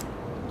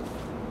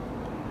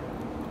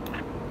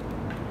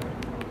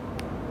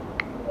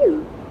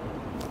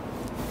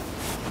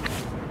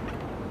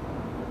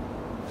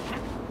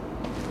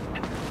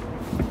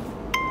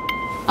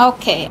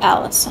 Okay,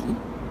 Alyson.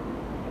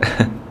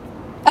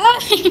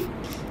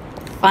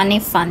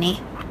 Funny.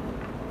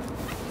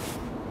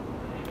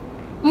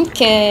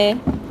 Okay,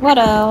 what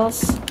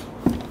else?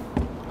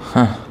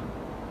 Huh.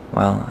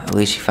 Well, at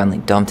least she finally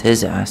dumped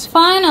his ass.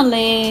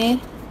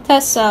 Finally!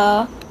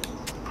 Tessa.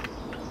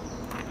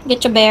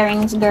 Get your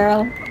bearings,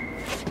 girl.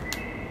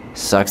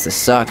 Sucks to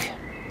suck.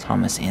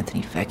 Thomas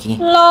Anthony Fecky.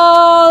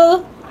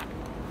 LOL!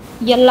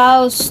 You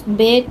lost,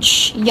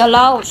 bitch. You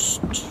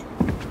lost.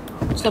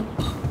 What's up?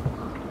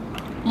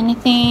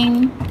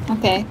 Anything?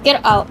 Okay,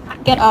 get out.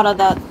 Get out of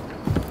that.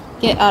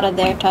 Get out of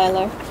there,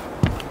 Tyler.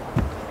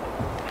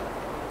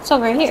 It's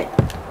over here.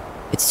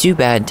 It's too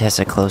bad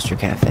Tessa closed her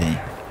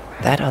cafe.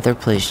 That other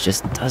place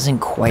just doesn't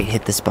quite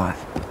hit the spot.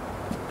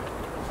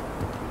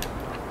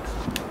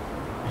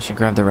 I should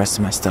grab the rest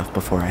of my stuff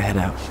before I head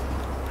out.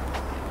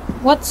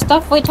 What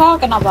stuff we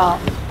talking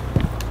about?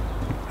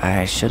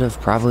 I should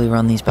have probably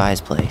run these by his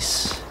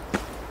place.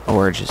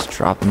 Or just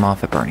drop them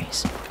off at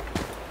Bernie's.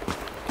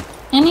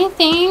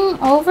 Anything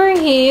over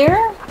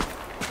here?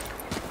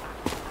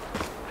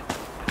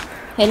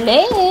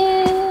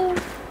 Hello?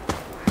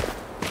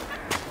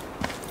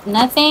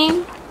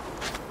 Nothing?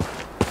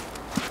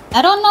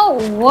 I don't know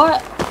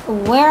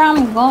where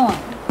I'm going.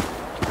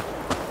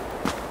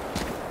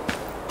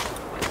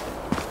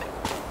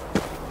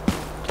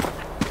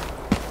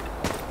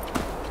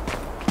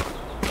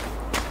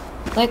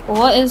 Like,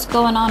 what is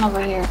going on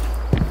over here?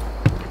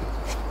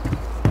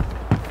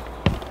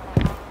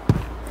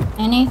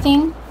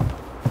 Anything?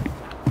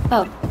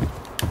 Oh.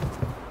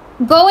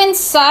 Go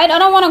inside? I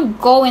don't want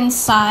to go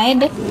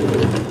inside.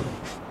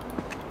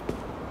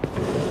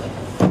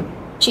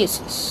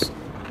 Jesus.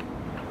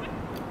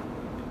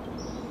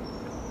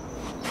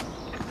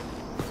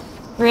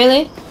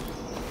 Really?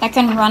 I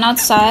can run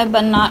outside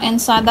but not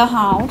inside the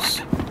house.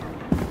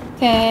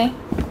 Okay.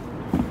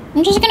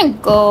 I'm just gonna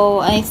go,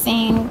 I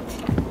think.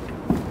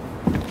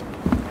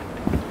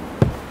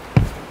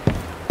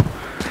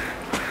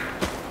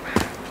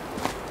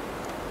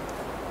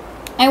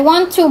 I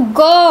want to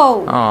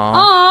go.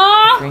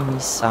 Aww. Bring me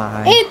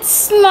side.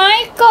 It's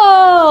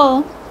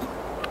Michael.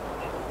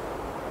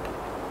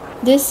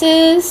 This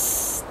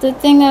is the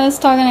thing I was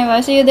talking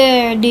about. See you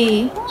there,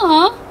 D.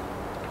 Aww.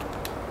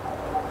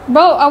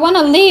 Bro, I want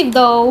to leave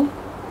though.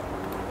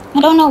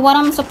 I don't know what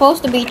I'm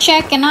supposed to be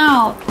checking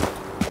out.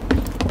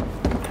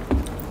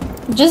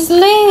 Just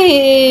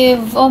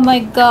leave. Oh my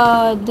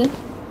god.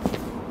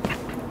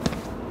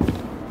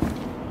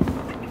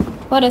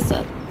 What is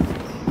it?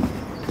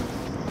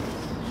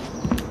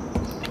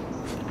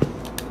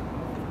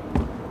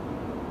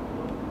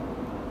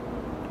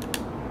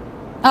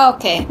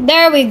 Okay,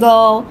 there we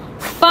go.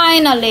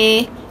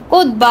 Finally.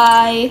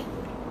 Goodbye.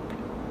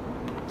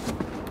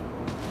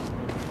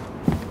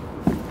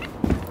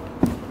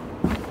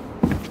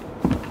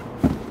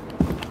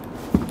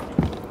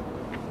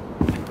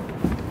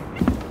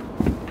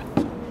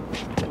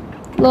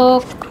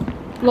 Look.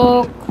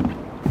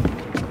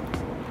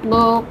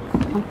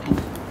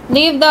 Okay.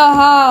 Leave the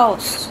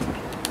house.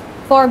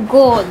 For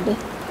good.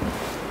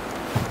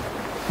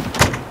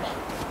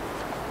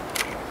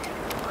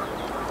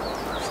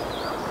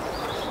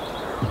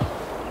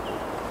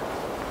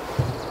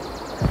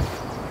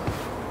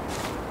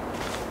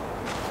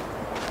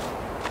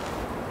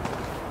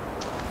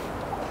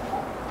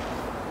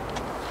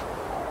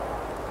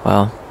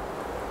 Well,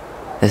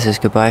 this is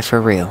goodbye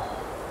for real,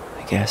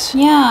 I guess.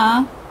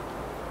 Yeah.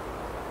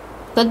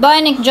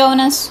 Goodbye, Nick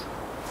Jonas.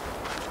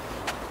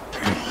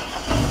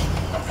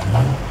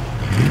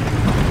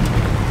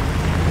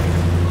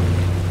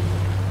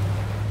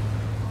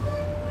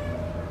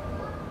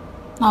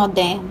 Oh,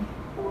 damn.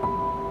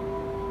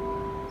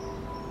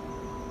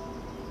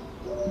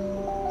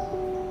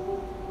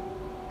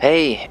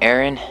 Hey,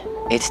 Aaron.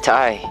 It's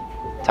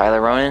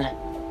Tyler Ronan.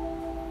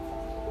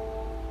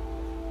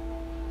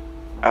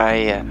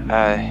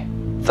 I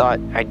thought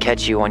I'd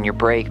catch you on your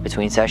break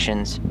between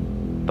sessions,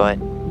 but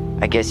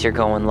I guess you're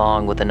going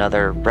along with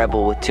another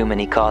rebel with too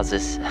many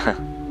causes.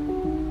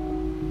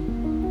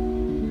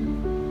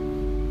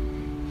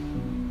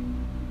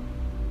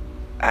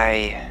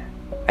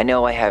 I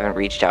know I haven't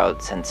reached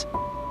out since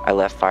I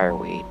left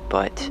Fireweed,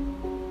 but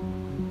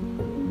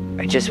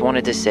I just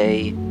wanted to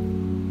say,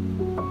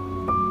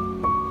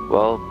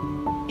 well,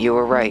 you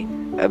were right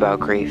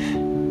about grief,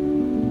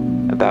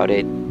 about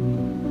it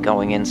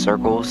going in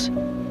circles.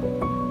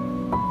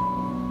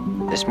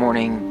 This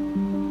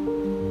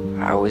morning,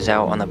 I was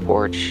out on the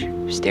porch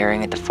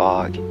staring at the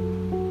fog,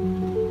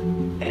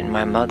 and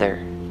my mother,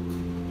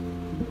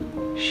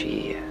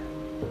 she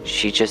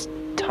just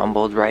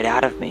tumbled right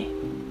out of me.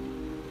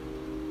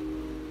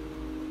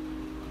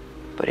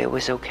 But it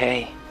was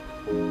okay.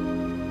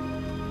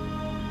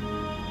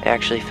 It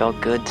actually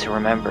felt good to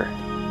remember.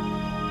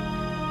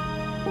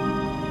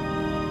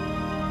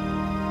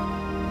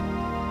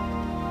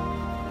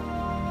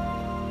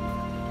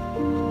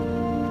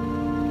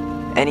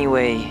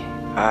 Anyway,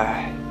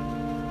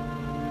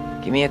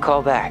 give me a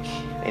call back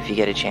if you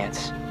get a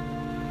chance.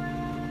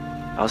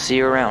 I'll see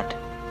you around.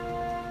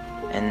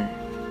 And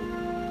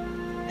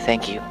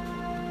thank you.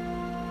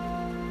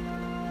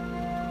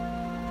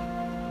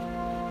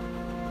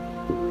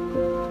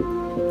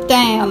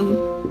 Damn.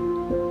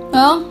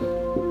 Well,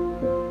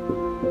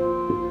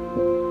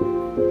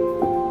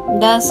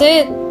 that's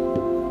it.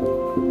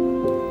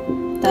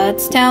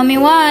 That's Tell Me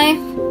Why.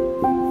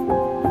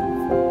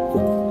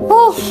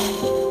 Oof.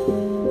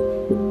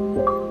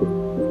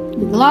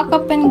 Lock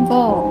up and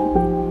go.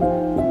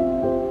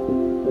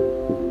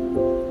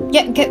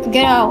 Yeah,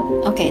 get out.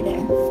 Okay,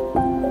 there.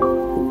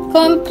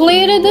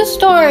 Completed the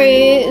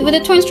story with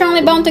the twins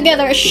strongly bound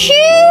together.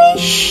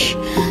 Sheesh!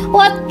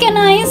 What can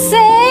I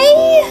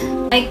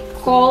say? I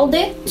called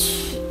it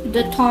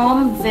the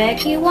Tom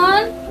Vecchi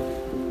one.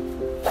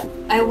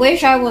 I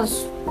wish I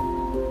was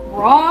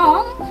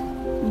wrong,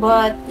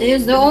 but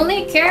he's the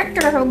only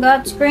character who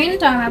got screen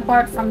time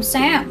apart from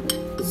Sam.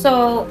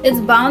 So it's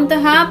bound to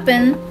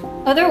happen.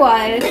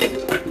 Otherwise,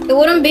 it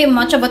wouldn't be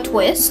much of a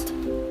twist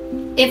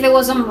if it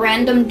was some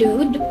random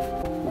dude.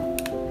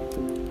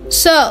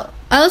 So,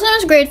 Alyson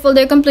was grateful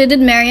they completed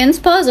Marian's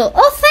puzzle.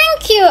 Oh,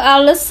 thank you,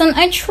 Alyson.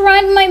 I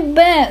tried my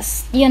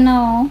best, you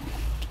know.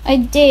 I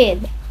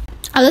did.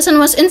 Alyson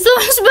was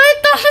influenced by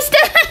Tom's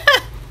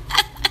death.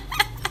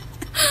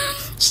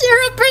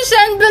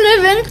 0%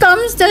 believe in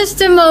Tom's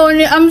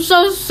testimony. I'm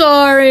so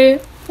sorry.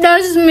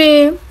 That's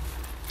me.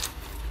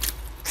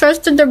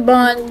 Trusted their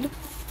bond.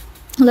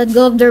 Let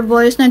go of their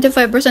voice.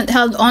 95%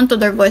 held on to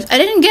their voice. I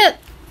didn't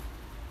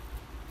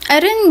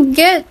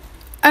get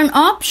an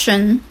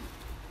option.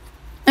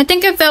 I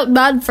think it felt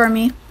bad for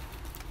me.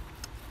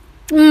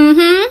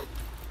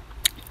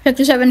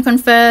 57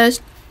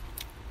 confessed.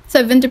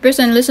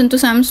 70% listened to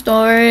Sam's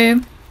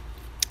story.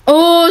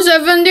 Oh,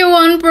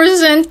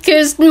 71%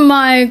 kissed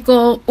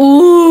Michael.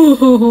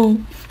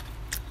 Ooh.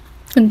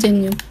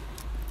 Continue.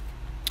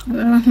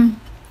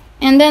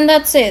 And then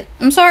that's it.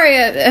 I'm sorry,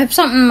 I have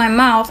something in my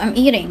mouth. I'm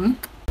eating.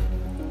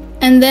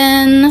 And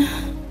then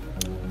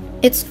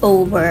it's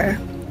over.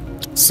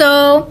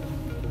 So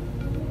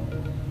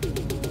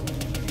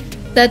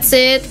that's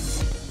it.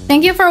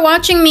 Thank you for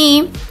watching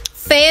me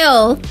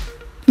fail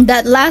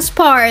that last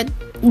part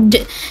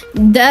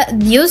that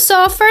you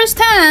saw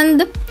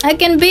firsthand. I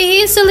can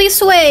be easily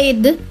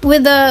swayed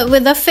with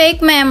a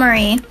fake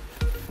memory.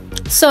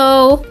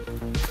 So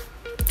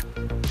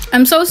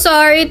I'm so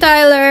sorry,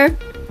 Tyler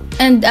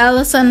and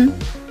Alyson.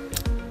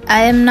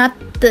 I am not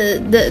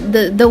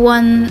the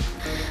one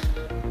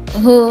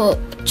who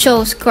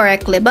chose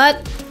correctly,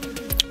 but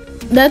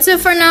that's it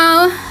for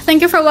now.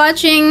 Thank you for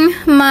watching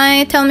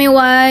my Tell Me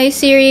Why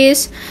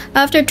series.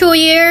 After 2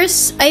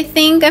 years, I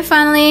think I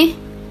finally,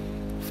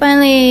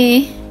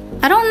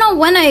 I don't know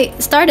when I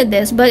started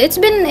this, but it's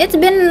been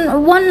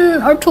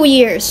 1 or 2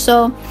 years.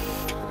 So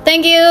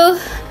thank you,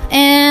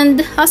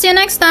 and I'll see you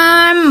next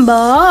time.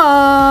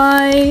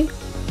 Bye.